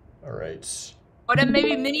 All right. Or then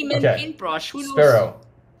maybe Mini Min Okay. Paintbrush. Who knows? Sparrow.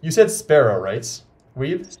 You said Sparrow, right?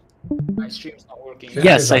 Weeb? My stream's not working. Your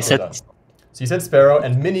Yes, stream's I not said- done. So you said Sparrow,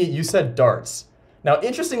 and Mini, you said Darts. Now,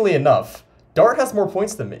 interestingly enough, Dart has more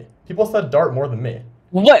points than me. People said Dart more than me.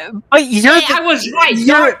 What? But you're Hey, I was right. you're-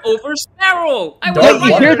 Dart over Sparrow. I was Dart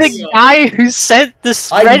right. won. you're the earlier. guy who sent the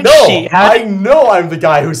I spreadsheet. know. How I did- know I'm the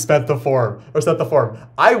guy who spent the form or sent the form.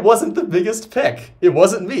 I wasn't the biggest pick. It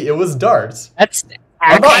wasn't me. It was Dart. That's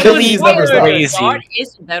I'm not giving actually these numbers though. crazy. Dart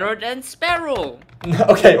is better than Sparrow.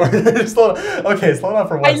 Okay, slow down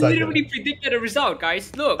for 1 I second. literally predicted a result,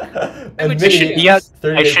 guys. Look. And magician. Mini, Yeah,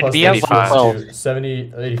 38 I should plus be at 8 goes 112. to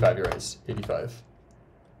 70, 85, you're right, 85.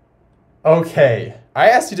 Okay, I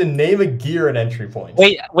asked you to name a gear and entry point.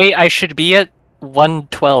 Wait, I should be at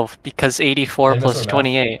 112 because 84 Did I miss plus my math?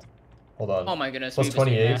 28. Hold on. Oh my goodness. Plus we just did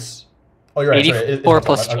 28. math. Oh, you're right, sorry. 84 my fault.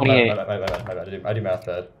 plus My 28. bad. I do math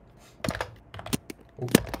bad. Ooh.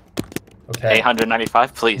 Okay.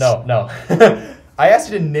 895, please. No. I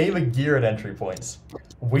asked you to name a gear and entry points.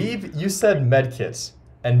 Weeb, you said medkit.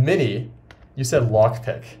 And Mini, you said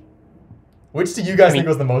lockpick. Which do you guys think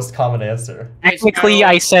was the most common answer? Technically,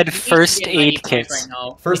 I said You need to first be at aid 95 kits. right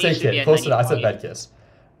now. First You aid should be kit, at close enough. I said 95. medkit.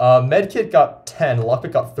 Medkit got 10,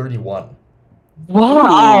 lockpick got 31.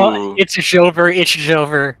 Wow, Ooh. it's Jover. It's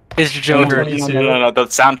Jover. It's Jover. 22. No. The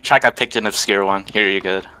soundtrack I picked an obscure one. Here, you're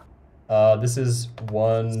good. This is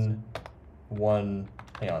 1.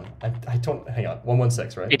 Hang on. I don't. Hang on.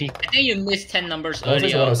 116, right? I think you missed 10 numbers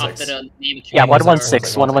 106 or earlier 106? after the name. Yeah,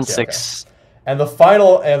 116. 116. And the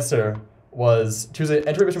final answer was choose an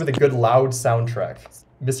entry mission with a good loud soundtrack.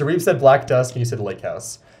 Mr. Weeb said Black Dusk and you said Lake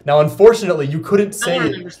House. Now, unfortunately, you couldn't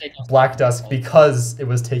say Black Dusk because it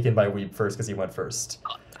was taken by Weeb first because he went first.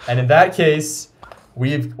 And in that case,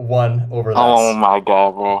 Weeb won over that. Oh my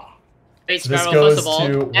god, bro. Wait, So this Sparrow, goes first of all,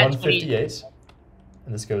 to at 158,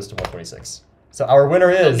 and this goes to 126. So our winner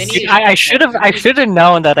is... Mini- I should have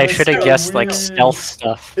known that I should have Mr. guessed like Weeb. stealth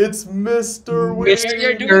stuff. It's Mr.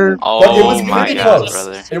 Weeb. doing- Oh But it was my pretty god, close.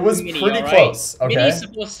 brother. It was Mini, pretty alright? close. Okay. Mini's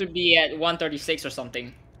supposed to be at 136 or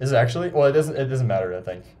something. Is it actually? Well, it doesn't matter. I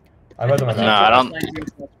think. I read my No, math.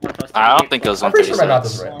 I don't think it was I'm pretty sure my math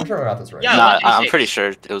 136. is right. I'm sure my math is right. Yeah. Nah, 136. I'm pretty sure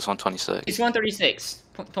it was 126. It's 136.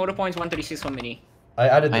 Total points 136 for Mini. I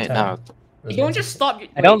added the Wait, 10. no. You don't just stop.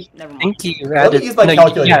 I don't Wait, never mind. think you Let added. me use my no,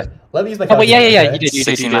 calculator. Yeah. Let me use my Oh, wait, calculator. yeah, okay? you did.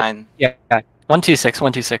 69. Yeah. 126.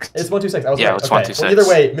 126. It's 126. I was Yeah, right. it's Okay. 126. Well, either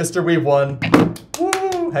way, Mr. Weeb won.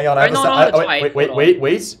 Woo! Hang on. I have No, to no, set- it's wait, fine. wait, Hold wait,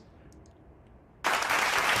 wait.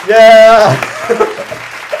 Yeah!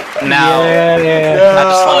 Now, Yeah. I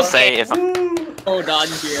just want to say if Woo! Hold on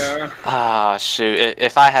here. shoot,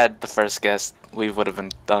 if I had the first guess, we would have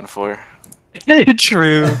been done for.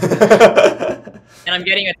 True. And I'm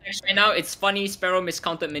getting a text right now. It's funny. Sparrow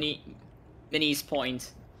miscounted Mini's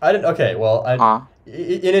point. I didn't. Okay, well, Huh?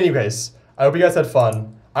 in any case, I hope you guys had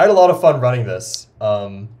fun. I had a lot of fun running this. Let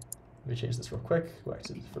me change this real quick. Go back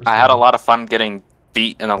to the first I had a one. lot of fun getting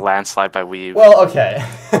beat in a landslide by Weave. Well, okay.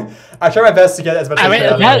 I try my best to get as much as I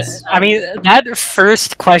can out of this. that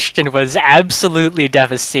first question was absolutely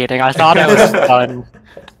devastating. I thought it was fun.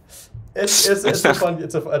 It's a fun.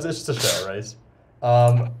 It's just a show,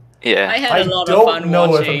 right? Yeah. I had I a lot don't of fun know if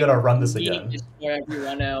I'm watching. gonna run this beating again. this for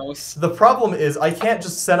everyone else. The problem is I can't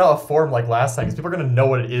just send out a form like last time because people are gonna know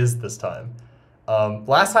what it is this time.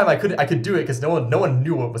 Last time I could do it because no one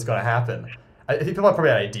knew what was gonna happen. I think people probably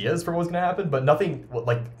had ideas for what was gonna happen, but nothing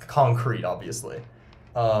like concrete, obviously.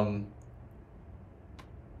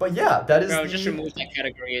 But yeah, that is. Bro, just remove that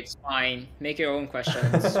category. It's fine. Make your own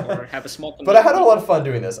questions or have a small. But I had a lot of fun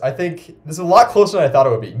doing this. I think this is a lot closer than I thought it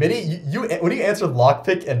would be. Mini, you when you answered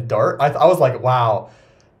lockpick and dart, I was like, wow.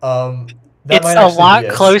 That It's might a actually lot be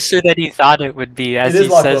it. closer than he thought it would be, as It is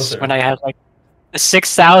he a lot says closer. when I had like a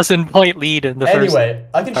 6,000 point lead in the first. Anyway,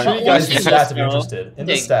 I can show you guys the stats if you're interested. In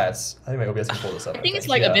the Thing. stats, I think my OBS can pull this up. I think it's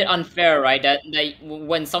like a bit unfair, right? That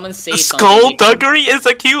when someone says Skullduggery is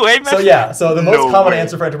a QA So method? yeah, so the most No common way.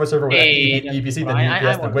 answer for Enterprise Server was Hey, EPC, then I UPS,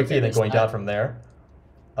 then want to Wiki, and then finish going that. down from there.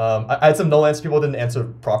 I had some null answers people didn't answer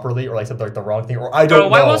properly or like said like the wrong thing, or I Bro,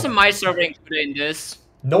 don't why know. wasn't my server included in this?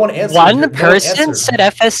 No one answered. One no person answered. said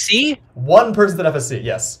FSC? One person said FSC,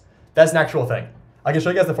 yes. That's an actual thing. I can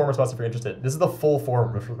show you guys the form response if you're interested. This is the full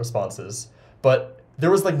form of responses. But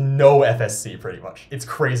there was like no FSC pretty much. It's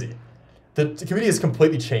crazy. The community has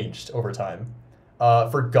completely changed over time.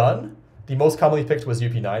 For gun, the most commonly picked was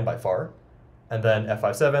UP9 by far. And then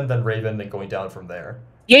F57, then Raven, then going down from there.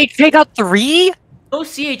 EHA got 3? No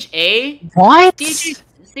CHA. What? CHA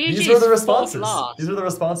These are the is responses. flawed. These are the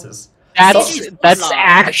responses. That's Some-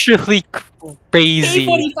 actually crazy.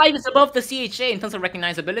 A45 is above the CHA in terms of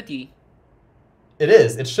recognizability. It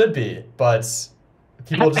is. It should be. But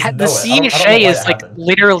people just know The it. I don't know CHA why is it like happened.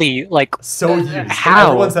 literally like So used. how?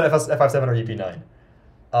 Everyone said F57 or UP9.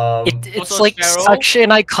 it's Also like Sparrow? such an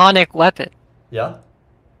iconic weapon. Yeah?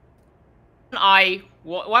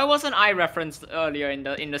 Why wasn't I referenced earlier in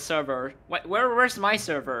the server? Where's my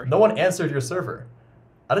server? No one answered your server.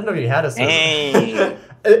 I didn't know he had a server. Dang.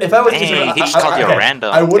 If I was Dang, he just called you a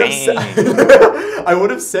random. I would have Dang. I would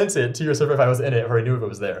have sent it to your server if I was in it, or I knew if it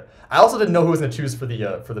was there. I also didn't know who was gonna choose for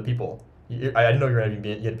the people. I didn't know you were gonna be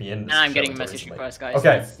you'd be in this. And I'm show getting a until message recently. request, guys.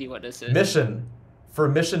 Okay. Let's see what this is. Mission for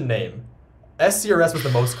mission name, SCRS was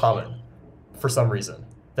the most common, for some reason.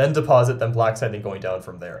 Then deposit, then black site, then going down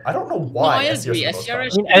from there. I don't know why No, I SCRS agree.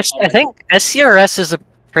 was the most SCRS common. I think SCRS is a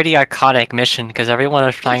pretty iconic mission because everyone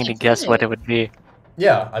was trying to Yes, it guess what is. it would be.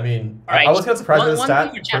 Yeah, I mean, Alright, I was kind of surprised by the one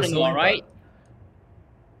stat. thing for chatting, personally, alright?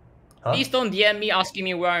 Huh? Please don't DM me asking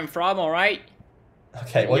me where I'm from, alright?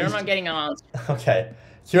 Okay, well, You're not getting an answer. Okay.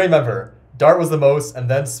 QA member. Dart was the most, and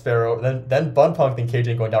then Sparrow, then Bunpunk, then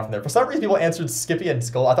KJ going down from there. For some reason, people answered Skippy and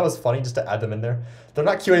Skull. I thought it was funny just to add them in there. They're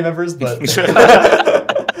not QA members, but...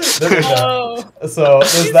 Oh. So,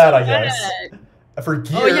 there's that, I guess. For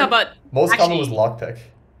gear, Oh yeah, but most common was actually- lockpick.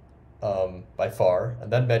 By far.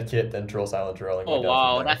 And then medkit, then drill, silent drill, and oh going down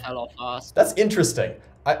wow, from there. that fell off fast. That's interesting.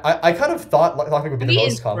 I kind of thought lockpick would be the We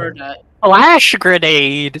most common. inferred that. Flash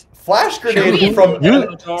grenade. Flash Should grenade we from...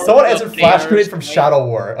 infer Someone the answered flash players, grenade from right? Shadow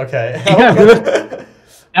War. Okay. Yeah.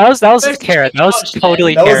 That was There's carrot. That was option.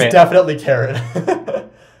 totally That was carrot. definitely carrot. And then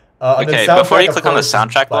Okay, soundtrack, before you of click on the course, is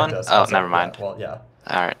soundtrack Black one- Dust. oh, Also, never mind. Yeah, well, yeah.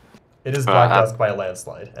 All right. It is Black Uh, Dust by a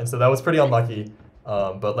landslide. And so that was pretty unlucky.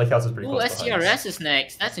 But Lake House was pretty Ooh, close behind us. SCRS is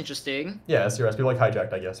next. That's interesting. Yeah, SCRS. People like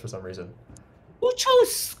hijacked, I guess, for some reason. Who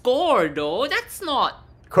chose score though? That's not.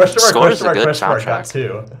 Question mark, Score is question a mark, good question mark, that soundtrack.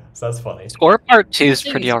 too. So that's funny. Score part 2 is I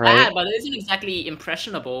think pretty it's alright. bad, but it isn't exactly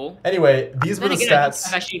impressionable. Anyway, these were Then the again, I don't think stats.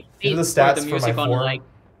 I've actually These are the played for stats the for music my on forum. like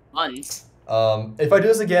months. If I do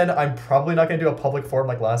this again, I'm probably not going to do a public forum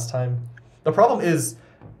like last time. The problem is,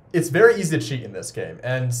 it's very easy to cheat in this game,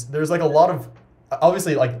 and there's like a lot of,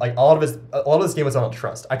 obviously like a lot of this game was on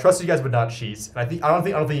trust. I trusted you guys would not cheat, and I don't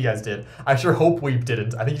think you guys did. I sure hope Weeb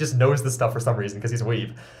didn't. I think he just knows this stuff for some reason because he's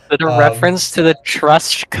Weeb. The reference to the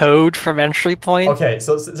trust code from entry point. Okay,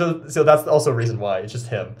 so that's also a reason why. It's just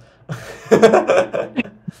him.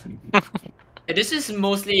 This is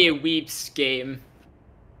mostly a Weeb's game.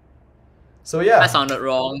 So yeah, That sounded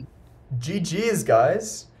wrong. GG's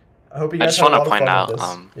guys. I hope you I guys just had a wanna lot of point fun with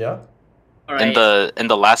out, this. Yeah.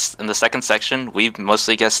 Alright. In the second section, we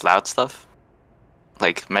mostly guessed loud stuff,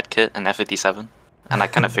 like medkit and F57, and I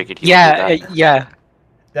kind of figured he would Yeah, do that. yeah.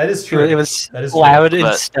 That is true. It was That is true. loud and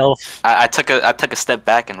But- stealth. I took a step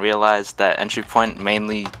back and realized that entry point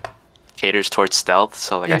mainly caters towards stealth,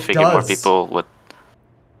 so like I It figured more does. people would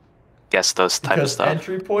guess those type of Because stuff.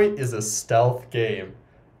 Entry Point is a stealth game,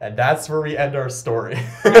 and that's where we end our story.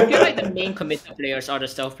 I feel like the main committed players are the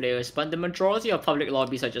stealth players, but the majority of public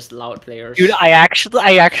lobbies are just loud players. Dude, I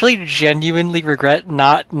actually genuinely regret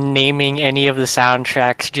not naming any of the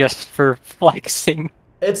soundtracks just for flexing.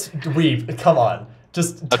 It's Weeb. Come on,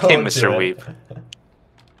 just Okay, don't Mr. do it. Weeb.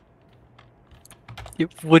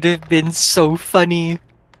 It would have been so funny.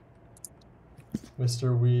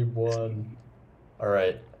 Mr. Weeb won. All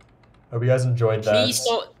right. Hope you guys enjoyed that. Please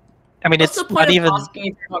don't. I mean, What's it's the point not of even. asking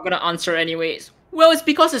if you're not gonna answer anyways? Well, it's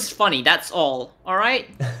because it's funny. That's all. All right.